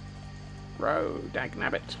 Row,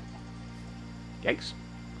 dagnabbit. Yikes.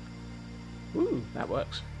 Ooh, that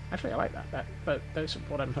works. Actually, I like that. But that's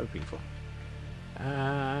what I'm hoping for.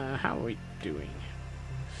 How are we doing?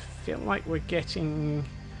 I feel like we're getting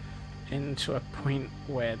into a point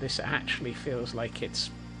where this actually feels like it's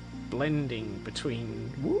blending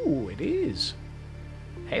between... Ooh, it is.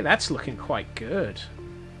 Hey, that's looking quite good.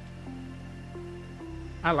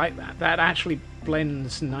 I like that. That actually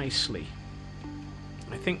blends nicely.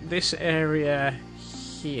 I think this area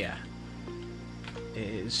here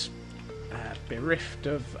is bereft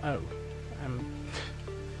of... oh.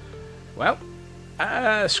 Well,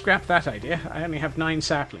 scrap that idea. I only have 9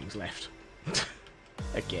 saplings left.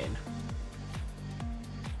 Again.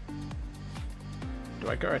 Do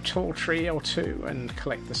I grow a tall tree or two and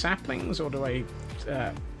collect the saplings, or do I...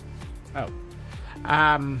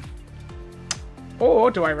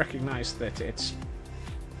 or do I recognise that it's...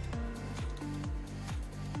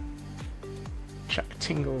 Chuck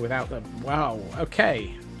Tingle without the... Wow,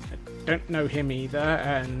 okay. I don't know him either,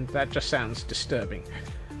 and that just sounds disturbing.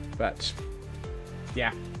 But,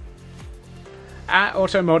 yeah.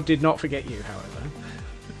 Automod did not forget you, however.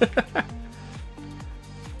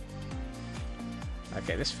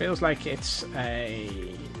 Okay, this feels like it's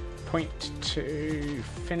a point to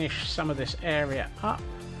finish some of this area up,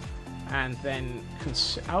 and then...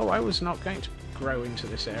 oh, I was not going to grow into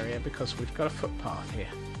this area because we've got a footpath here.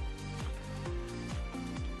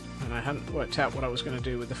 And I hadn't worked out what I was going to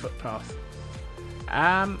do with the footpath.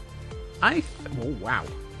 Oh, wow.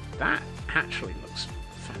 That actually looks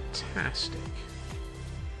fantastic.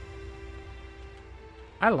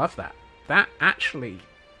 I love that. That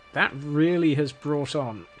really has brought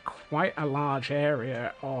on quite a large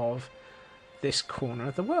area of this corner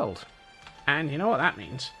of the world. And you know what that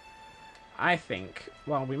means? I think,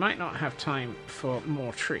 while we might not have time for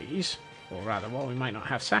more trees, or rather, while we might not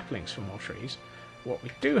have saplings for more trees, what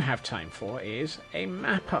we do have time for is a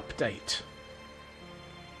map update.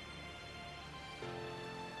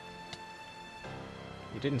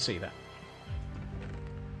 You didn't see that.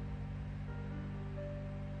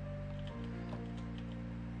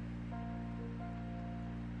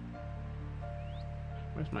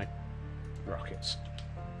 Where's my rockets?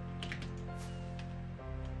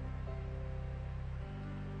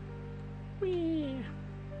 Whee!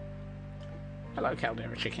 Hello,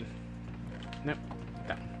 Caldera chicken. Nope,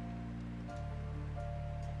 that one.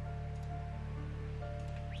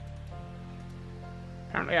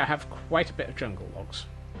 Apparently I have quite a bit of jungle logs.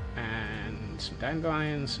 And some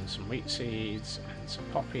dandelions, and some wheat seeds, and some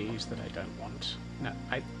poppies that I don't want. No,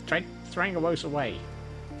 I tried throwing those away.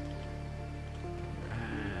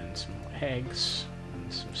 And some more eggs,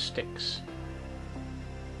 and some sticks.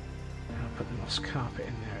 And I'll put the moss carpet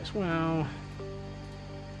in there as well.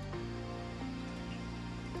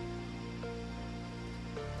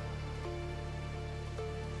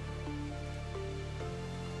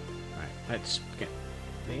 Right, let's get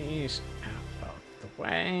these out of the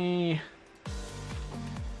way.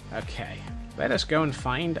 Okay, let us go and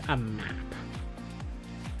find a map.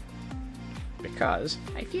 Because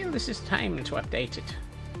I feel this is time to update it.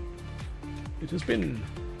 It has been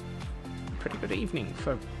a pretty good evening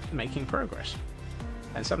for making progress.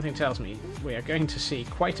 And something tells me we are going to see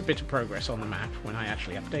quite a bit of progress on the map when I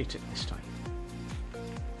actually update it this time.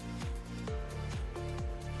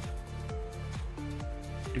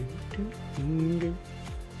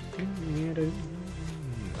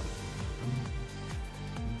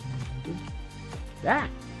 Ah!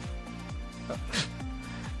 Oh.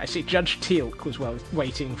 I see Judge Teal'c was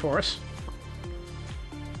waiting for us.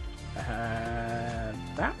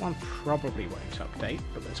 That one probably won't update,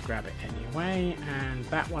 but let's grab it anyway, and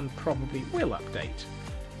that one probably will update.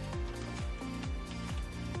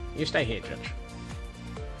 You stay here, Judge.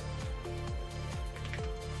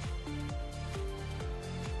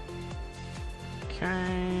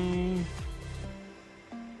 Okay.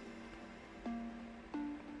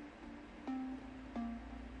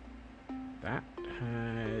 That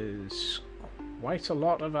has quite a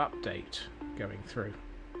lot of update going through.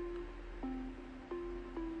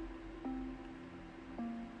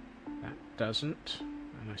 That doesn't,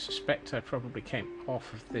 and I suspect I probably came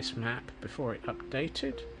off of this map before it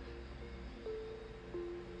updated.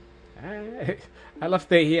 I love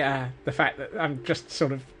the fact that I'm just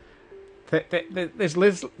sort of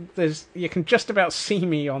there's you can just about see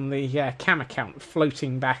me on the cam account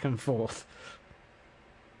floating back and forth.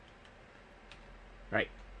 Right,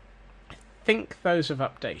 I think those have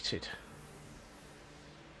updated.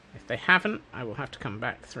 If they haven't, I will have to come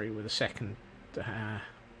back through with a second.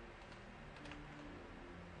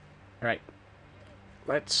 Right,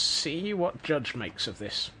 let's see what Judge makes of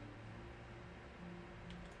this.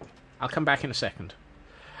 I'll come back in a second.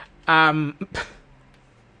 Are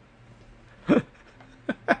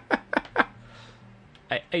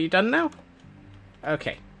you done now?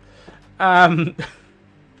 Okay. I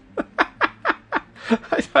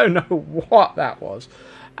don't know what that was.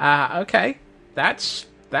 Okay, that's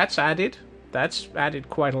added. That's added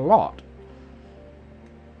quite a lot.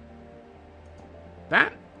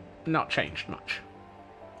 That not changed much.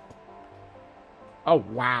 Oh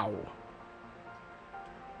wow.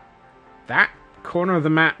 That corner of the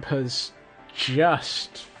map has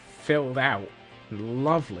just filled out.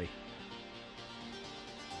 Lovely.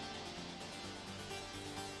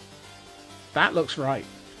 That looks right.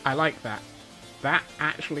 I like that. That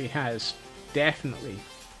actually has definitely...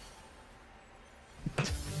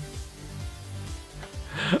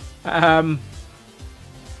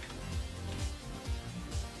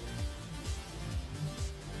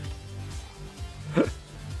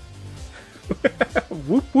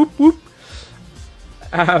 Whoop, whoop, whoop.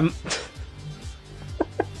 Oh.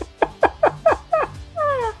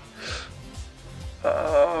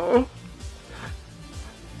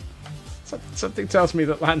 Something tells me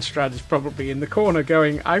that Landstrad is probably in the corner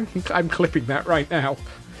going, I'm clipping that right now.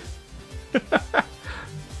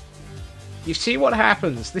 You see what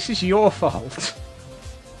happens? This is your fault.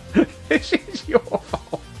 This is your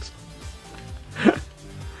fault.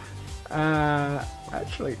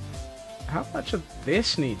 Actually, how much of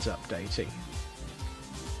this needs updating?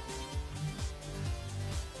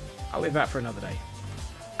 I'll leave that for another day.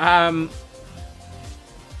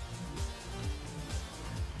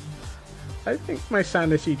 I think my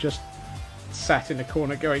sanity just sat in a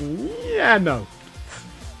corner going, yeah, no.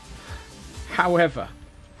 However,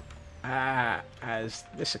 as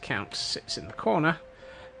this account sits in the corner,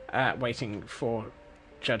 waiting for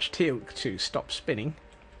Judge Teal'c to stop spinning,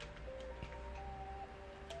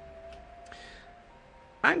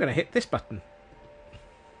 I'm going to hit this button.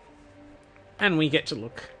 And we get to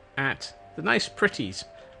look at the nice pretties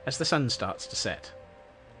as the sun starts to set.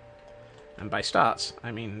 And by starts,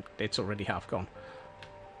 I mean it's already half gone.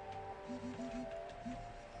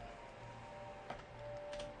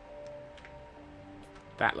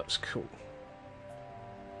 That looks cool.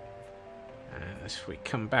 And if we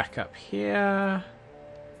come back up here,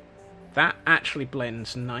 that actually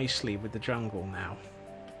blends nicely with the jungle now.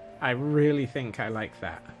 I really think I like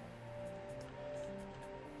that.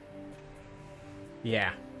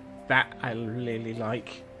 Yeah, that I really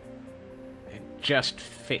like. It just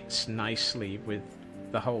fits nicely with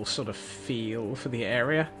the whole sort of feel for the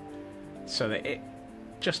area, so that it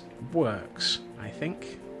just works, I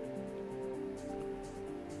think.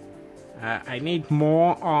 I need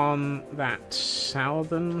more on that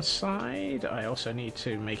southern side. I also need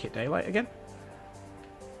to make it daylight again.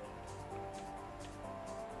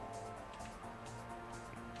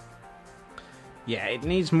 Yeah, it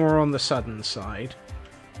needs more on the southern side.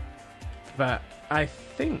 But I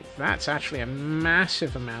think that's actually a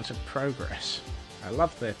massive amount of progress. I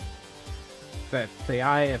love the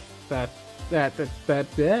eye of the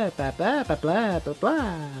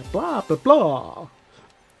blah blah blah.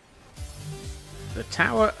 The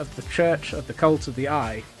tower of the Church of the Cult of the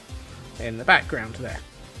Eye in the background there.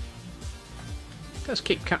 It does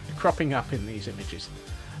keep cropping up in these images.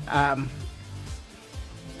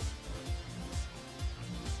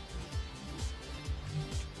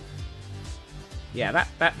 Yeah,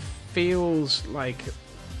 that feels like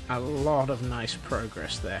a lot of nice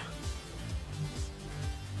progress there.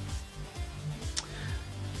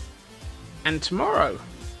 And tomorrow,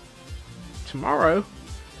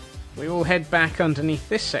 we will head back underneath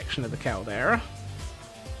this section of the Caldera,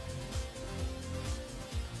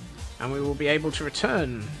 and we will be able to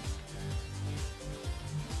return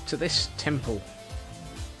to this temple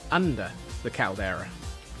under the Caldera,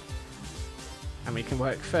 and we can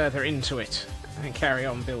work further into it and carry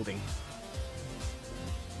on building.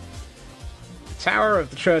 The Tower of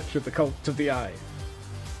the Church of the Cult of the Eye.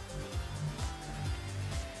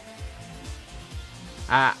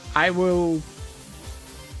 I will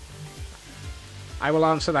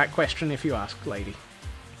answer that question if you ask, lady.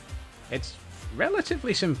 It's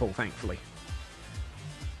relatively simple, thankfully.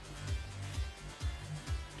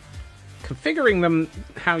 configuring them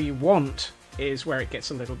how you want is where it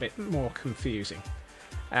gets a little bit more confusing,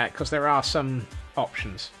 because there are some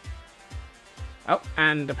options. Oh,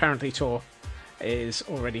 and apparently Tor is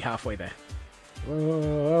already halfway there.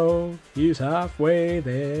 Oh, he's halfway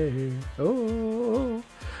there. Oh,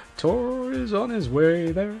 Tor is on his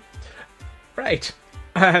way there. Right,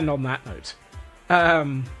 and on that note,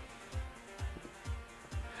 I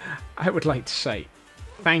would like to say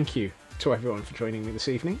thank you to everyone for joining me this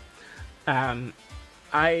evening. I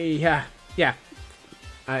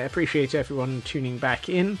appreciate everyone tuning back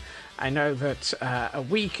in. I know that a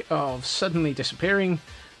week of suddenly disappearing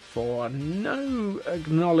for no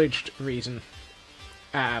acknowledged reason,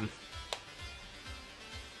 and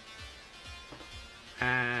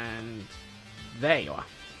there you are.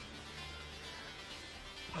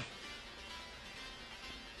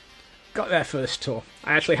 Got there first, Tor.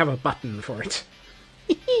 I actually have a button for it.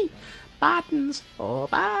 Buttons, oh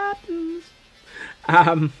buttons.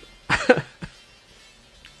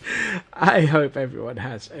 I hope everyone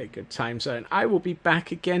has a good time zone. I will be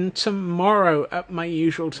back again tomorrow at my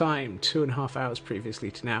usual time, 2.5 hours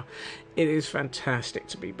previously to now. It is fantastic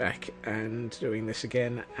to be back and doing this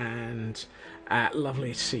again, and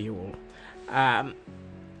lovely to see you all.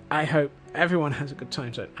 I hope everyone has a good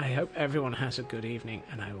time zone. I hope everyone has a good evening,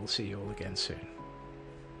 and I will see you all again soon.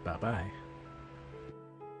 Bye-bye.